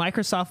go to the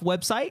Microsoft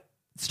website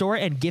store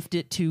and gift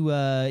it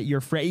to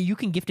your friend. You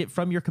can gift it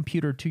from your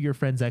computer to your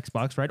friend's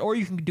Xbox, right? Or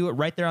you can do it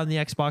right there on the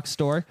Xbox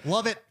store.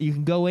 Love it. You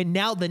can go in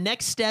now. The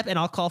next step, and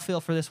I'll call Phil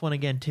for this one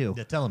again too.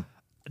 Yeah, tell him.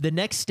 The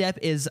next step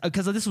is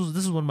because this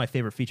was one of my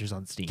favorite features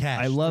on Steam.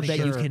 Cash. I love Let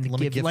that me you sure- can let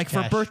me give give like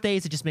for cash.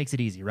 birthdays. It just makes it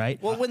easy,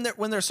 right? Well,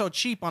 when they're so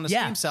cheap on a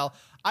Yeah. Steam sale,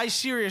 I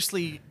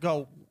seriously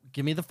go,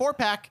 give me the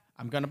 4-pack.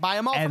 I'm gonna buy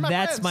them all. for And my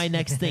that's friends. my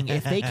next thing.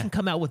 If they can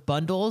come out with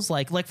bundles,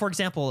 like for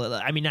example,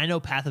 I mean, I know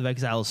Path of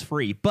Exile is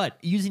free, but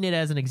using it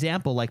as an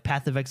example, like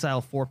Path of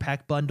Exile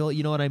 4-pack bundle,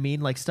 you know what I mean?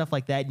 Like stuff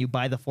like that, and you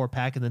buy the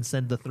 4-pack and then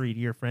send the 3 to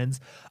your friends.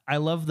 I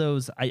love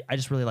those. I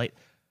just really like.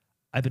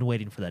 I've been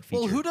waiting for that feature.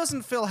 Well, who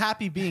doesn't feel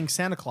happy being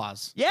Santa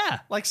Claus?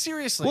 Yeah. Like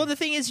seriously. Well, the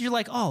thing is, you're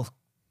like, oh,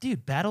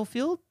 dude,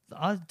 Battlefield,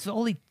 it's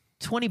only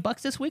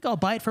 $20 this week. I'll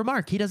buy it for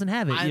Mark. He doesn't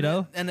have it, you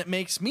know. and it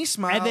makes me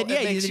smile. And then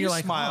it makes you're you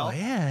like, smile. oh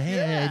yeah,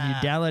 and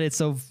you download it.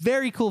 So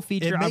very cool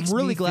feature. I'm makes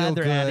really me glad feel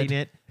they're good, adding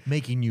it.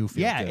 making you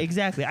feel Yeah, good.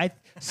 exactly.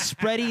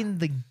 Spreading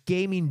the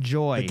gaming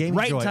joy The gaming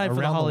right joy in time for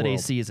the around the holiday world.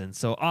 season.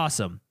 So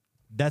awesome.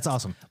 That's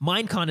awesome.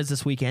 Minecon is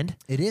this weekend.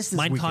 It is this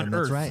Minecon weekend,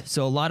 that's Earth. right.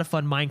 So a lot of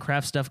fun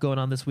Minecraft stuff going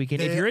on this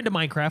weekend. If They- you're into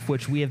Minecraft,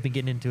 which we have been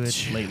getting into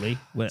it lately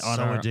on So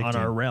our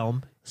addicting.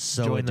 realm,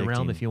 So join the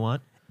realm addicting. if you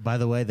want. By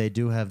the way, they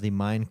do have the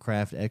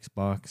Minecraft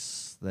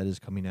Xbox that is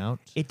coming out.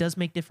 It does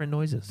make different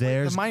noises. The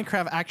There's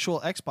Minecraft actual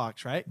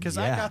Xbox, right? Because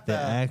I got the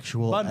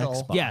actual bundle.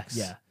 Xbox. Yeah,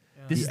 yeah.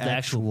 This is the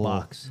actual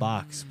box,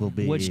 box will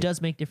be which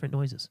does make different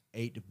noises.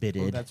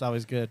 8-bitted. That's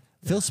always good.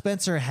 Phil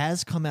Spencer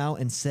has come out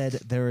and said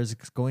there is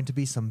going to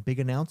be some big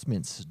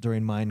announcements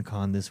during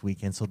Minecon this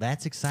weekend, so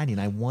that's exciting.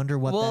 I wonder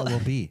what that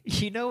will be.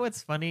 You know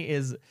what's funny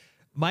is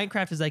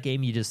Minecraft is that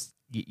game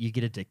you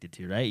get addicted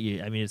to, right?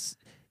 It's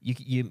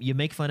you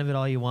make fun of it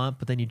all you want,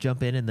 but then you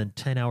jump in and then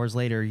 10 hours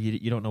later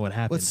you don't know what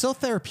happened. Well, it's so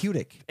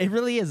therapeutic. It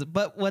really is.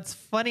 But what's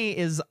funny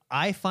is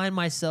I find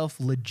myself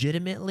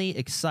legitimately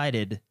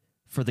excited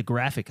for the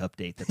graphic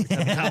update that they're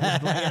coming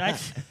out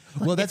with.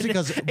 Well, that's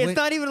because it's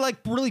not even like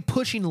really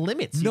pushing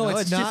limits. No, you know?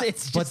 it's not.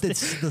 But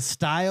it's the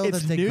style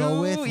that they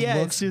go with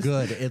looks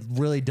good. It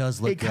really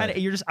does look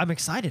good. I'm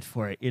excited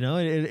for it. You know,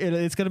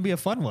 it's going to be a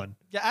fun one.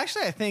 Yeah,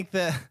 actually, I think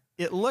that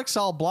it looks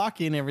all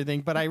blocky and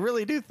everything, but I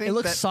really do think it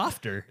looks that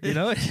softer. You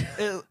know,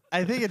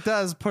 I think it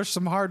does push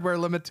some hardware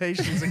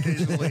limitations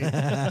occasionally.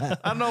 I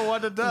don't know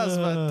what it does,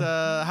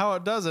 but how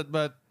it does it.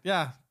 But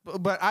yeah.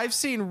 But I've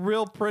seen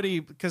real pretty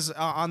because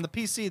on the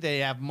PC they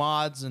have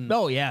mods and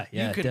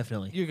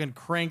definitely you can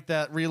crank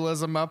that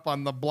realism up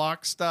on the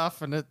block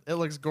stuff and it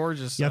looks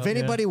gorgeous. Yeah, if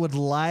anybody would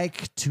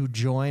like to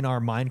join our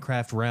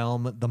Minecraft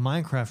realm, the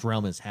Minecraft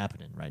realm is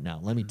happening right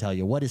now. Let me tell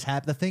you what is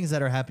happening. The things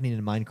that are happening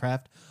in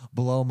Minecraft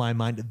blow my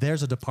mind.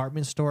 There's a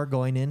department store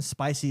going in,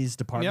 Spicy's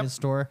department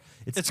store.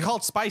 It's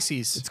called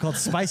Spicy's. It's called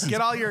Spicy's. Get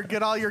all your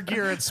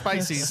gear at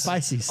Spicy's.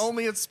 Spicy's.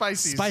 Only at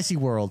Spicy's. Spicy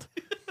World.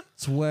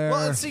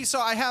 Well, see, so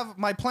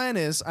my plan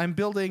is I'm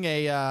building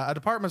a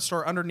department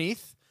store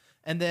underneath,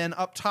 and then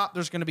up top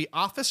there's going to be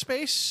office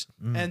space,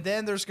 and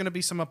then there's going to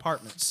be some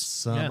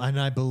apartments. And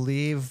I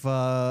believe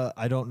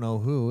I don't know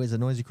who is a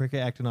Noisy Cricket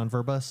acting on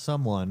Verba.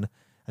 Someone,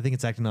 I think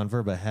it's acting on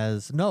Verba.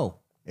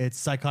 It's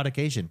Psychotic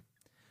Asian.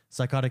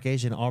 Psychotic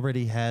Asian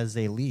already has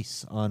a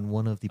lease on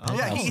one of the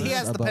penthouses. Yeah, he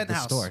has the above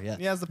penthouse. The store. Yeah,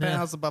 he has the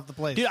penthouse above the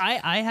place. Dude,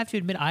 I have to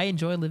admit I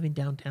enjoy living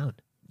downtown.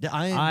 Yeah,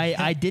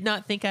 I did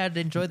not think I'd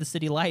enjoy the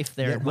city life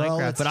there in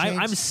Minecraft, but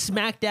I'm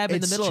smack dab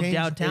in the middle of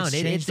downtown.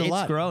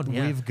 It's grown.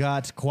 Yeah. We've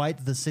got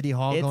quite the city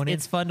hall going in.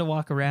 It's fun to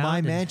walk around. My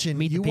mansion.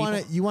 Meet you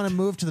want to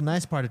move to the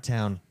nice part of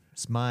town.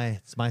 It's my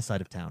side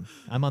of town.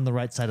 I'm on the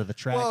right side of the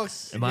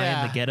tracks. Am I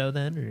in the ghetto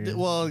then? Or?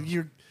 Well,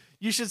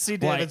 you should see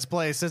David's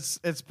place.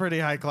 It's pretty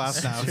high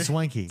class now. It's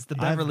swanky. It's the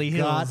Beverly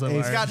Hills.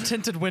 It's got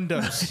tinted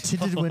windows.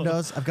 Tinted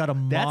windows. I've got a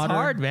modern. That's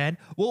hard, man.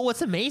 Well,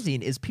 what's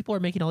amazing is people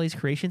are making all these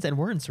creations, and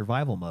we're in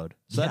survival mode,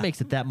 so that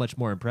makes it that much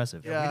more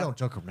impressive. Yeah, we don't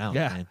joke around,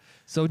 man.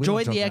 So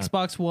join the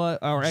Xbox One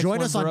or join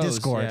X1 us on Bros.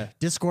 Discord. Yeah.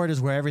 Discord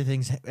is where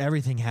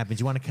everything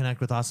happens. You want to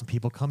connect with awesome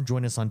people? Come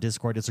join us on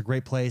Discord. It's a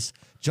great place.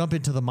 Jump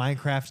into the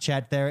Minecraft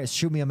chat there.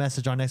 Shoot me a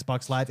message on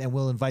Xbox Live, and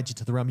we'll invite you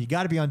to the realm. You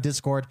got to be on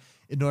Discord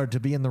in order to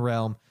be in the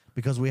realm.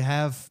 Because we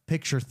have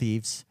picture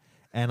thieves,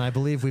 and I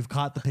believe we've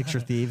caught the picture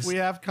thieves. We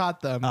have caught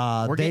them.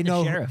 They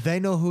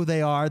know who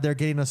they are. They're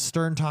getting a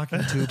stern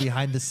talking to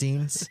behind the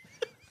scenes,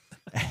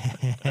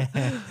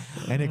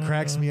 and it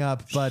cracks me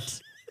up.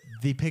 But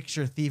the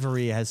picture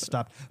thievery has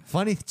stopped.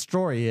 Funny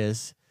story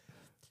is,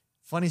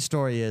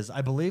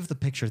 I believe the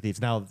picture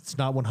thieves. Now it's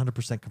not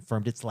 100%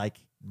 confirmed. It's like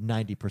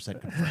 90%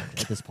 confirmed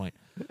at this point.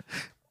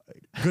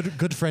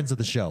 Good friends of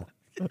the show.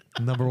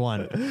 Number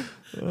one,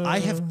 I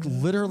have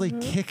literally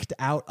kicked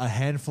out a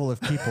handful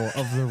of people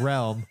of the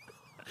realm.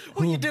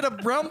 You did a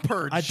realm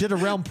purge. I did a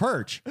realm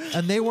purge,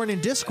 and they weren't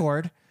in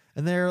Discord.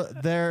 And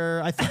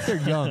I think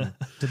they're young,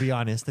 to be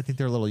honest. I think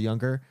they're a little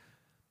younger.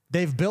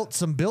 They've built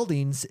some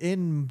buildings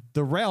in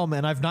the realm,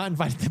 and I've not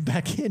invited them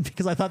back in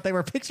because I thought they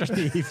were picture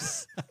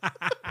thieves.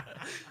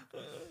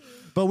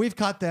 But we've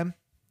caught them.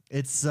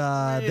 It's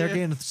they're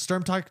getting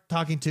stern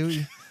talking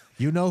to.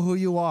 You know who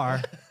you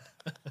are.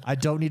 I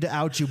don't need to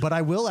out you, but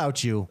I will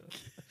out you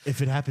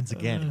if it happens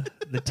again.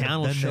 The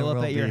town will show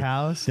up at your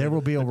house. There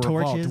will be a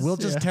revolt. Torches, We'll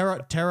just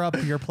tear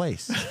up your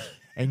place,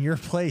 and your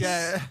place.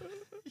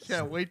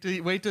 Yeah. Wait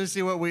to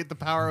see the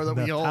power that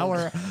we hold. The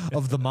power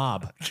of the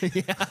mob.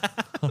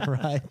 All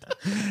right.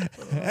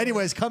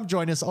 Anyways, come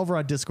join us over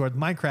on Discord.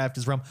 Minecraft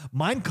is from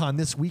Minecon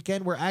this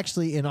weekend. We're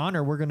actually in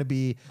honor. We're going to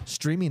be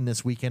streaming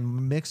this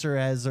weekend. Mixer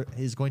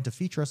is going to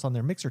feature us on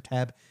their Mixer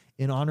tab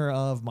in honor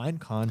of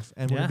Minecon,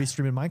 and we're going to be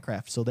streaming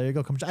Minecraft. So there you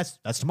go. Come.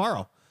 That's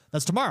tomorrow.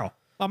 That's tomorrow.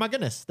 Oh my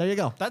goodness. There you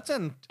go. That's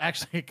in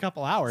actually a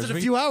couple hours. It's in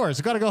a few hours.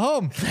 I got to go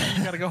home.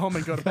 You got to go home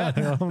and go to bed.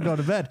 Go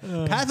to bed.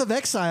 Path of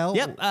Exile.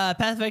 Yep.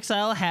 Path of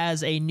Exile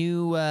has a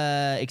new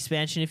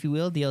expansion, if you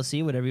will,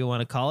 DLC, whatever you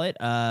want to call it.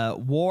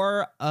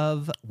 War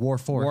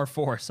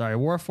 4. Sorry.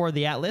 War 4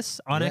 the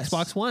Atlas on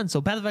Xbox One. So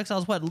Path of Exile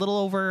is a little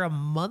over a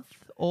month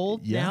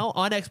old now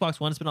on Xbox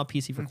One. It's been on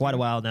PC for quite a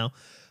while now.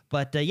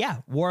 But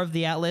War of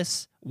the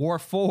Atlas, War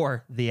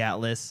 4 the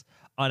Atlas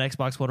on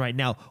Xbox One right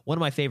now. One of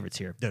my favorites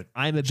here. Dude,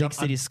 I'm a big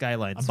Cities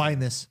Skylines. I'm buying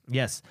this.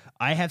 Yes.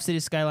 I have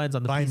Cities Skylines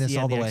on the PC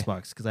and the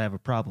Xbox because I have a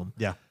problem.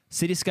 Yeah.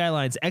 Cities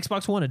Skylines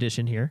Xbox One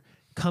edition here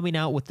coming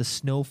out with the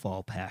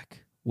Snowfall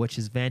pack, which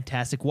is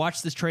fantastic.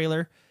 Watch this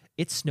trailer.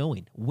 It's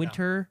snowing.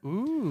 Winter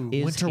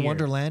is Winter here.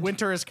 Wonderland.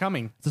 Winter is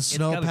coming. The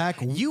snow pack.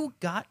 You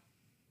got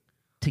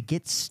to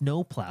get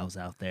snow plows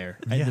out there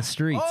in the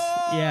streets.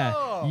 Oh!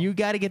 Yeah, you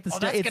got to get the Oh,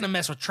 snow. that's gonna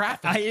mess with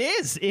traffic.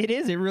 It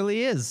is. It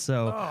really is.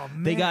 So Oh,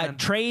 they man. got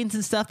trains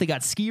and stuff. They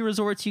got ski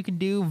resorts you can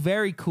do.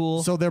 Very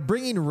cool. So they're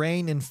bringing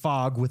rain and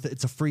fog with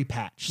it's a free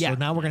patch. Yeah. So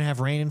now we're gonna have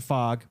rain and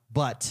fog,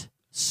 but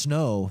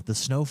snow, the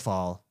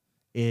snowfall,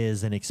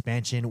 is an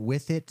expansion.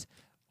 With it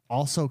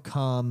also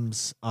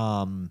comes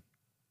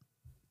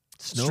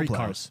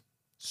streetcars.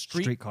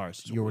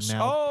 Streetcars. You will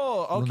now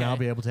okay. will now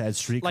be able to add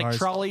streetcars. like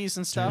trolleys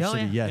and stuff.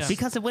 Actually, yes.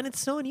 Because when it's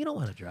snowing, you don't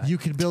want to drive. You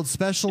can build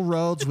special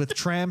roads with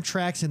tram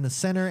tracks in the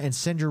center and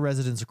send your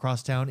residents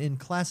across town in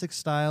classic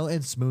style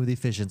and smooth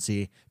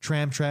efficiency.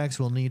 Tram tracks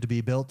will need to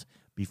be built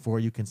before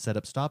you can set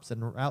up stops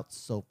and routes,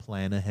 so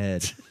plan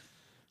ahead.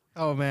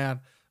 Oh man,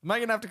 am I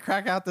gonna have to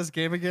crack out this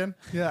game again?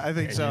 Yeah, I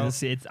think so.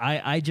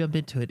 I jump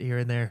into it here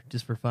and there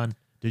just for fun.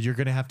 Dude, you're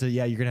gonna have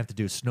to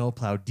do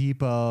snowplow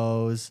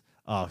depots.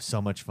 Oh,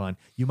 so much fun.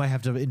 You might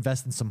have to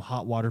invest in some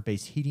hot water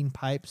based heating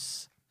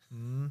pipes.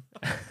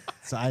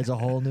 So adds a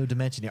whole new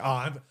dimension here. Oh,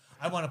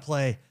 I want to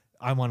play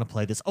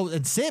this. Oh,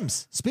 and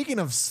Sims. Speaking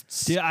of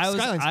Dude, I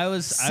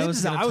was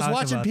Sims, gonna I was talk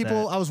watching about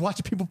people. that. I was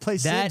watching people play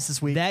Sims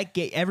this week.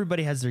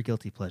 Everybody has their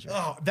guilty pleasure.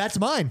 Oh, that's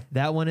mine.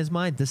 That one is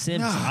mine. The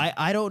Sims. No.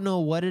 I don't know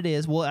what it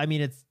is. Well, I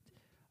mean,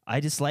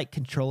 I just like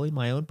controlling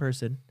my own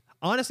person.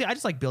 Honestly, I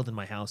just like building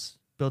my house,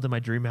 building my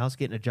dream house,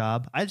 getting a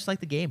job. I just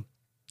like the game.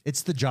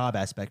 It's the job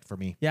aspect for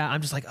me. Yeah, I'm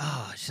just like,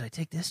 oh, should I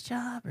take this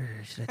job or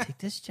should I take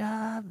this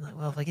job? I'm like,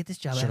 well, if I get this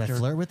job, Should I after,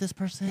 flirt with this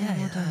person?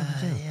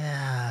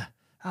 yeah.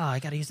 Oh, I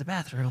got to use the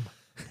bathroom.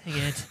 Dang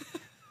it.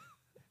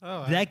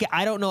 Oh,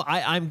 I don't know.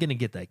 I'm gonna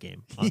get that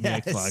game on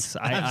Yes. the Xbox.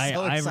 I'm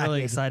so I'm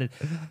really excited.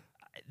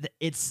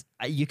 excited.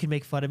 You can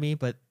make fun of me,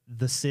 but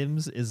The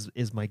Sims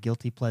is my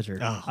guilty pleasure.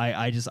 Oh.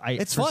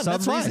 It's fun. For some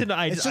That's fine. reason,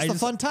 It's just a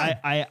fun time.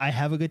 I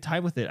have a good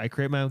time with it. I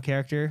create my own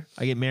character.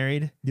 I get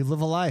married. You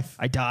live a life.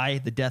 I die.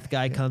 The death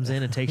guy comes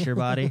in and takes your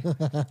body.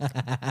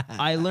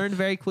 I learned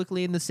very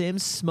quickly in The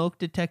Sims, smoke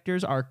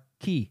detectors are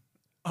key.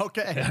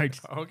 okay.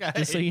 Okay.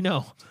 Just so you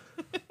know.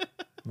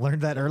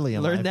 Learned that early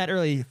in life. Learned that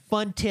early.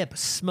 Fun tip: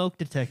 smoke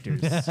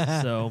detectors.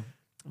 So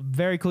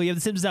very cool. You have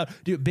The Sims out.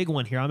 Dude, big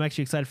one here. I'm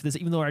actually excited for this,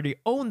 even though I already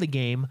own the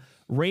game.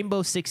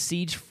 Rainbow Six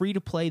Siege free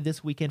to play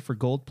this weekend for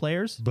gold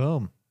players.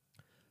 Boom.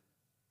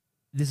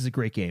 This is a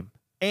great game,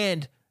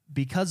 and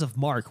because of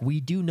Mark, we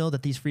do know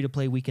that these free to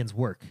play weekends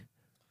work.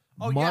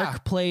 Oh, Mark yeah.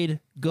 played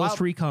Ghost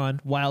Recon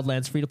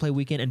Wildlands free to play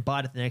weekend and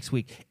bought it the next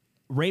week.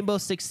 Rainbow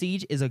Six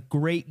Siege is a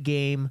great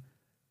game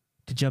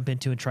to jump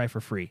into and try for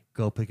free.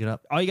 Go pick it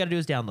up. All you got to do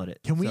is download it.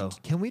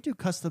 Can we do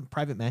custom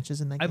private matches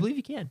in that game? I believe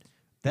you can.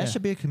 that yeah.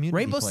 should be a community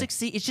Rainbow play. Six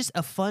Siege. It's just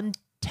a fun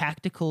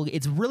tactical.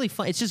 It's really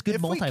fun. It's just good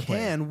If multiplayer. we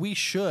can, we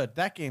should.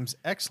 That game's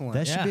excellent.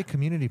 That should Yeah. be a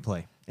community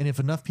play. And if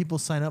enough people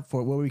sign up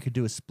for it, what we could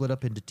do is split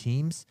up into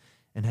teams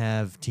and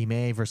have Team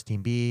A versus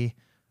Team B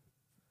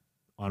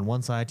on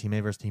one side, Team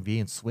A versus Team B,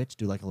 and switch,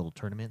 do like a little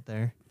tournament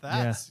there.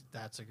 That's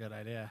a good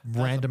idea.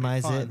 That'll be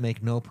Randomize fun. it,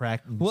 make no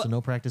practice, Well,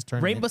 no practice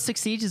tournament. Rainbow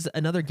Six Siege is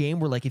another game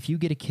where, like, if you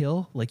get a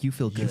kill, like you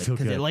feel good. feel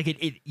 'Cause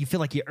good. you feel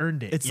like you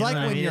earned it. It's You know like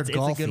what I when mean? you're It's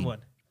golfing. a good one.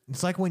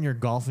 It's like when you're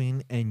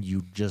golfing and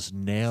you just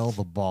nail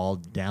the ball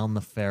down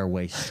the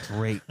fairway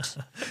straight,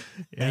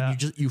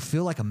 and you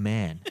feel like a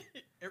man.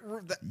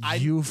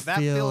 That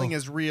feeling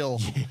is real.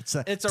 It's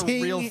a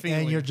real ting, feeling.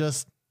 and you're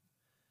just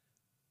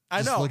I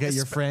Just know. look at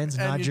your friends,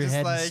 and nod you're your just head,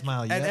 and like-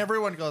 smile. And Yep.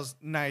 everyone goes,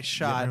 "Nice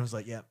shot." Everyone's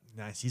like, "Yep,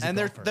 nice." He's and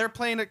a golfer. they're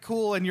playing it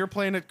cool, and you're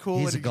playing it cool,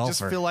 He's and a you just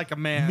golfer. feel like a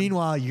man.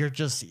 Meanwhile, you're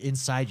just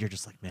inside. You're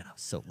just like, man, I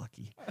was so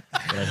lucky. That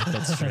I hit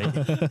that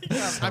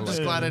straight. I'm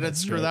just glad I didn't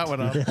screw that one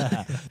up.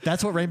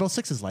 That's what Rainbow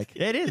Six is like.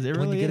 It is. It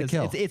When really you get a is.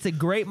 kill. It's a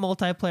great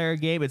multiplayer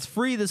game. It's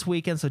free this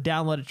weekend, so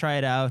download it, try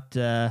it out,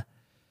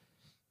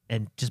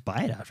 and just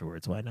buy it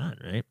afterwards. Why not,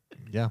 right?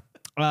 Yeah.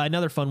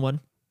 Another fun one.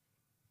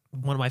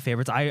 One of my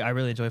favorites. I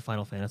really enjoy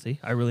Final Fantasy.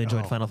 I really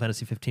enjoyed Final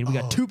Fantasy 15. We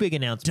got two big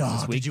announcements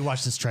this Dog, week. did you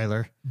watch this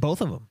trailer? Both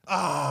of them.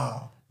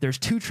 Oh. There's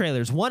two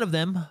trailers. One of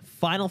them,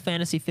 Final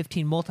Fantasy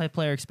 15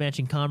 multiplayer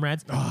expansion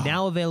Comrades,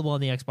 now available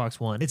on the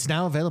Xbox One. It's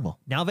now available.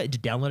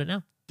 Download it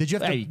now. Did you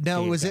have to? Hey,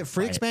 Now, you was gotta it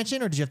free buy it.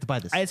 expansion or did you have to buy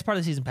this? It's part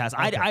of the season pass.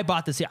 Okay. I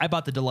bought this. I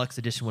bought the deluxe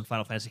edition when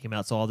Final Fantasy came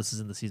out, so all this is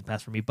in the season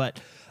pass for me. But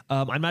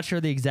I'm not sure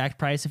the exact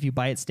price if you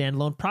buy it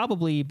standalone.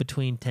 Probably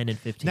between 10 and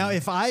 15. Now,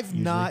 if I've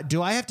not,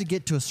 do I have to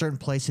get to a certain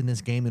place in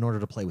this game in order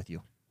to play with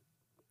you?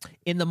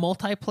 in the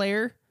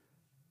multiplayer,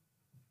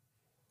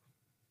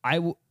 I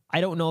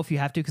don't know if you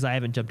have to because I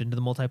haven't jumped into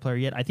the multiplayer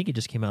yet. I think it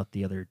just came out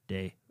the other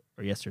day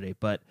or yesterday,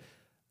 but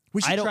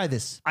We I should don't- try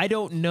this. I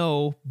don't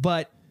know,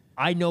 but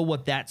I know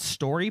what that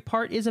story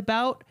part is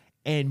about,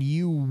 and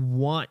you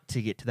want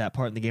to get to that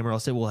part in the game, or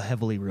else it will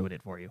heavily ruin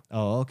it for you.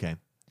 Oh, okay.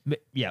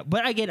 Yeah,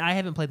 but again, I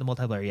haven't played the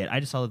multiplayer yet. I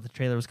just saw that the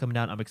trailer was coming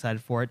out. I'm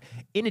excited for it.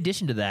 In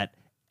addition to that,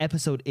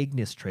 episode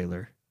Ignis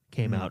trailer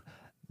came out.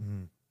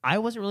 I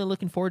wasn't really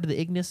looking forward to the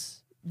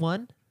Ignis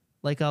one.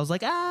 Like, I was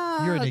like,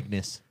 You're an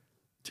Ignis.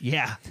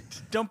 yeah.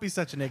 Don't be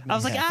such an ignorant. I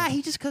was like,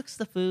 he just cooks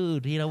the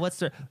food. You know, what's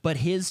the... But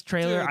his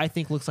trailer, Dude. I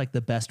think, looks like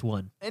the best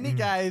one. any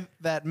guy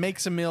that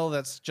makes a meal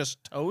that's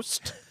just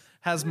toast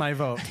has my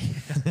vote.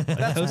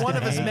 That's one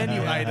of his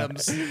menu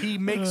items. He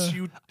makes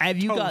you. Have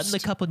you gotten the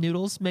toast. cup of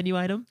noodles menu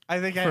item I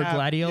think I for have.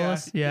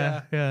 Gladiolas?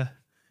 Yeah. Yeah.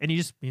 And you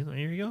just, here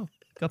you go,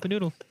 cup of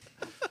noodle.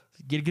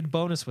 Get a good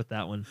bonus with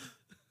that one.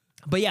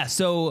 But yeah,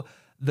 so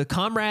the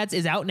Comrades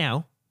is out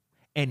now,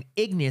 and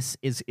Ignis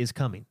is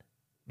coming,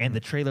 and the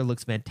trailer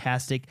looks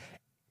fantastic.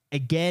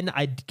 Again,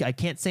 I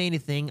can't say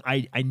anything.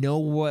 I know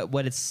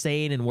what it's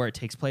saying and where it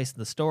takes place in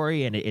the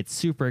story, and it's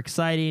super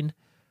exciting,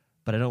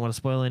 but I don't want to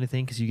spoil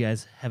anything because you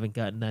guys haven't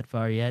gotten that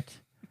far yet.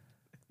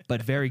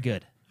 But very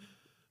good.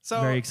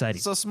 So Very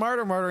exciting. So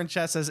Smarter Martyr in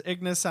chat says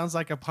Ignis sounds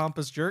like a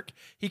pompous jerk.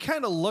 He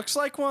kind of looks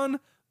like one,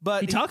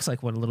 but He talks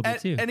like one a little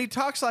bit too. and he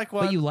talks like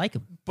one. But you like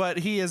him. But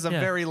he is a Yeah.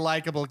 very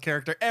likable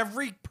character.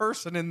 Every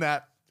person in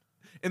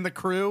the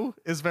crew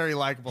is very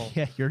likable.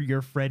 Yeah,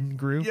 your friend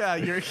group. Yeah,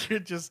 you're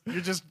just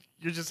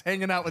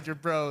hanging out with your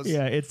bros.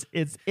 Yeah, it's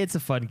a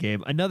fun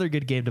game. Another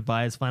good game to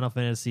buy is Final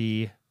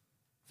Fantasy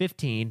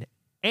 15,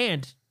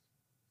 and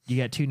you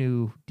got 2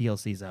 new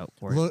DLCs out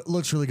for it.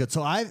 Looks really good.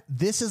 So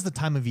this is the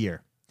time of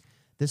year.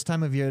 This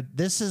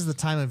is the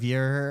time of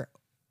year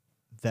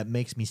that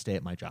makes me stay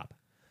at my job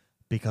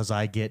because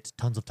I get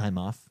tons of time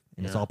off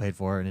and it's Yeah. all paid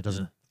for and it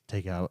doesn't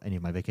take out any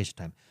of my vacation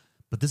time.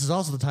 But this is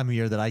also the time of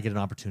year that I get an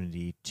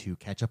opportunity to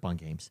catch up on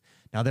games.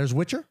 Now there's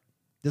Witcher.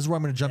 This is where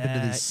I'm going to jump into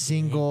That these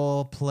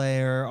single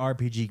player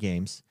RPG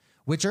games.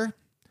 Witcher,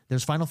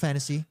 there's Final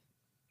Fantasy.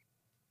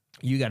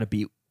 You got to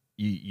beat.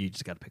 You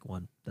just got to pick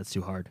one. That's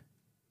too hard.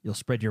 You'll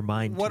spread your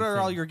mind. What too are thin.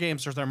 all your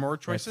games? Are there more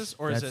choices,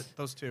 or is it that's-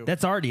 those two?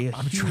 That's already a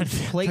huge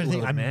plate trying to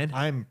think. load, man.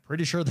 I'm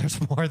pretty sure there's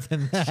more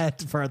than that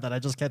that I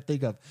just can't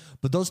think of.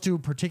 But those two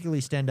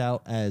particularly stand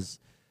out as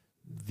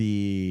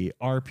the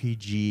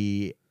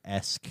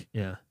RPG-esque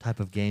Yeah. type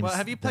of games. Well,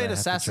 have you that played I have to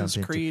Assassin's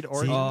jump into. Creed See,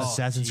 Origins?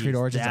 Assassin's Creed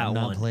Origins that I've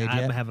not one. played I'm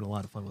yet. having a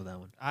lot of fun with that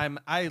one.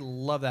 I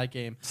love that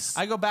game.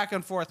 I go back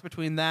and forth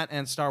between that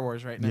and Star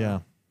Wars right now. Yeah.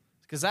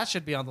 Because that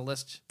should be on the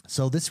list.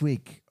 So this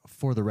week,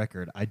 for the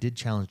record, I did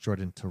challenge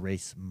Jordan to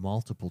race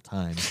multiple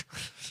times.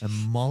 And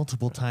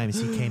multiple times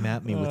he came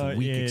at me with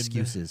weak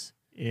excuses.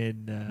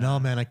 No,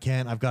 man, I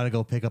can't. I've got to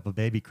go pick up a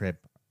baby crib.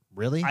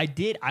 Really? I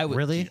did. I was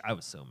Really? dude, I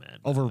was so mad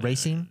Over Man, I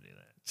racing? didn't do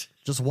that.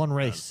 Just one I was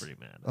race. pretty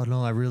mad. Oh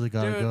no, I really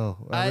gotta Dude,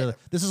 go.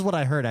 This is what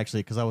I heard actually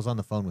because I was on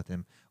the phone with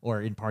him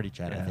or in party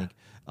chat. I Yeah.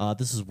 think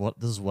this is what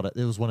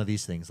it was. One of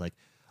these things like,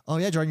 oh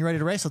yeah, Jordan, you ready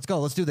to race? Let's go.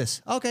 Let's do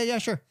this. Okay, yeah,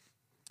 sure.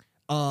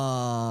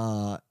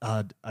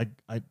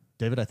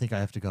 David, I think I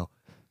have to go.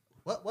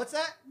 What's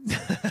that?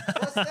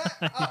 What's that?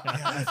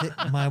 Oh,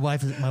 yeah, my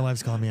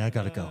wife's calling me. I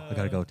gotta go.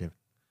 David. That's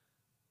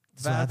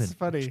what That's happened.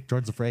 funny.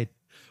 Jordan's afraid.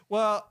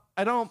 Well,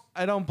 I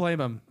don't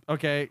blame him.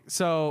 Okay,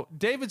 so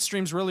David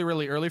streams really,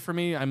 really early for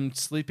me. I'm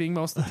sleeping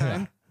most of the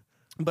time,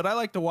 but I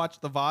like to watch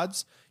the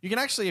VODs. You can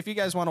actually, if you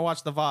guys want to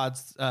watch the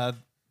VODs,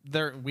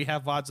 we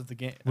have VODs of the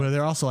game. Well,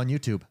 they're also on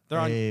YouTube. They're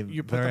on- A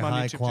you put very them on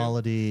high YouTube, too?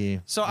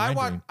 quality. So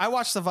rendering. I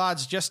watch the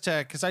VODs just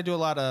to because I do a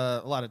lot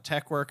of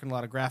tech work and a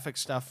lot of graphic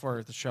stuff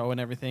for the show and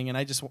everything, and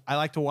I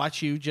like to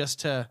watch you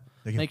just to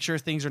Thank you. make sure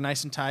things are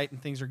nice and tight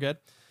and things are good.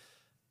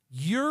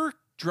 Your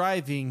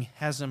driving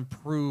has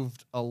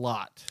improved a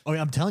lot. Oh,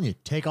 yeah, I'm telling you,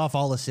 take off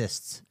all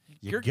assists.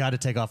 You You're- got to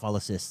take off all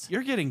assists.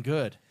 You're getting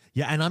good,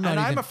 Yeah, and I'm not and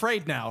even. I'm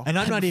afraid now. and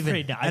I'm not even.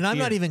 afraid now. I And I'm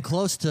not fear. even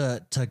close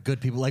to good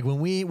people. Like when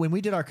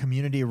we did our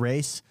community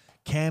race,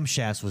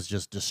 Camshafts was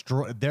just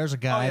destroyed. There's a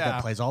guy yeah.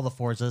 that plays all the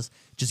Forzas,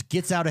 just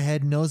gets out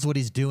ahead, knows what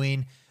he's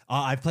doing.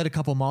 I've played a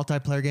couple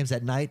multiplayer games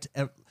at night.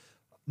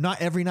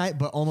 Not every night,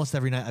 but almost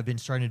every night. I've been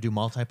starting to do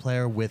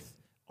multiplayer with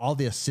all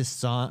the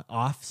assists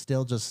off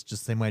still, just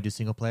same way I do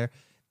single player.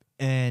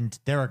 And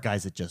there are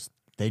guys that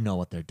they know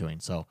what they're doing.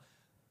 So,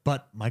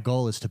 but my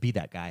goal is to be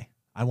that guy.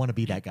 I want to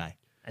be that guy.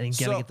 I think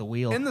gotta So, get the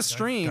wheel. in the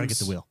streams. Gotta get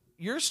the wheel.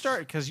 You're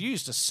starting because you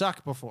used to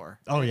suck before.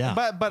 Oh, yeah.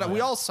 but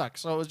we all suck,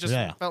 so it was just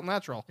Yeah. felt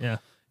natural. yeah.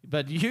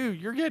 But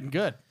you're getting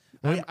good.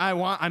 Well, yeah.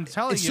 I'm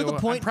telling It's you, to the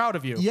point. I'm proud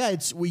of you. Yeah,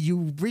 it's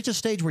you reach a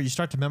stage where you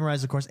start to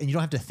memorize the course, and you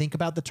don't have to think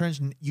about the turns.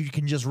 And you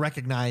can just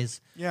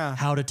recognize Yeah.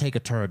 how to take a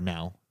turn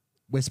now,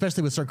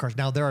 especially with certain cars.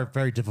 Now there are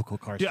very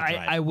difficult cars Dude, to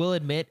drive. I will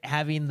admit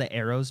having the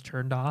arrows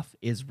turned off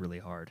is really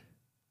hard.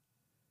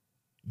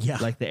 yeah,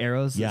 Like the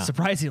arrows, Yeah.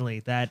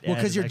 surprisingly, that Well,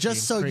 'cause you're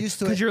just so used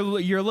to it. Because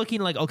you're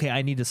looking like, okay,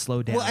 I need to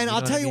slow down. well, and You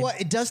I'll know tell I you mean?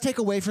 what, it does take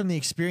away from the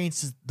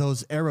experience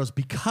those arrows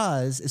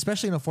because,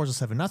 especially in a Forza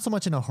 7, not so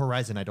much in a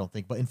Horizon, I don't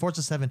think, but in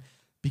Forza 7,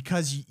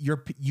 because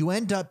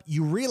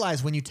you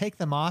realize when you take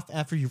them off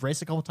after you've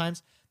raced a couple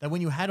times that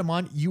when you had them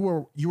on, you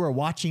were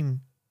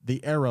watching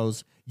the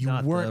arrows, you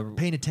Not weren't the-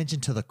 paying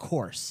attention to the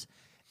course,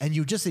 and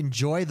you just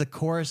enjoy the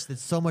course.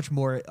 That's so much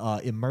more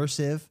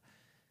immersive.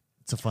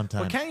 It's a fun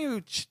time. But can't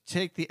you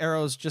take the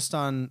arrows just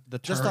on the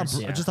turns?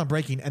 just on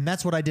braking, and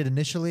that's what I did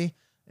initially,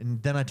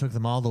 and then I took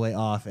them all the way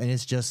off, and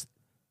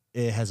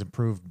it has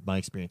improved my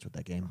experience with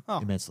that game Oh.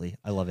 immensely.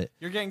 I love it.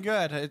 You're getting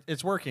good.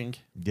 It's working.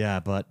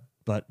 Yeah, but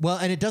well,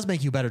 and it does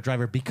make you a better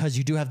driver because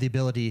you do have the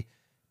ability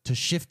to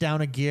shift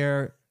down a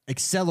gear,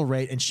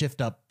 accelerate, and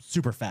shift up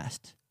super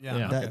fast. Yeah.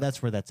 Yeah. okay.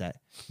 That's where that's at.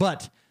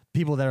 But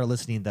people that are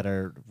listening that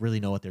really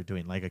know what they're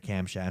doing, like a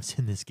camshafts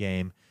in this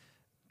game,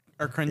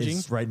 Or cringing.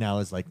 right now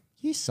is like,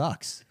 he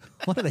sucks.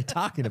 What are they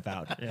talking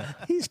about?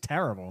 He's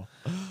terrible.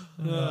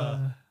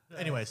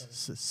 Anyways,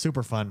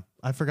 super fun.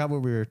 I forgot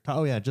what we were.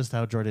 Oh yeah, just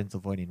how Jordan's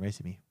avoiding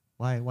racing me.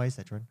 Why is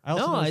that, Jordan? I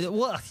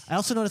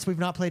also noticed we've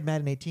not played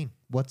Madden 18.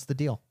 What's the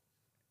deal?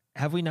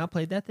 Have we not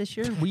played that this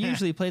year? We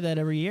usually play that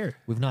every year.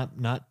 We've not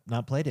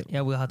played it.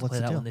 Yeah, we'll have to What's play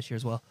the that deal? one this year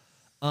as well.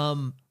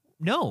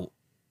 No,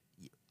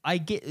 I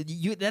get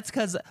you. That's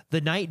because the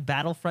night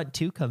Battlefront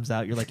 2 comes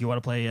out, you're like, you want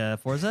to play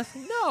Forza?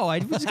 No, we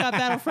just got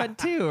Battlefront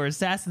 2 or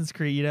Assassin's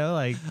Creed. You know,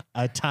 like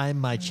I time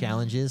my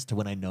challenges to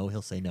when I know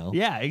he'll say no.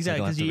 yeah, So I exactly.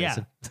 don't have to race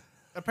him.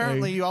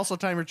 Apparently, you also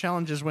time your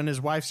challenges when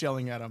his wife's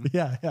yelling at him.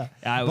 Yeah.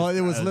 Well,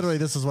 it was literally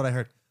this is what I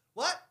heard.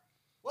 What?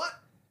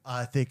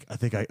 I think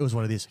it was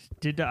one of these.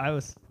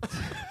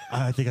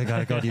 I think I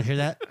gotta go. Do you hear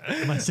that?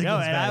 My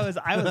signal's bad.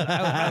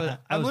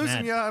 I'm losing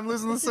mad. you. I'm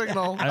losing the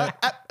signal.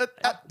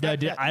 No,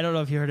 dude, I don't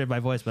know if you heard it in my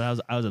voice,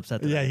 but I was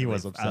upset. Yeah, he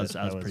was upset. I was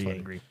That was pretty funny.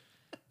 angry.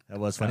 That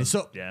was funny.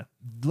 So yeah.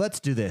 let's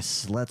do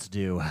this.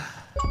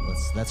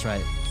 That's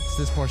right. It's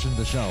this portion of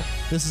the show.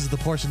 This is the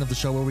portion of the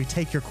show where we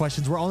take your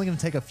questions. We're only going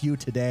to take a few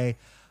today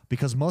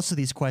because most of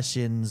these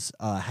questions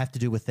have to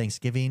do with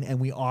Thanksgiving, and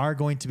we are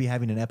going to be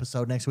having an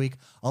episode next week.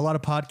 A lot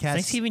of podcasts.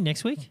 Thanksgiving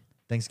next week.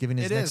 Thanksgiving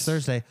is It next is.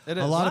 Thursday. It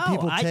A is. lot of Wow,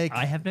 people take.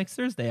 I have next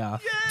Thursday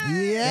off.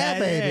 Yeah,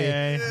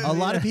 baby. yeah. A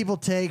lot of people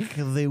take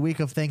the week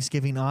of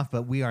Thanksgiving off,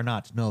 but we are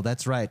not. No,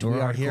 that's right. We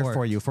We're are here hardcore.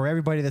 for you. For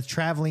everybody that's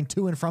traveling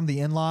to and from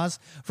the in-laws,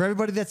 for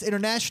everybody that's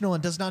international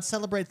and does not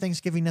celebrate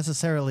Thanksgiving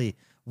necessarily,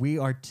 we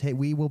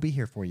will be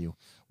here for you.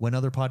 When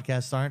other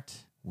podcasts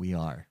aren't, we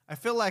are. I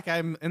feel like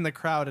I'm in the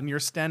crowd and you're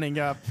standing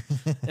up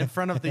in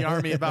front of the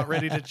army about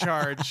ready to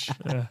charge.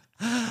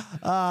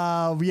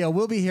 Yeah,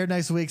 we'll be here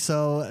next week.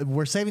 So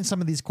we're saving some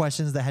of these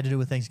questions that had to do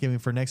with Thanksgiving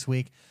for next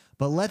week.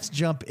 But let's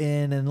jump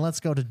in and let's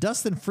go to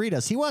Dustin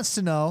Fridas. He wants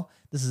to know,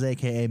 this is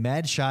AKA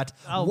Mad Shot,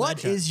 Oh, what Mad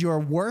Shot. is your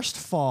worst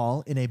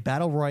fall in a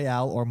battle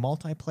royale or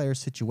multiplayer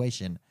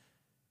situation?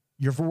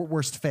 Your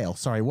worst fail.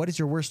 Sorry. What is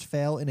your worst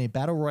fail in a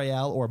battle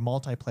royale or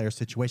multiplayer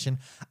situation?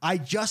 I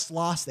just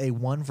lost a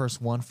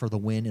 1v1 for the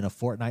win in a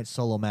Fortnite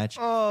solo match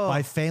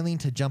by failing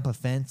to jump a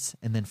fence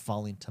and then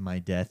falling to my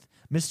death.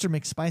 Mr.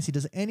 McSpicy,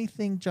 does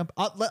anything jump?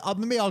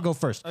 Maybe I'll go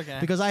first. Okay.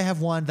 Because I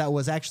have one that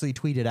was actually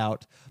tweeted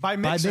out By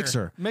Mixer.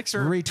 Mixer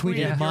Mixer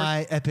retweeted tweeted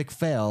my epic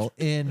fail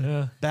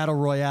in battle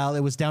royale. It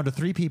was down to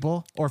 3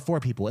 people or 4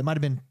 people. It might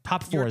have been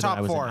top 4 You're that top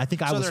I was 4. in. I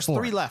think I So was there's 4.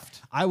 3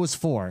 left. I was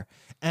 4,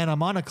 and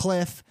I'm on a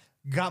cliff.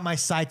 Got my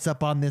sights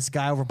up on this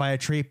guy over by a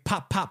tree.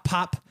 Pop, pop,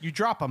 pop. You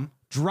drop him.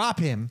 Drop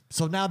him.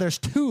 So now there's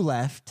 2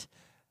 left.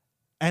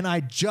 And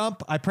I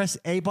jump. I press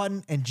A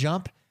button and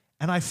jump.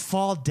 And I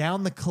fall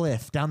down the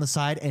cliff, down the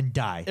side, and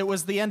die. It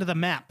was the end of the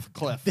map,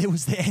 Cliff. It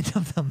was the end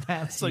of the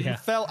map. So you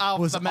fell out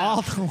was the map.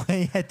 all the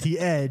way at the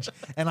edge.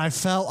 And I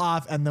fell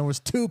off. And there was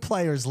 2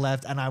 players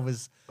left. And I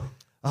was,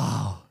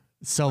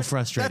 so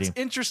frustrating. That's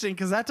interesting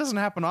because that doesn't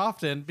happen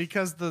often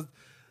because the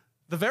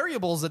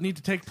variables that need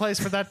to take place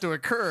for that to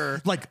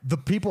occur. Like the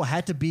people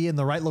had to be in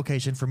the right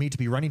location for me to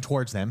be running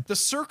towards them. The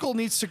circle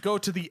needs to go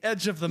to the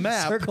edge of the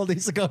map. Circle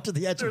needs to go to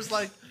the edge. There's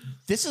like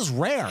This is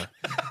rare.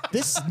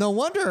 No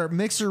wonder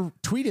Mixer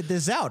tweeted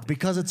this out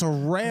because it's a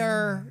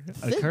rare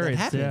thing that Occurrence,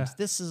 happens.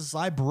 yeah.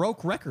 I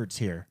broke records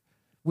here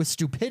with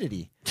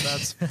stupidity.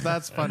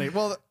 that's funny.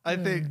 Well, I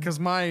think because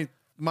my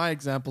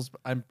examples,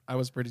 I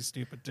was pretty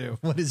stupid too.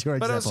 What is your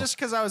But example? it was just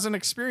because I was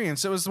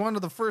inexperienced. It was one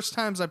of the first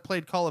times I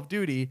played Call of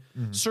Duty,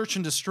 Mm-hmm. Search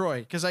and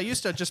Destroy, because I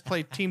used to just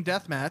play Team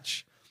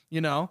Deathmatch,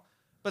 you know.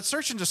 But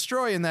Search and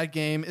Destroy in that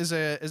game is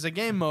a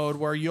game mode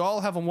where you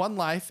all have 1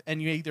 life,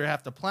 and you either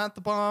have to plant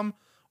the bomb,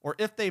 or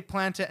if they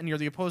plant it and you're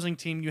the opposing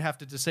team, you have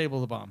to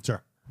disable the bomb.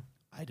 Sure.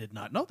 I did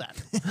not know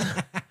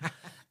that.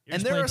 You're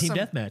just playing Team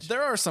Deathmatch.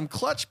 There are some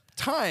clutch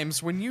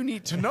times when you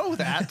need to know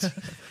that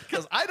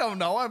because I don't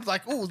know. I was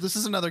like, oh, this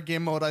is another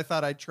game mode I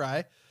thought I'd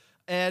try.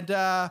 And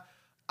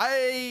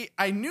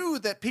I knew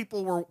that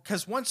people were,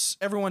 because once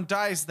everyone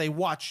dies, they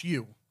watch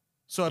you.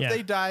 So if Yeah.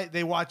 they die,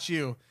 they watch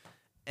you.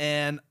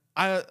 And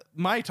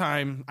my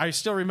time, I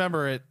still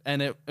remember it,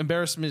 and it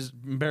embarrasses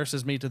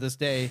me to this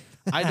day.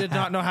 I did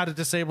not know how to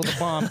disable the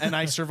bomb, and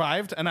I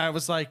survived. And I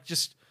was like,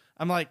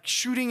 I'm like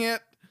shooting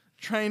it.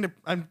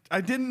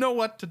 I didn't know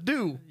what to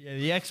do. Yeah,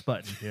 the X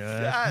button.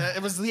 Yeah.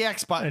 It was the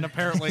X button,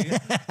 apparently.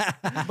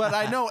 But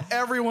I know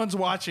everyone's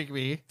watching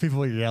me. People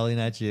were yelling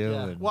at you.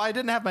 Yeah. And Well, I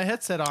didn't have my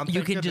headset on. You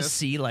thank can goodness. just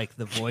see like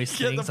the voice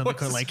Yeah, things the on the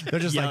corner, voice. like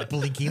they're just like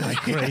blinking like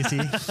crazy.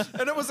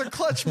 And it was a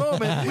clutch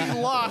moment. We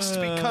lost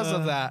because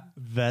of that.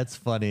 That's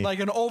funny.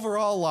 Like an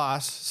overall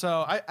loss.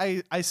 So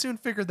I soon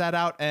figured that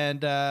out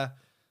and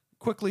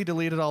quickly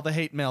deleted all the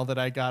hate mail that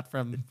I got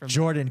from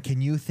Jordan,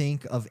 can you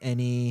think of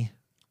any epic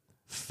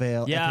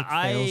fails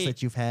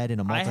that you've had in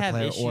a I have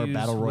multiplayer issues or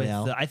battle with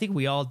royale? I think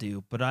we all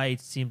do, but I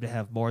seem to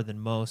have more than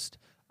most.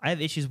 I have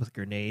issues with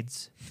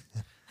grenades.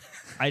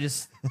 I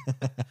just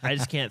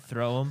can't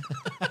throw them.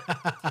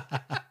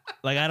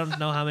 Like I don't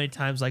know how many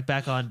times, like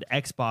back on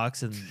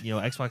Xbox and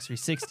Xbox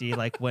 360,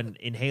 like when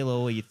in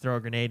Halo you throw a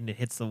grenade and it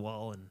hits the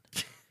wall and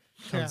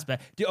comes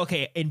back. Dude,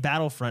 okay, in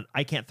Battlefront,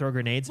 I can't throw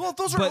grenades. Well,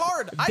 those are but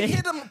hard. I they-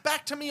 hit them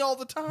back to me all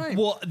the time.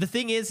 Well, the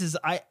thing is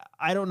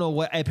I don't know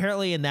what.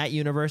 Apparently, in that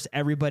universe,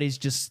 everybody's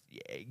just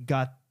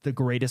got the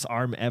greatest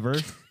arm ever.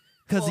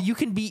 Because you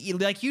can be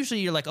like,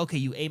 usually you're like, okay,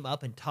 you aim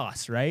up and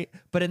toss, right?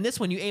 But in this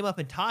one, you aim up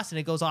and toss and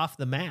it goes off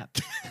the map.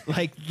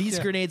 Like these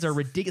grenades are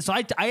ridiculous. So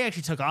I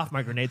actually took off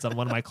my grenades on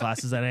one of my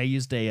classes and I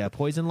used a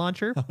poison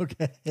launcher.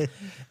 Okay.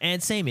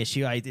 And same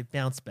issue, it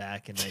bounced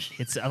back and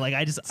it's like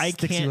I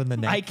Sticks you in the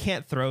neck.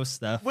 can't throw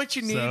stuff. what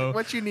you need? So-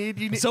 You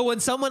need. So when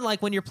someone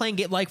like when you're playing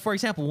game, like for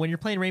example, when you're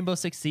playing Rainbow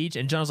Six Siege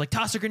and John was like,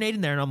 toss a grenade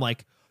in there, and I'm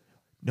like,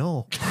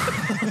 no,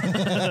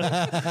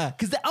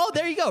 because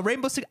there you go,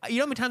 Rainbow Six. You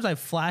know how many times I've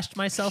flashed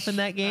myself in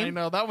that game? I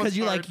know, that was because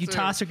you hard, you too.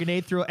 toss a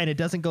grenade through and it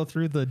doesn't go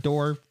through the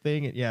door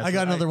thing. Yeah, I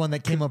got another one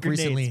that came up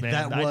grenades, recently man.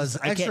 that I was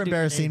just- I can't extra do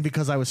embarrassing grenades.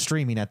 because I was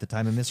streaming at the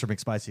time, and Mr.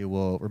 McSpicy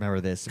will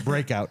remember this.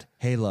 Breakout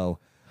Halo.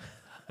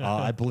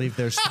 I believe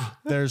there's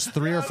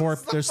three or four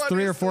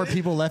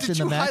people left Did in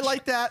the you match.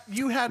 highlight that?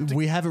 You had to.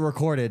 We have it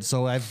recorded,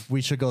 so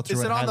we should go through.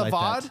 Is and it on the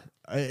highlight VOD?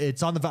 that.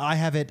 It's on the. I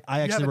have it. I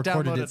you actually have it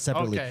recorded downloaded. it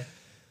separately. Okay.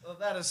 Well,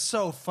 that is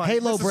so fun.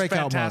 Halo This is Breakout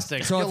mode.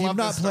 fantastic. So You'll if you've love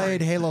not this story.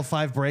 played Halo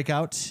 5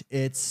 Breakout,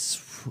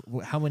 it's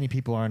how many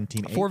people are on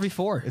team? 8?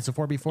 4v4. It's a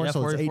 4v4, Yeah,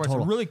 so it's 8 4v4. total.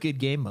 It's a really good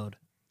game mode.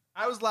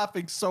 I was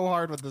laughing so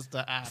hard with this to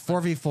happen.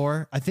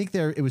 4v4. I think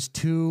it was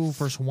 2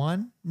 versus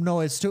 1.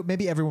 No, it's 2.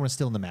 Maybe everyone was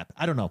still in the map.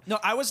 I don't know. No,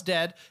 I was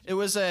dead. It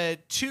was a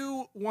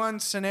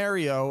 2-1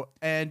 scenario,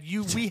 and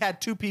we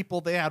had 2 people.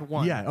 They had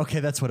 1. Yeah,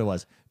 okay, that's what it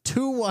was.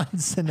 2-1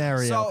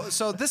 scenario.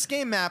 So this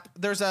game map,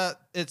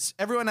 it's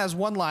everyone has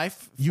 1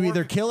 life. You 4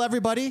 either kill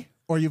everybody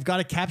or you've got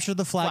to capture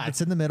the flag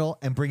that's in the middle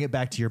and bring it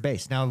back to your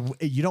base. Now,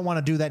 you don't want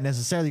to do that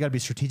necessarily. You got to be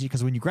strategic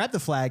because when you grab the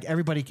flag,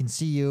 everybody can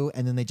see you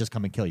and then they just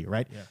come and kill you,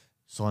 right? Yeah.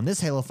 So on this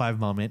Halo 5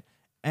 moment,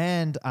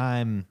 and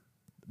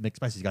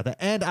McSpicy's got that,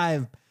 and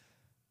I'm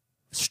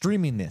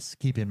streaming this,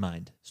 keep in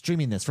mind,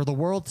 streaming this for the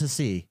world to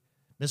see.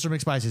 Mr.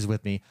 McSpicy's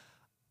with me.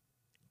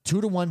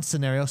 2-1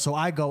 scenario. So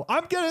I go,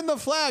 I'm getting the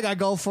flag. I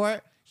go for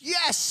it.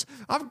 Yes,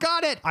 I've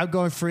got it. I'm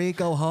going free,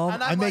 go home.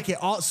 And I I'm make like-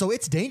 it all. So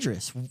it's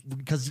dangerous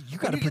because you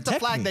got When to you get protect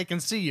the flag, me. they can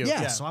see you.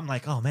 Yeah, so I'm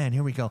like, oh man,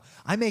 here we go.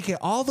 I make it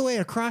all the way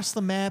across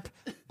the map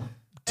to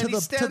And he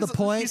the stands-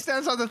 point. He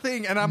stands on the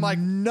thing, and I'm like,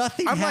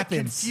 Nothing I'm like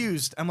happens.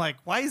 confused. I'm like,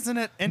 why isn't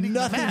it ending? the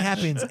Nothing match?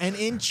 happens. And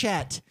in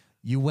chat,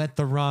 you went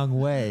the wrong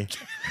way.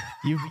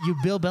 You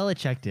Bill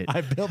Belichicked it. I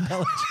Bill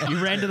Belichick.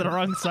 You ran to the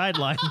wrong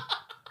sideline.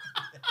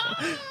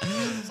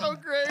 So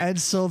great. And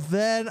so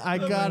then I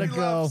gotta We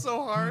go. laughed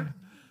so hard.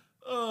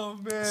 Oh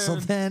man. So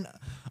then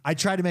I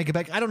tried to make it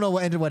back. I don't know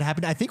what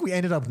happened. I think we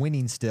ended up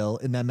winning still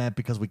in that map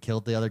because we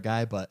killed the other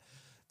guy, but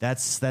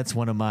that's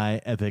one of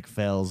my epic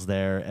fails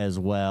there as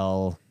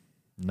well.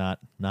 Not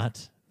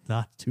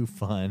too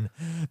fun.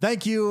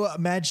 Thank you,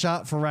 Mad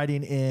Shot, for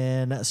writing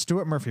in.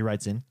 Stuart Murphy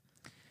writes in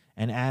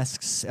and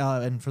asks,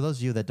 and for those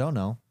of you that don't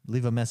know,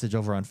 leave a message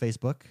over on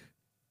Facebook.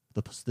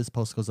 This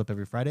post goes up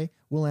every Friday.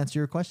 We'll answer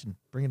your question.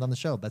 Bring it on the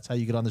show. That's how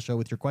you get on the show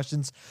with your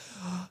questions.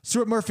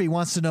 Stuart Murphy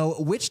wants to know,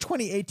 which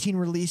 2018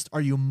 release are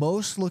you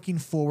most looking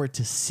forward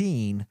to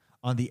seeing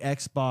on the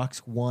Xbox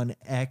One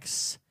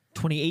X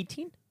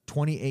 2018?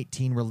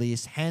 2018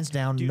 release? Hands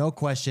down, no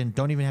question.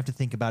 Don't even have to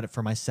think about it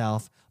for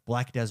myself.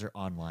 Black Desert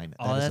Online.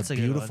 Oh, That is that's a a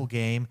good beautiful one.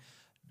 game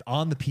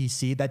on the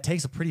PC. That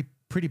takes a pretty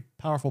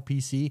powerful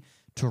PC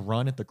to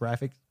run at the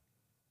graphics.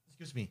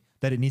 Excuse me.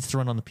 That it needs to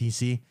run on the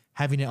PC.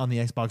 Having it on the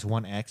Xbox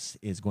One X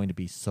is going to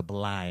be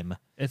sublime.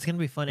 It's gonna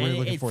be fun. Really And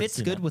looking it forward to fits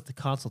seeing good that. with the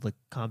console, the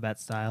combat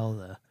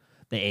style,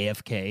 the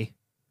AFK.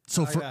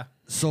 So yeah.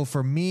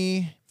 for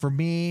me,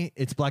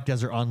 it's Black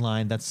Desert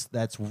Online. That's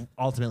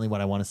ultimately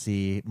what I want to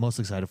see. Most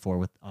excited for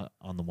with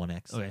on the One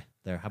X. Okay.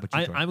 There. How about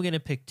you? Tori? I'm gonna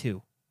pick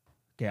 2.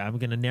 Okay, I'm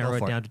gonna narrow Go it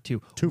for it. down to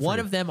 2. Two for One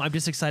you. of them, I'm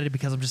just excited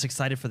because I'm just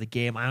excited for the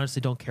game. I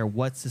honestly don't care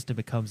what system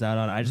it comes out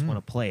on. I just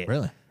want to play it.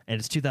 Really? And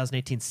it's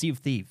 2018 Sea of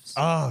Thieves.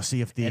 Oh,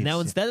 Sea of Thieves. And that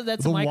one's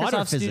that's the a Microsoft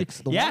water studio. physics.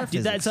 The Yeah, water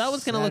dude, physics. so that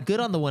one's gonna look good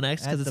on the One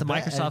X because At it's a the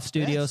Microsoft at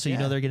studio, best, so you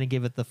know yeah. they're gonna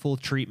give it the full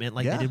treatment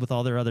like Yeah. they did with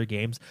all their other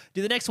games.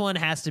 Dude, the next one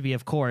has to be,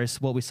 of course,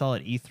 what we saw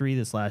at E3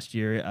 this last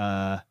year.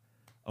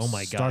 Oh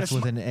my god! Starts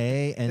with an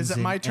A and Is it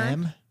my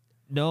turn?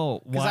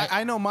 No, why?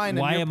 I know mine. And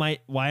Why you're- am I?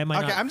 Why am I?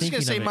 Okay, not I'm just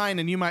gonna thinking say of it? mine,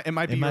 and it might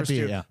be It might yours be,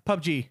 too. yeah.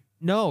 PUBG.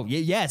 No,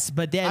 yes,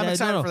 but then I'm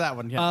excited no. for that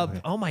one, yeah.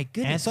 Oh my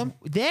goodness, Anthem?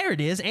 There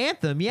it is,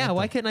 Anthem. Yeah,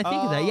 why couldn't I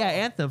think of that? Yeah,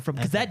 Anthem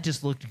because that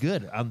just looked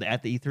good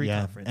at the E3 Yeah,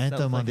 conference. That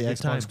Anthem was on the like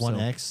a good Xbox time, One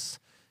so- X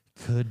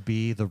could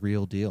be the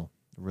real deal.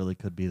 It really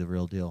could be the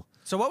real deal.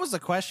 So what was the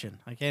question?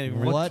 I can't even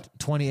remember. What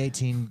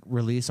 2018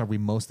 release are we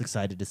most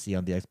excited to see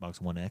on the Xbox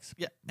One X?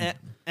 Yeah,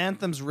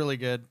 Anthem's really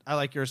good. I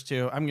like yours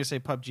too. I'm gonna say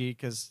PUBG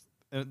because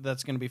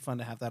that's gonna be fun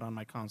to have that on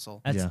my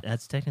console. That's Yeah.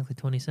 that's technically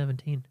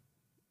 2017.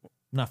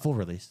 Not full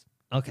release.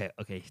 Okay.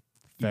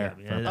 Fair,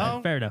 Yeah, fair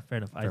yeah, fair enough.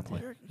 Fair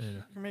play.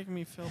 You're making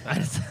me feel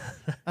bad.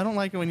 I don't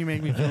like it when you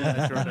make me feel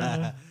bad,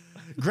 Jordan.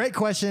 Great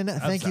question.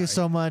 Thank you sorry.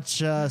 so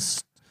much,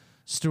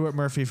 Stuart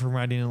Murphy, for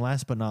writing in.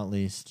 Last but not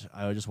least,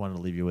 I just wanted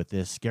to leave you with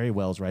this. Gary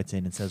Wells writes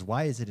in and says,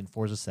 why is it in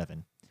Forza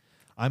 7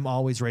 I'm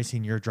always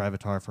racing your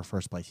Drivatar for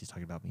first place. He's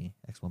talking about me,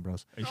 X1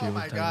 Bros. Oh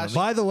my gosh.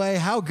 By the way,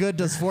 how good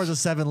does Forza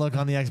 7 look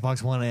on the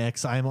Xbox One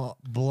X? I'm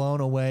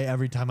blown away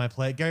every time I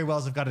play it. Gary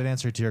Wells, I've got an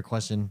answer to your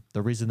question.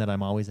 The reason that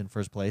I'm always in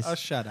first place. Oh,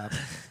 shut up.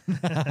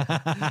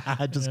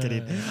 Just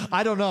kidding.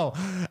 I don't know.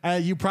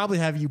 You probably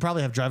have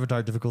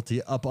Drivatar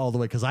difficulty up all the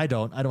way because I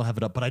don't have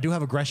it up, but I do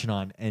have aggression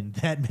on, and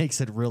that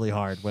makes it really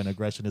hard when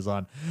aggression is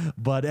on.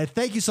 But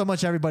thank you so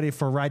much, everybody,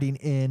 for writing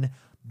in.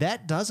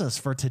 That does us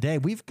for today.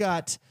 We've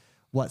got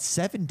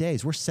 7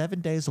 days? We're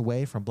 7 days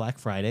away from Black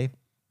Friday.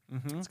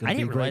 It's gonna I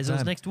be a didn't great realize it was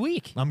time. next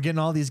week. I'm getting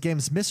all these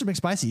games. Mr.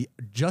 McSpicy,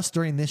 just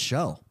during this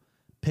show,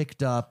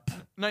 picked up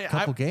a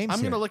couple games. I'm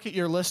here. going to look at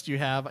your list you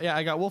have. Yeah,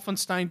 I got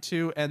Wolfenstein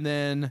 2 and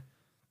then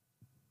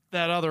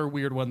that other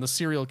weird one, the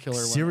serial killer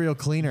one. Serial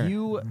Cleaner.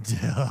 You- Oh,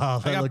 I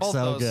that got looks both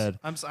so those.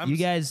 good. You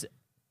guys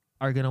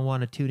are going to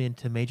want to tune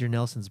into Major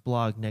Nelson's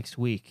blog next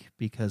week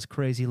because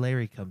Crazy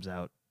Larry comes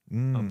out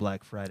on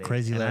Black Friday.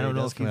 Crazy And Larry I don't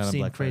know does if come out you've on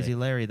seen Black Crazy Friday.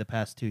 Larry the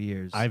past 2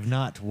 years. I've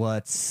not.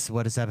 What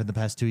has happened the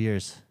past 2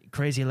 years?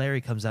 Crazy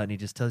Larry comes out and he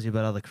just tells you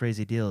about all the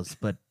crazy deals,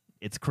 but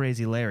it's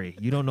Crazy Larry.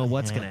 You don't know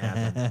what's going to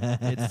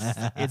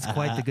happen. It's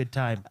quite the good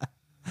time.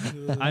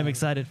 I'm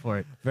excited for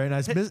it. Very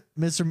nice,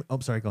 Mr. Oh,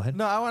 sorry. Go ahead.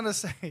 No, I want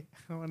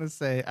to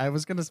say, I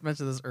was going to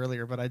mention this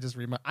earlier, but I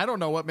don't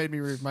know what made me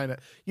remind it.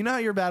 You know how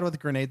you're bad with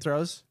grenade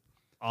throws?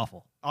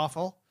 Awful.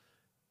 Awful.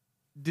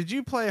 Did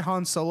you play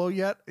Han Solo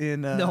yet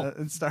in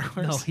Star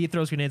Wars? No, he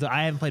throws grenades.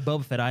 I haven't played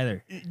Boba Fett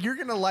either. You're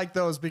going to like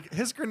those because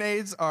his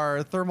grenades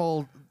are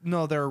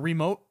they're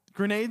remote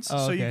grenades,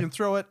 Oh, so you okay. can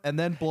throw it and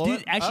then blow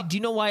it. Actually, up. do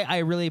you know why I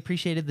really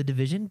appreciated The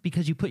Division?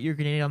 Because you put your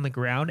grenade on the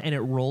ground and it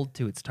rolled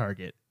to its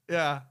target.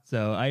 Yeah.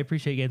 So I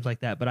appreciate games like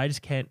that, but I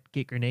just can't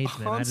get grenades,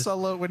 man. Han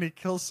Solo, when he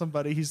kills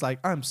somebody, he's like,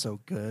 I'm so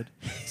good.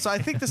 So I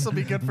think this will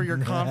be good for your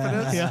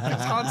confidence.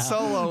 Because Han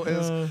Solo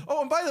is.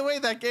 Oh, and by the way,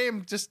 that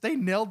game, they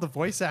nailed the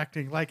voice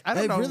acting. Like, I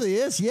don't It know. really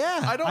is. Yeah.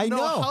 I don't know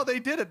know how they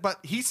did it, but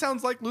he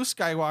sounds like Luke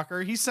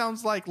Skywalker. He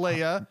sounds like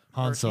Leia.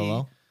 Han or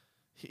Solo.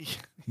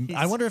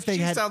 I wonder if they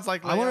she had. sounds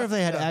like I wonder Leia. if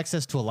they had Yeah.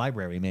 access to a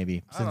library,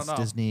 maybe, I don't since know.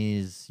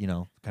 Disney's,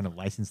 kind of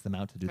licensed them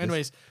out to do this.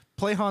 Anyways,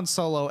 play Han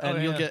Solo, and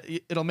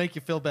it'll make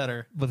you feel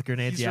better. with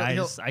grenades. He's Yeah,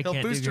 really- I he'll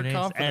can't do boost your grenades.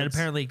 And confidence.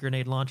 apparently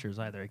grenade launchers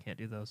either. I can't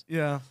do those.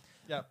 Yeah.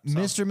 Yeah. So,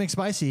 Mr.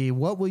 McSpicy,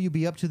 what will you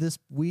be up to this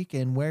week,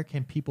 and where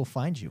can people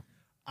find you?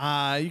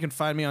 you can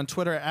find me on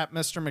Twitter at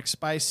Mr.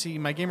 McSpicy.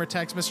 My gamer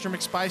tag's Mr.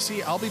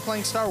 McSpicy. I'll be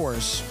playing Star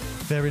Wars.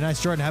 Very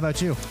nice, Jordan. How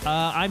about you?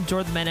 I'm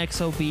Jordan Man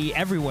XOB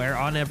everywhere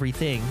on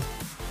everything,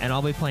 and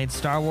I'll be playing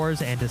Star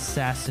Wars and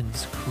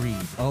Assassin's Creed.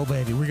 Oh,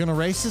 baby, we're gonna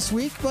race this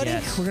week, buddy.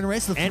 Yes. We're gonna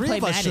race. The And three play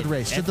of us Madden. should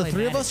race. And Should the play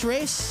three of Madden. us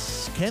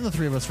race? Can the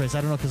three of us race?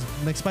 I don't know because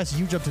McSpicy,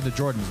 you jumped into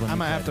Jordan's when I we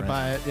might played, have to right?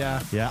 buy it.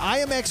 Yeah. Yeah, I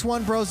am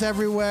X1 Bros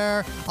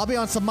everywhere. I'll be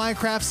on some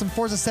Minecraft, some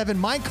Forza 7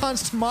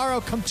 Minecons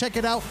tomorrow. Come check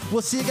it out.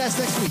 We'll see you guys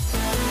next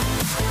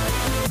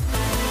week.